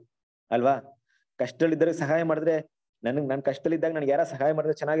ಮಾಡಿದ್ರು ಅಲ್ವಾ? ಕಷ್ಟದಲ್ಲಿದ್ದರೆ ಸಹಾಯ ಮಾಡಿದ್ರೆ, ನನ್ ಕಷ್ಟದಲ್ಲಿದ್ದಾಗ ನನಗೆ ಯಾರ ಸಹಾಯ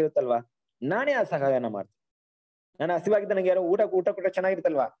ಮಾಡಿದ್ರೆ ಚೆನ್ನಾಗಿರುತ್ತಲ್ವಾ, ನಾನೇ ಆ ಸಹಾಯನ ಮಾಡ್ತೀನಿ. ನಾನು ಹಸಿವಾಗಿದ್ದ ನನಗೆ ಯಾರೋ ಊಟ ಕೊಟ್ಟರೆ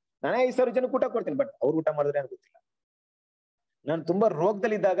ಚೆನ್ನಾಗಿರುತ್ತಲ್ವಾ, ನಾನೇ 5,000 ಜನಕ್ಕೆ ಊಟ ಕೊಡ್ತೀನಿ. ಬಟ್ ಅವ್ರು ಊಟ ಮಾಡಿದ್ರೆ ನನಗೆ ಗೊತ್ತಿಲ್ಲ. ನಾನು ತುಂಬಾ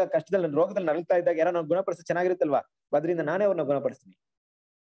ರೋಗದಲ್ಲಿದ್ದಾಗ, ರೋಗದಲ್ಲಿ ನರಳ್ತಾ ಇದ್ದಾಗ ಯಾರೋ ನಾನು ಗುಣಪಡಿಸಿ ಚೆನ್ನಾಗಿರುತ್ತಲ್ವಾ, ಅದರಿಂದ ನಾನೇ ಅವ್ರನ್ನ ಗುಣಪಡಿಸ್ತೀನಿ.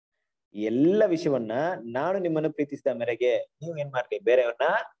 ಎಲ್ಲ ವಿಷಯವನ್ನ ನಾನು ನಿಮ್ಮನ್ನು ಪ್ರೀತಿಸಿದ ಮೇರೆಗೆ ನೀವು ಏನ್ ಮಾಡ್ರಿ, ಬೇರೆಯವ್ರನ್ನ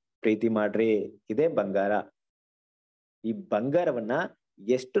ಪ್ರೀತಿ ಮಾಡ್ರಿ. ಇದೇ ಬಂಗಾರ. ಈ ಬಂಗಾರವನ್ನ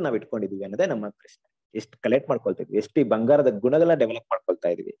ಎಷ್ಟು ನಾವ್ ಇಟ್ಕೊಂಡಿದೀವಿ ಅನ್ನೋದೇ ನಮ್ಮ ಪ್ರಶ್ನೆ. ಎಷ್ಟು ಕಲೆಕ್ಟ್ ಮಾಡ್ಕೊಳ್ತಾ ಇದೀವಿ, ಎಷ್ಟು ಈ ಬಂಗಾರದ ಗುಣಗಳನ್ನ ಡೆವಲಪ್ ಮಾಡ್ಕೊಳ್ತಾ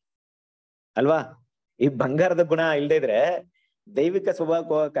ಇದೀವಿ ಅಲ್ವಾ. ಈ ಬಂಗಾರದ ಗುಣ ಇಲ್ಲದೆ ಇದ್ರೆ ದೈವಿಕ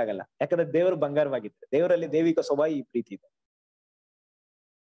ಸ್ವಭಾವಕ್ಕೆ ಹೋಗಕ್ಕಾಗಲ್ಲ. ಯಾಕಂದ್ರೆ ದೇವರು ಬಂಗಾರವಾಗಿದ್ದಾರೆ. ದೇವರಲ್ಲಿ ದೈವಿಕ ಸ್ವಭಾವ ಈ ಪ್ರೀತಿ ಇದೆ.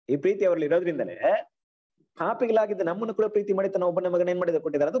 ಈ ಪ್ರೀತಿ ಅವರಲ್ಲಿ ಇರೋದ್ರಿಂದಲೇ ಪಾಪಿಗಳಾಗಿದ್ದ ನಮ್ಮನ್ನು ಕೂಡ ಪ್ರೀತಿ ಮಾಡಿ ತನ್ನ ಒಬ್ಬನ ಮಗನ ಏನ್ ಮಾಡಿದ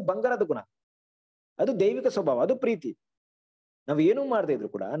ಕೊಟ್ಟಿದ್ದಾರೆ. ಅದು ಬಂಗಾರದ ಗುಣ, ಅದು ದೈವಿಕ ಸ್ವಭಾವ, ಅದು ಪ್ರೀತಿ. ನಾವ್ ಏನೂ ಮಾಡದೇ ಇದ್ರು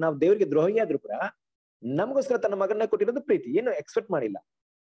ಕೂಡ, ನಾವು ದೇವರಿಗೆ ದ್ರೋಹಿ ಆದ್ರೂ ಕೂಡ ನಮಗೋಸ್ಕರ ತನ್ನ ಮಗನ್ನ ಕೊಟ್ಟಿರೋದು ಪ್ರೀತಿ. ಏನು ಎಕ್ಸ್ಪೆಕ್ಟ್ ಮಾಡಿಲ್ಲ.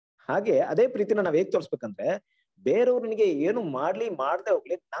 ಹಾಗೆ ಅದೇ ಪ್ರೀತಿನ ನಾವ್ ಹೇಗ್ ತೋರಿಸ್ಬೇಕಂದ್ರೆ, ಬೇರೆಯವ್ರು ನನಗೆ ಏನು ಮಾಡದೆ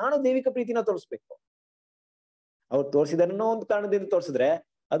ಹೋಗ್ಲಿ, ನಾನು ದೈವಿಕ ಪ್ರೀತಿನ ತೋರಿಸ್ಬೇಕು. ಅವ್ರು ತೋರಿಸಿದನ್ನೋ ಒಂದು ಕಾರಣದಿಂದ ತೋರಿಸಿದ್ರೆ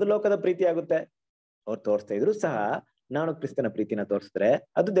ಅದು ಲೋಕದ ಪ್ರೀತಿ ಆಗುತ್ತೆ. ಅವ್ರು ತೋರಿಸ್ತಾ ಇದ್ರು ಸಹ ನಾನು ಕ್ರಿಸ್ತನ ಪ್ರೀತಿನ ತೋರಿಸಿದ್ರೆ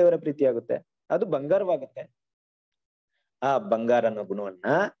ಅದು ದೇವರ ಪ್ರೀತಿ ಆಗುತ್ತೆ, ಅದು ಬಂಗಾರವಾಗುತ್ತೆ. ಆ ಬಂಗಾರ ಅನ್ನೋ ಗುಣವನ್ನ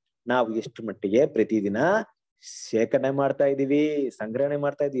ನಾವು ಎಷ್ಟು ಮಟ್ಟಿಗೆ ಪ್ರತಿದಿನ ಶೇಖರಣೆ ಮಾಡ್ತಾ ಇದೀವಿ, ಸಂಗ್ರಹಣೆ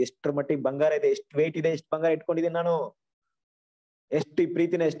ಮಾಡ್ತಾ ಇದೀವಿ. ಎಷ್ಟರ ಮಟ್ಟಿಗೆ ಬಂಗಾರ ಇದೆ, ಎಷ್ಟು ವೇಟ್ ಇದೆ, ಎಷ್ಟು ಬಂಗಾರ ಇಟ್ಕೊಂಡಿದ್ದೀನಿ ನಾನು, ಎಷ್ಟು ಈ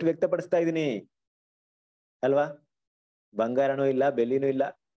ಪ್ರೀತಿನ ಎಷ್ಟು ವ್ಯಕ್ತಪಡಿಸ್ತಾ ಇದ್ದೀನಿ ಅಲ್ವಾ. ಬಂಗಾರನೂ ಇಲ್ಲ, ಬೆಳ್ಳಿನೂ ಇಲ್ಲ,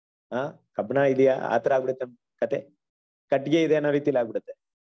 ಕಬ್ಬಣ ಇದೆಯಾ, ಆತರ ಆಗ್ಬಿಡುತ್ತೆ ನಮ್ ಕತೆ. ಕಟ್ಟಿಗೆ ಇದೆ ಅನ್ನೋ ರೀತಿಲಿ ಆಗ್ಬಿಡುತ್ತೆ.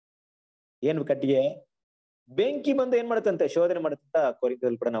 ಏನು ಕಟ್ಟಿಗೆ, ಬೆಂಕಿ ಬಂದು ಏನ್ ಮಾಡುತ್ತಂತೆ, ಶೋಧನೆ ಮಾಡುತ್ತಂತ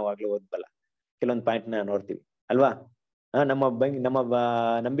ಕೊರಿಂಥದಲ್ಲಿ ಕೂಡ ನಾವು ಆಗ್ಲೂ ಓದ್ಬಲ್ಲ. ಕೆಲವೊಂದು ಪಾಯಿಂಟ್ ನ ನೋಡ್ತೀವಿ ಅಲ್ವಾ. ನಮ್ಮ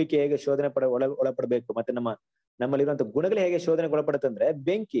ನಂಬಿಕೆ ಹೇಗೆ ಶೋಧನೆ ಒಳಪಡಬೇಕು, ಮತ್ತೆ ನಮ್ಮಲ್ಲಿರುವಂತ ಗುಣಗಳು ಹೇಗೆ ಶೋಧನೆಗೆ ಒಳಪಡುತ್ತಂದ್ರೆ,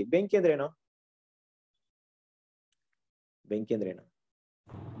 ಬೆಂಕಿ ಅಂದ್ರೆ ಏನು, ಬೆಂಕಿ ಅಂದ್ರೆ ಏನು,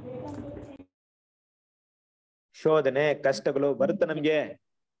 ಶೋಧನೆ ಕಷ್ಟಗಳು ಬರುತ್ತೆ ನಮ್ಗೆ.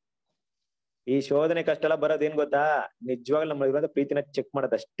 ಈ ಶೋಧನೆ ಕಷ್ಟ ಎಲ್ಲ ಬರೋದ್ ಏನ್ ಗೊತ್ತಾ, ನಿಜವಾಗ್ಲೂ ನಮ್ಮಲ್ಲಿರುವಂತ ಪ್ರೀತಿನ ಚೆಕ್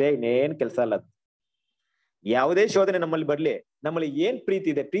ಮಾಡೋದಷ್ಟೇ, ಇನ್ನೇನ್ ಕೆಲಸ ಅಲ್ಲ. ಯಾವುದೇ ಶೋಧನೆ ನಮ್ಮಲ್ಲಿ ಬರ್ಲಿ, ನಮ್ಮಲ್ಲಿ ಏನ್ ಪ್ರೀತಿ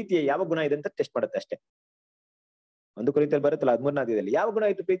ಇದೆ, ಪ್ರೀತಿಯ ಯಾವ ಗುಣ ಇದೆ ಅಂತ ಟೆಸ್ಟ್ ಮಾಡುತ್ತೆ ಅಷ್ಟೇ. ಒಂದು ಕೊರಿಂಥದಲ್ಲಿ ಬರುತ್ತಲ್ಲ 13ನೇ ಅಧ್ಯಾಯದಲ್ಲಿ, ಯಾವ ಗುಣ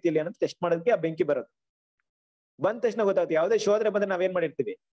ಆಯ್ತು ಪ್ರೀತಿಯಲ್ಲಿ ಅನ್ನೋದು ಟೆಸ್ಟ್ ಮಾಡೋದಕ್ಕೆ ಆ ಬೆಂಕಿ ಬರೋದು. ಬಂದ ತಕ್ಷಣ ಗೊತ್ತಾಗುತ್ತೆ. ಯಾವುದೇ ಶೋಧನೆ ಬಂದ್ರೆ ನಾವೇನ್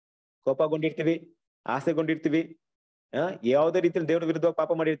ಮಾಡಿರ್ತೀವಿ, ಕೋಪಗೊಂಡಿರ್ತೀವಿ, ಆಸೆಗೊಂಡಿರ್ತೀವಿ, ಯಾವುದೇ ರೀತಿಯಲ್ಲಿ ದೇವ್ರ ವಿರುದ್ಧವಾಗಿ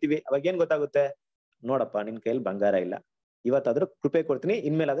ಪಾಪ ಮಾಡಿರ್ತೀವಿ. ಅವಾಗ ಏನ್ ಗೊತ್ತಾಗುತ್ತೆ, ನೋಡಪ್ಪ ನಿನ್ ಕೈಯಲ್ಲಿ ಬಂಗಾರ ಇಲ್ಲ, ಇವತ್ತಾದ್ರೂ ಕೃಪೆ ಕೊಡ್ತೀನಿ,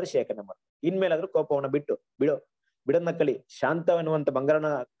 ಇನ್ಮೇಲಾದ್ರೂ ಶೇಖರಣೆ ಮಾಡು, ಇನ್ಮೇಲಾದ್ರೂ ಕೋಪವನ್ನ ಬಿಡೋದನ್ನ ಕಲಿ, ಶಾಂತವನ್ನುವಂತ ಬಂಗಾರನ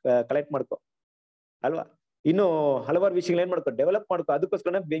ಕಲೆಕ್ಟ್ ಮಾಡ್ಕೊ ಅಲ್ವಾ. ಇನ್ನು ಹಲವಾರು ವಿಷಯಗಳು ಏನ್ ಮಾಡ್ಕೊ, ಡೆವಲಪ್ ಮಾಡ್ಕೊ.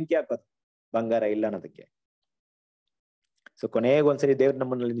 ಅದಕ್ಕೋಸ್ಕರ ಬೆಂಕಿ ಹಾಕೋದು, ಬಂಗಾರ ಇಲ್ಲ ಅನ್ನೋದಕ್ಕೆ. ಸೊ ಕೊನೆಗೆ ಒಂದ್ಸರಿ ದೇವ್ರು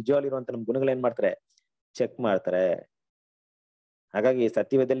ನಮ್ಮಲ್ಲಿ ನಿಜವಾಗಿರುವಂತ ನಮ್ ಗುಣಗಳು ಏನ್ ಮಾಡ್ತಾರೆ, ಚೆಕ್ ಮಾಡ್ತಾರೆ. ಹಾಗಾಗಿ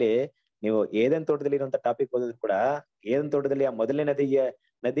ಸತ್ಯವೇದದಲ್ಲಿ ನೀವು ಏದೆನ್ ತೋಟದಲ್ಲಿ ಇರುವಂತ ಟಾಪಿಕ್ ಓದಿದ್ರು ಕೂಡ, ಏದೆನ್ ತೋಟದಲ್ಲಿ ಆ ಮೊದಲನೇ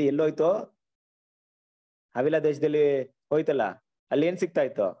ನದಿ ಎಲ್ಲೋಯ್ತು, ಹವಿಲ ದೇಶದಲ್ಲಿ ಹೋಯ್ತಲ್ಲ, ಅಲ್ಲಿ ಏನ್ ಸಿಗ್ತಾ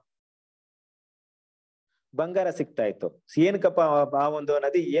ಇತ್ತು, ಬಂಗಾರ ಸಿಗ್ತಾ ಇತ್ತು. ಏನಕ್ಕಪ್ಪ ಆ ಒಂದು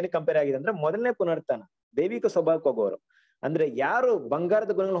ನದಿ ಏನ್ ಕಂಪೇರ್ ಆಗಿದೆ ಅಂದ್ರೆ, ಮೊದಲನೇ ಪುನರುತ್ಥಾನ, ದೈವಿಕ ಸ್ವಭಾವಕ್ಕೆ ಹೋಗೋರು. ಅಂದ್ರೆ ಯಾರು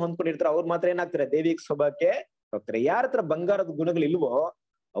ಬಂಗಾರದ ಗುಣಗಳು ಹೊಂದ್ಕೊಂಡಿರ್ತಾರೋ ಅವ್ರು ಮಾತ್ರ ಏನಾಗ್ತಾರೆ, ದೈವಿಕ ಸ್ವಭಾವಕ್ಕೆ ಹೋಗ್ತಾರೆ. ಯಾರ ಹತ್ರ ಬಂಗಾರದ ಗುಣಗಳು ಇಲ್ವೋ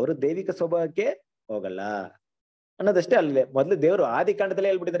ಅವರು ದೈವಿಕ ಸ್ವಭಾವಕ್ಕೆ ಹೋಗಲ್ಲ ಅನ್ನೋದಷ್ಟೇ. ಅಲ್ಲೇ ಮೊದಲು ದೇವರು ಆದಿ ಕಾಂಡದಲ್ಲೇ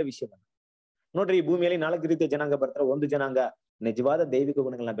ಹೇಳ್ಬಿಟ್ಟಿದ್ದಾರೆ ವಿಷಯವನ್ನ. ನೋಡ್ರಿ, ಈ ಭೂಮಿಯಲ್ಲಿ 4 ರೀತಿಯ ಜನಾಂಗ ಬರ್ತಾರೆ. ಒಂದು ಜನಾಂಗ ನಿಜವಾದ ದೈವಿಕ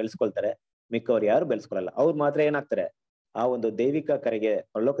ಗುಣಗಳನ್ನ ಬೆಳೆಸ್ಕೊಳ್ತಾರೆ, ಮಿಕ್ಕವ್ರು ಯಾರು ಬೆಳೆಸ್ಕೊಳಲ್ಲ. ಅವ್ರು ಮಾತ್ರ ಏನಾಗ್ತಾರೆ, ಆ ಒಂದು ದೈವಿಕ ಕರೆಗೆ,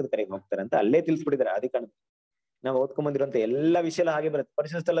 ಪರಲೋಕದ ಕರೆಗೆ ಹೋಗ್ತಾರೆ ಅಂತ ಅಲ್ಲೇ ತಿಳಿಸ್ಬಿಟ್ಟಿದ್ದಾರೆ ಆದಿ ಕಾಂಡ. ನಾವು ಓದ್ಕೊಂಡ್ ಬಂದಿರುವಂತ ಎಲ್ಲಾ ವಿಷಯ ಹಾಗೆ ಬರುತ್ತೆ.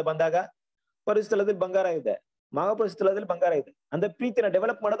 ಪರಿಶುದ್ಧ ಸ್ಥಳ ಬಂದಾಗ ಪರಿಶುದ್ಧ ಸ್ಥಳದಲ್ಲಿ ಬಂಗಾರ ಇದೆ, ಮಹಾಪರಿಶುದ್ಧ ಸ್ಥಳದಲ್ಲಿ ಬಂಗಾರ ಇದೆ. ಅಂದ್ರೆ ಪ್ರೀತಿನ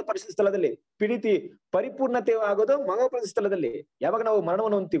ಡೆವಲಪ್ ಮಾಡೋದು ಪರಿಶುದ್ಧ ಸ್ಥಳದಲ್ಲಿ, ಪ್ರೀತಿ ಪರಿಪೂರ್ಣತೆ ಆಗೋದು ಮಹಾಪರಿಶುದ್ಧ ಸ್ಥಳದಲ್ಲಿ. ಯಾವಾಗ ನಾವು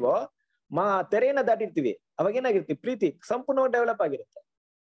ಮರಣವನ್ನು ಹೊಂದ್ತೀವೋ, ತೆರೆಯನ್ನ ದಾಟಿರ್ತೀವಿ, ಅವಾಗ ಏನಾಗಿರ್ತೀವಿ, ಪ್ರೀತಿ ಸಂಪೂರ್ಣವಾಗಿ ಡೆವಲಪ್ ಆಗಿರುತ್ತೆ.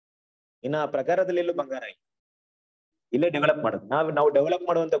 ಇನ್ನ ಆ ಪ್ರಕಾರದಲ್ಲಿ ಎಲ್ಲೂ ಬಂಗಾರ ಇಲ್ಲ, ಇಲ್ಲೇ ಡೆವಲಪ್ ಮಾಡೋದು. ನಾವು ಡೆವಲಪ್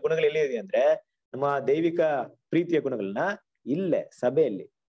ಮಾಡುವಂತ ಗುಣಗಳು ಎಲ್ಲಿದೆ ಅಂದ್ರೆ, ನಮ್ಮ ದೈವಿಕ ಪ್ರೀತಿಯ ಗುಣಗಳನ್ನ ಇಲ್ಲೇ ಸಭೆಯಲ್ಲಿ.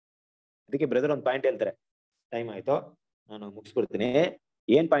 ಅದಕ್ಕೆ ಬ್ರದರ್ ಒಂದು ಪಾಯಿಂಟ್ ಹೇಳ್ತಾರೆ, ಟೈಮ್ ಆಯ್ತು ನಾನು ಮುಗಿಸ್ಕೊಡ್ತೀನಿ.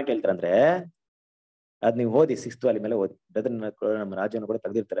 ಏನ್ ಪಾಯಿಂಟ್ ಹೇಳ್ತಾರೆ ಅಂದ್ರೆ, ಅದ್ ನೀವು ಓದಿ 6th ವಾಲ್ಯೂಮ್ ಮೇಲೆ ಓದಿ. ಬ್ರದರ್ ನಮ್ಮ ರಾಜನ ಕೂಡ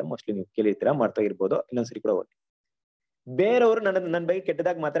ತೆಗೆದಿರ್ತಾರೆ, ಮೋಸ್ಟ್ಲಿ ನೀವು ಕೇಳಿರ್ತೀರಾ, ಮಾಡ್ತಾ ಇರ್ಬೋದು. ಇನ್ನೊಂದ್ಸರಿ ಕೂಡ ಓದಿ. ಬೇರೆಯವರು ನನ್ನ ಬಗ್ಗೆ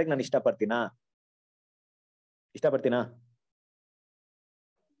ಕೆಟ್ಟದಾಗ ಮಾತಾಡಕ್ ನಾನು ಇಷ್ಟಪಡ್ತೀನಾ?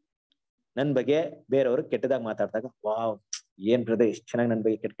 ನನ್ ಬಗ್ಗೆ ಬೇರೆಯವರು ಕೆಟ್ಟದಾಗ ಮಾತಾಡ್ದಾಗ, ವಾವ್ ಏನ್ ಬ್ರದರ್ ಇಷ್ಟು ಚೆನ್ನಾಗಿ ನನ್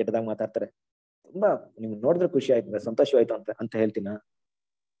ಬಗ್ಗೆ ಕೆಟ್ಟದಾಗ ಮಾತಾಡ್ತಾರೆ, ತುಂಬಾ ನಿಮ್ಗೆ ನೋಡಿದ್ರೆ ಖುಷಿ ಆಯ್ತು, ಸಂತೋಷವಾಯ್ತು ಅಂತ ಹೇಳ್ತೀನಾ?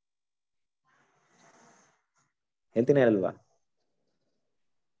 ಹೇಳ್ತೀನಿ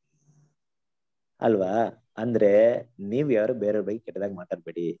ಅಲ್ವಾ? ಅಂದ್ರೆ ನೀವ್ ಯಾರು ಬೇರೆಯವ್ರ ಬಗ್ಗೆ ಕೆಟ್ಟದಾಗ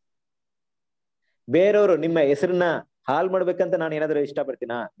ಮಾತಾಡ್ಬೇಡಿ. ಬೇರೆಯವರು ನಿಮ್ಮ ಹೆಸರನ್ನ ಹಾಳು ಮಾಡ್ಬೇಕಂತ ನಾನು ಏನಾದ್ರು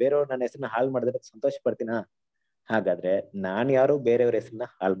ಇಷ್ಟಪಡ್ತೀನಾ? ಬೇರೆಯವ್ರು ನನ್ನ ಹೆಸರನ್ನ ಹಾಳು ಮಾಡಿದ್ರೆ ಸಂತೋಷ ಪಡ್ತೀನಾ? ಹಾಗಾದ್ರೆ ನಾನ್ ಯಾರು ಬೇರೆಯವ್ರ ಹೆಸರನ್ನ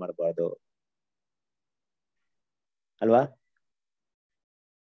ಹಾಳು ಮಾಡಬಾರ್ದು ಅಲ್ವಾ?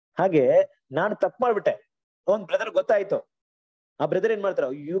 ಹಾಗೆ ನಾನು ತಪ್ಪು ಮಾಡ್ಬಿಟ್ಟೆ, ಒಂದ್ ಬ್ರದರ್ ಗೊತ್ತಾಯ್ತು, ಆ ಬ್ರದರ್ ಏನ್ ಮಾಡ್ತಾರ,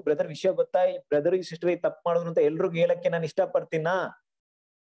 ಅಯ್ಯೋ ಬ್ರದರ್ ವಿಷಯ ಗೊತ್ತಾ, ಈ ಬ್ರದರ್ ಈ ಸಿಸ್ಟರ್ ತಪ್ಪು ಮಾಡಿದ್ರು ಅಂತ ಎಲ್ರಿಗೂ ಹೇಳಕ್ಕೆ ನಾನು ಇಷ್ಟಪಡ್ತೀನಾ,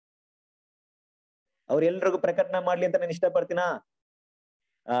 ಅವ್ರ ಎಲ್ರಿಗೂ ಪ್ರಕಟಣೆ ಮಾಡ್ಲಿ ಅಂತ ನಾನು ಇಷ್ಟಪಡ್ತೀನಾ?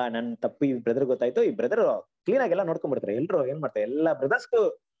 ನನ್ ತಪ್ಪು ಈ ಬ್ರದರ್ ಗೊತ್ತಾಯ್ತು, ಈ ಬ್ರದರ್ ಕ್ಲೀನ್ ಆಗಿ ಎಲ್ಲ ನೋಡ್ಕೊಂಡ್ಬಿಡ್ತಾರೆ, ಎಲ್ರು ಏನ್ ಮಾಡ್ತಾರೆ, ಎಲ್ಲಾ ಬ್ರದರ್ಸ್ಗೂ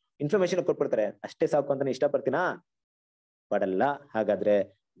ಇನ್ಫಾರ್ಮೇಶನ್ ಕೊಟ್ಬಿಡ್ತಾರೆ, ಅಷ್ಟೇ ಸಾಕು ಅಂತ ಇಷ್ಟಪಡ್ತೀನಾ? ಪಡಲ್ಲ. ಹಾಗಾದ್ರೆ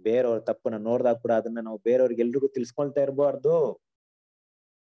ಬೇರೆಯವ್ರ ತಪ್ಪನ್ನ ನೋಡ್ದಾಗ ಕೂಡ ಅದನ್ನ ನಾವು ಬೇರೆಯವ್ರಿಗೆ ಎಲ್ರಿಗೂ ತಿಳ್ಸ್ಕೊಳ್ತಾ ಇರ್ಬಾರ್ದು.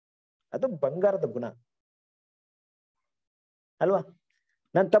 ಅದು ಬಂಗಾರದ ಗುಣ ಅಲ್ವಾ?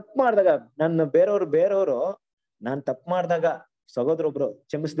 ನಾನ್ ತಪ್ಪು ಮಾಡ್ದಾಗ ಬೇರೆಯವರು ನಾನ್ ತಪ್ಪು ಮಾಡ್ದಾಗ ಸಹೋದರೊಬ್ರು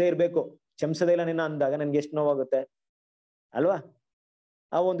ಕ್ಷಮಿಸದೇ ಇರ್ಬೇಕು, ಕ್ಷಮಿಸದೇ ಇಲ್ಲ ನಿನ್ನ ಅಂದಾಗ ನನ್ಗೆ ಎಷ್ಟು ನೋವಾಗುತ್ತೆ ಅಲ್ವಾ?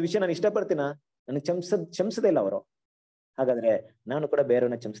 ಆ ಒಂದು ವಿಷಯ ನಾನು ಇಷ್ಟಪಡ್ತೀನ, ನನಗೆ ಕ್ಷಮಿಸದೇ ಇಲ್ಲ ಅವರು, ಹಾಗಾದ್ರೆ ನಾನು ಕೂಡ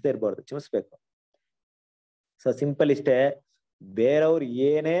ಬೇರೆಯವ್ರನ್ನ ಕ್ಷಮಿಸದೇ ಇರ್ಬಾರ್ದು, ಕ್ಷಮಿಸ್ಬೇಕು. ಸೊ ಸಿಂಪಲ್ ಇಷ್ಟೇ, ಬೇರೆಯವ್ರು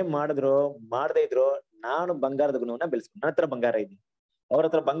ಏನೇ ಮಾಡಿದ್ರು ಮಾಡದೇ ಇದ್ರು ನಾನು ಬಂಗಾರದ ಗುಣವನ್ನ ಬೆಳೆಸ್ಕೊಂಡು, ನನ್ನ ಹತ್ರ ಬಂಗಾರ ಇದೆ, ಅವ್ರ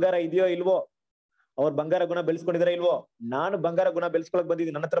ಹತ್ರ ಬಂಗಾರ ಇದೆಯೋ ಇಲ್ವೋ, ಅವ್ರ ಬಂಗಾರ ಗುಣ ಬೆಳೆಸ್ಕೊಂಡಿದಾರ ಇಲ್ವೋ, ನಾನು ಬಂಗಾರ ಗುಣ ಬೆಳೆಸ್ಕೊಳಕ್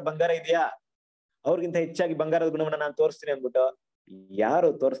ಬಂದಿದ್ದೀನಿ, ನನ್ನ ಹತ್ರ ಬಂಗಾರ ಇದೆಯಾ, ಅವ್ರಿಗಿಂತ ಹೆಚ್ಚಾಗಿ ಬಂಗಾರದ ಗುಣವನ್ನ ನಾನು ತೋರಿಸ್ತೀನಿ ಅಂದ್ಬಿಟ್ಟು ಯಾರು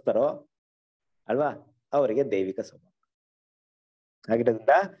ತೋರಿಸ್ತಾರೋ ಅಲ್ವಾ, ಅವರಿಗೆ ದೈವಿಕ ಸ್ವಭಾವ.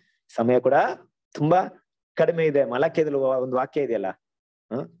 ಹಾಗಿರೋದ್ರಿಂದ ಸಮಯ ಕೂಡ ತುಂಬಾ ಕಡಿಮೆ ಇದೆ. ಮಲಾಖ್ಯದಲ್ಲಿ ಒಂದು ವಾಕ್ಯ ಇದೆಯಲ್ಲ,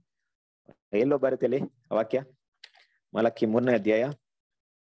 ಎಲ್ಲೋ ಬರುತ್ತೆ ಅಲ್ಲಿ ಆ ವಾಕ್ಯ, ಮಲಾಖಿ 3ನೇ ಅಧ್ಯಾಯ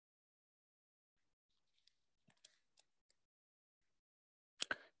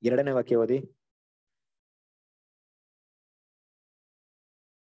 2ನೇ ವಾಕ್ಯ ಓದಿ.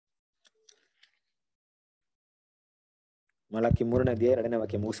 ಮಲಾಖಿ 3ನೇ ಅಧ್ಯಾಯ 2ನೇ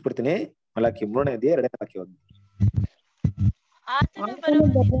ವಾಕ್ಯ ಮುಗಿಸ್ಬಿಡ್ತೀನಿ. ಮಲಾಖಿ 3ನೇ ಅಧ್ಯಾಯ 2ನೇ ವಾಕ್ಯ ಓದಿ. ಆತನು ಬರುವ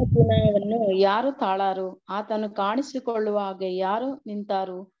ದಿನವನ್ನು ಯಾರು ತಾಳಾರು, ಆತನು ಕಾಣಿಸಿಕೊಳ್ಳುವ ಹಾಗೆ ಯಾರು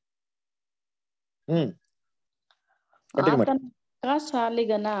ನಿಂತಾರು. ಆತನ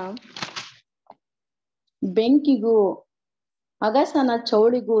ಅಕ್ಕಸಾಲಿಗನ ಬೆಂಕಿಗೂ ಅಗಸನ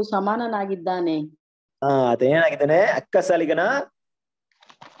ಚೌಳಿಗೂ ಸಮಾನನಾಗಿದ್ದಾನೆ. ಅದೇನಾಗಿದ್ದಾನೆ? ಅಕ್ಕಸಾಲಿಗನ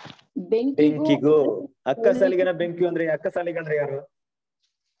ಬೆಂಕಿಗೂ. ಅಕ್ಕಸಾಲಿಗನ ಬೆಂಕಿ ಅಂದ್ರೆ ಅಕ್ಕಸಾಲಿಗಂದ್ರೆ ಯಾರು?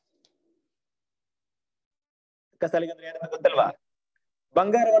 ಅಕ್ಕಸಾಲಿಗಂದ್ರೆ ಯಾರಂತ ಗೊತ್ತಲ್ವಾ?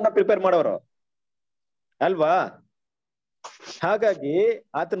 ಬಂಗಾರವನ್ನ ಪ್ರಿಪೇರ್ ಮಾಡೋರು ಅಲ್ವಾ? ಹಾಗಾಗಿ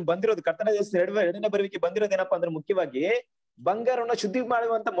ಆತನ ಬಂದಿರೋದು ಕರ್ತನ ಎರಡನೇ ಬರುವಿಕೆ ಬಂದಿರೋದೇನಪ್ಪಾ ಅಂದ್ರೆ ಮುಖ್ಯವಾಗಿ ಬಂಗಾರವನ್ನ ಶುದ್ಧಿ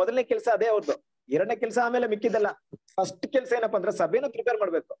ಮಾಡುವಂತ ಮೊದಲನೇ ಕೆಲಸ ಅದೇ ಅವ್ರದ್ದು. ಎರಡನೇ ಕೆಲಸ ಆಮೇಲೆ ಮಿಕ್ಕಿದ್ದಲ್ಲ. ಫಸ್ಟ್ ಕೆಲಸ ಏನಪ್ಪಾ ಅಂದ್ರೆ ಸಭೆನ ಪ್ರಿಪೇರ್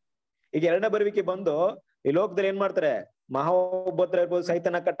ಮಾಡ್ಬೇಕು. ಈಗ ಎರಡನೇ ಬರುವಿಕೆ ಬಂದು ಈ ಲೋಕದಲ್ಲಿ ಏನ್ ಮಾಡ್ತಾರೆ, ಮಹೋಪದ್ರ ಇರ್ಬೋದು,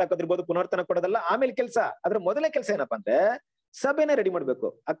 ಸೈತನ ಕಟ್ಟಾಕೋದಿರ್ಬೋದು, ಪುನರ್ತನ ಕೊಡೋದಲ್ಲ ಆಮೇಲೆ ಕೆಲಸ. ಅದ್ರ ಮೊದಲನೇ ಕೆಲಸ ಏನಪ್ಪಾ ಅಂದ್ರೆ ಸಭೆನ ರೆಡಿ ಮಾಡ್ಬೇಕು.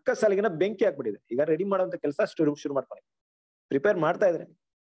 ಅಕ್ಕ ಸಾಲಿಗೆನ ಬೆಂಕಿ ಹಾಕ್ಬಿಟ್ಟಿದೆ, ಈಗ ರೆಡಿ ಮಾಡುವಂತ ಕೆಲಸ ಶುರು ಮಾಡ್ಕೊಂಡು ಪ್ರಿಪೇರ್ ಮಾಡ್ತಾ ಇದ್ರೆ,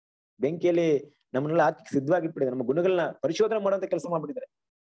 ಬೆಂಕಿಯಲ್ಲಿ ನಮ್ಮನ್ನೆಲ್ಲ ಹಾಕಿ ಸಿದ್ಧವಾಗಿಟ್ಬಿಟ್ಟಿದೆ, ನಮ್ಮ ಗುಣಗಳನ್ನ ಪರಿಶೋಧನೆ ಮಾಡುವಂತ ಕೆಲಸ ಮಾಡ್ಬಿಟ್ಟಿದ್ದಾರೆ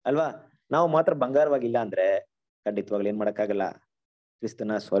ಅಲ್ವಾ? ನಾವು ಮಾತ್ರ ಬಂಗಾರವಾಗಿಲ್ಲ ಅಂದ್ರೆ ಖಂಡಿತವಾಗ್ಲು ಏನ್ ಮಾಡಕ್ಕಾಗಲ್ಲ,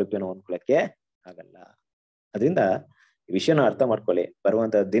 ಕ್ರಿಸ್ತನ ಸ್ವರೂಪನ ಹೊಂದ್ಕೊಳಕ್ಕೆ ಆಗಲ್ಲ. ಅದರಿಂದ ಈ ವಿಷಯನ ಅರ್ಥ ಮಾಡ್ಕೊಳ್ಳಿ.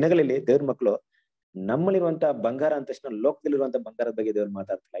 ಬರುವಂತ ದಿನಗಳಲ್ಲಿ ದೇವ್ರ ಮಕ್ಕಳು ನಮ್ಮಲ್ಲಿರುವಂತ ಬಂಗಾರ ಅಂತ ತಕ್ಷಣ ಲೋಕದಲ್ಲಿರುವಂತ ಬಂಗಾರದ ಬಗ್ಗೆ ದೇವ್ರು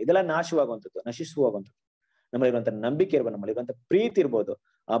ಮಾತಾಡ್ತಿಲ್ಲ. ಇದೆಲ್ಲ ನಾಶವಾಗುವಂಥದ್ದು, ನಶಿಸುವಂಥದ್ದು. ನಮ್ಮಲ್ಲಿರುವಂತ ನಂಬಿಕೆ ಇರ್ಬೋದು, ನಮ್ಮಲ್ಲಿರುವಂತ ಪ್ರೀತಿ ಇರ್ಬೋದು,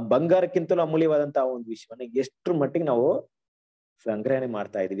 ಆ ಬಂಗಾರಕ್ಕಿಂತಲೂ ಅಮೂಲ್ಯವಾದಂತಹ ಒಂದು ವಿಷಯವನ್ನ ಎಷ್ಟ್ರ ಮಟ್ಟಿಗೆ ನಾವು ಸಂಗ್ರಹಣೆ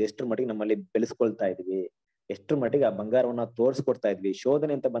ಮಾಡ್ತಾ ಇದೀವಿ, ಎಷ್ಟ್ರ ಮಟ್ಟಿಗೆ ನಮ್ಮಲ್ಲಿ ಬೆಳೆಸ್ಕೊಳ್ತಾ ಇದೀವಿ, ಎಷ್ಟ್ರ ಮಟ್ಟಿಗೆ ಆ ಬಂಗಾರವನ್ನ ತೋರಿಸ್ಕೊಡ್ತಾ ಇದ್ವಿ,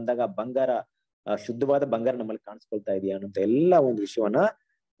 ಶೋಧನೆ ಅಂತ ಬಂದಾಗ ಆ ಬಂಗಾರ, ಆ ಶುದ್ಧವಾದ ಬಂಗಾರ ನಮ್ಮಲ್ಲಿ ಕಾಣಿಸ್ಕೊಳ್ತಾ ಇದೆಯಾ ಅನ್ನೋಂತ ಎಲ್ಲ ಒಂದು ವಿಷಯವನ್ನ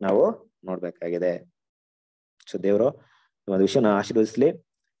ನಾವು ನೋಡ್ಬೇಕಾಗಿದೆ. ಸೊ ದೇವರು ಒಂದು ವಿಷಯನ ಆಶೀರ್ವದಿಸ್ಲಿ.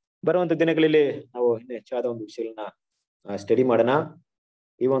 ಬರುವಂತ ದಿನಗಳಲ್ಲಿ ನಾವು ಇನ್ನೂ ಹೆಚ್ಚಾದ ಒಂದು ವಿಷಯಗಳನ್ನ ಸ್ಟಡಿ ಮಾಡೋಣ.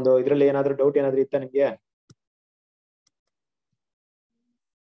 ಈ ಒಂದು ಇದ್ರಲ್ಲಿ ಏನಾದ್ರು ಡೌಟ್ ಏನಾದ್ರು ಇತ್ತಾ ನಿಮ್ಗೆ?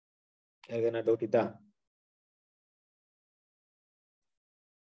 ಏನಾದ್ರು ಡೌಟ್ ಇತ್ತಾ?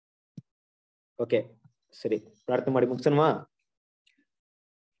 ಓಕೆ, ಸರಿ, ಪ್ರಾರ್ಥನೆ ಮಾಡಿ ಮುಗಿಸೋಣವಾ?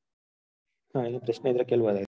 ಏನು ಪ್ರಶ್ನೆ ಇದ್ರೆ ಕೇಳ್ಬೋದ?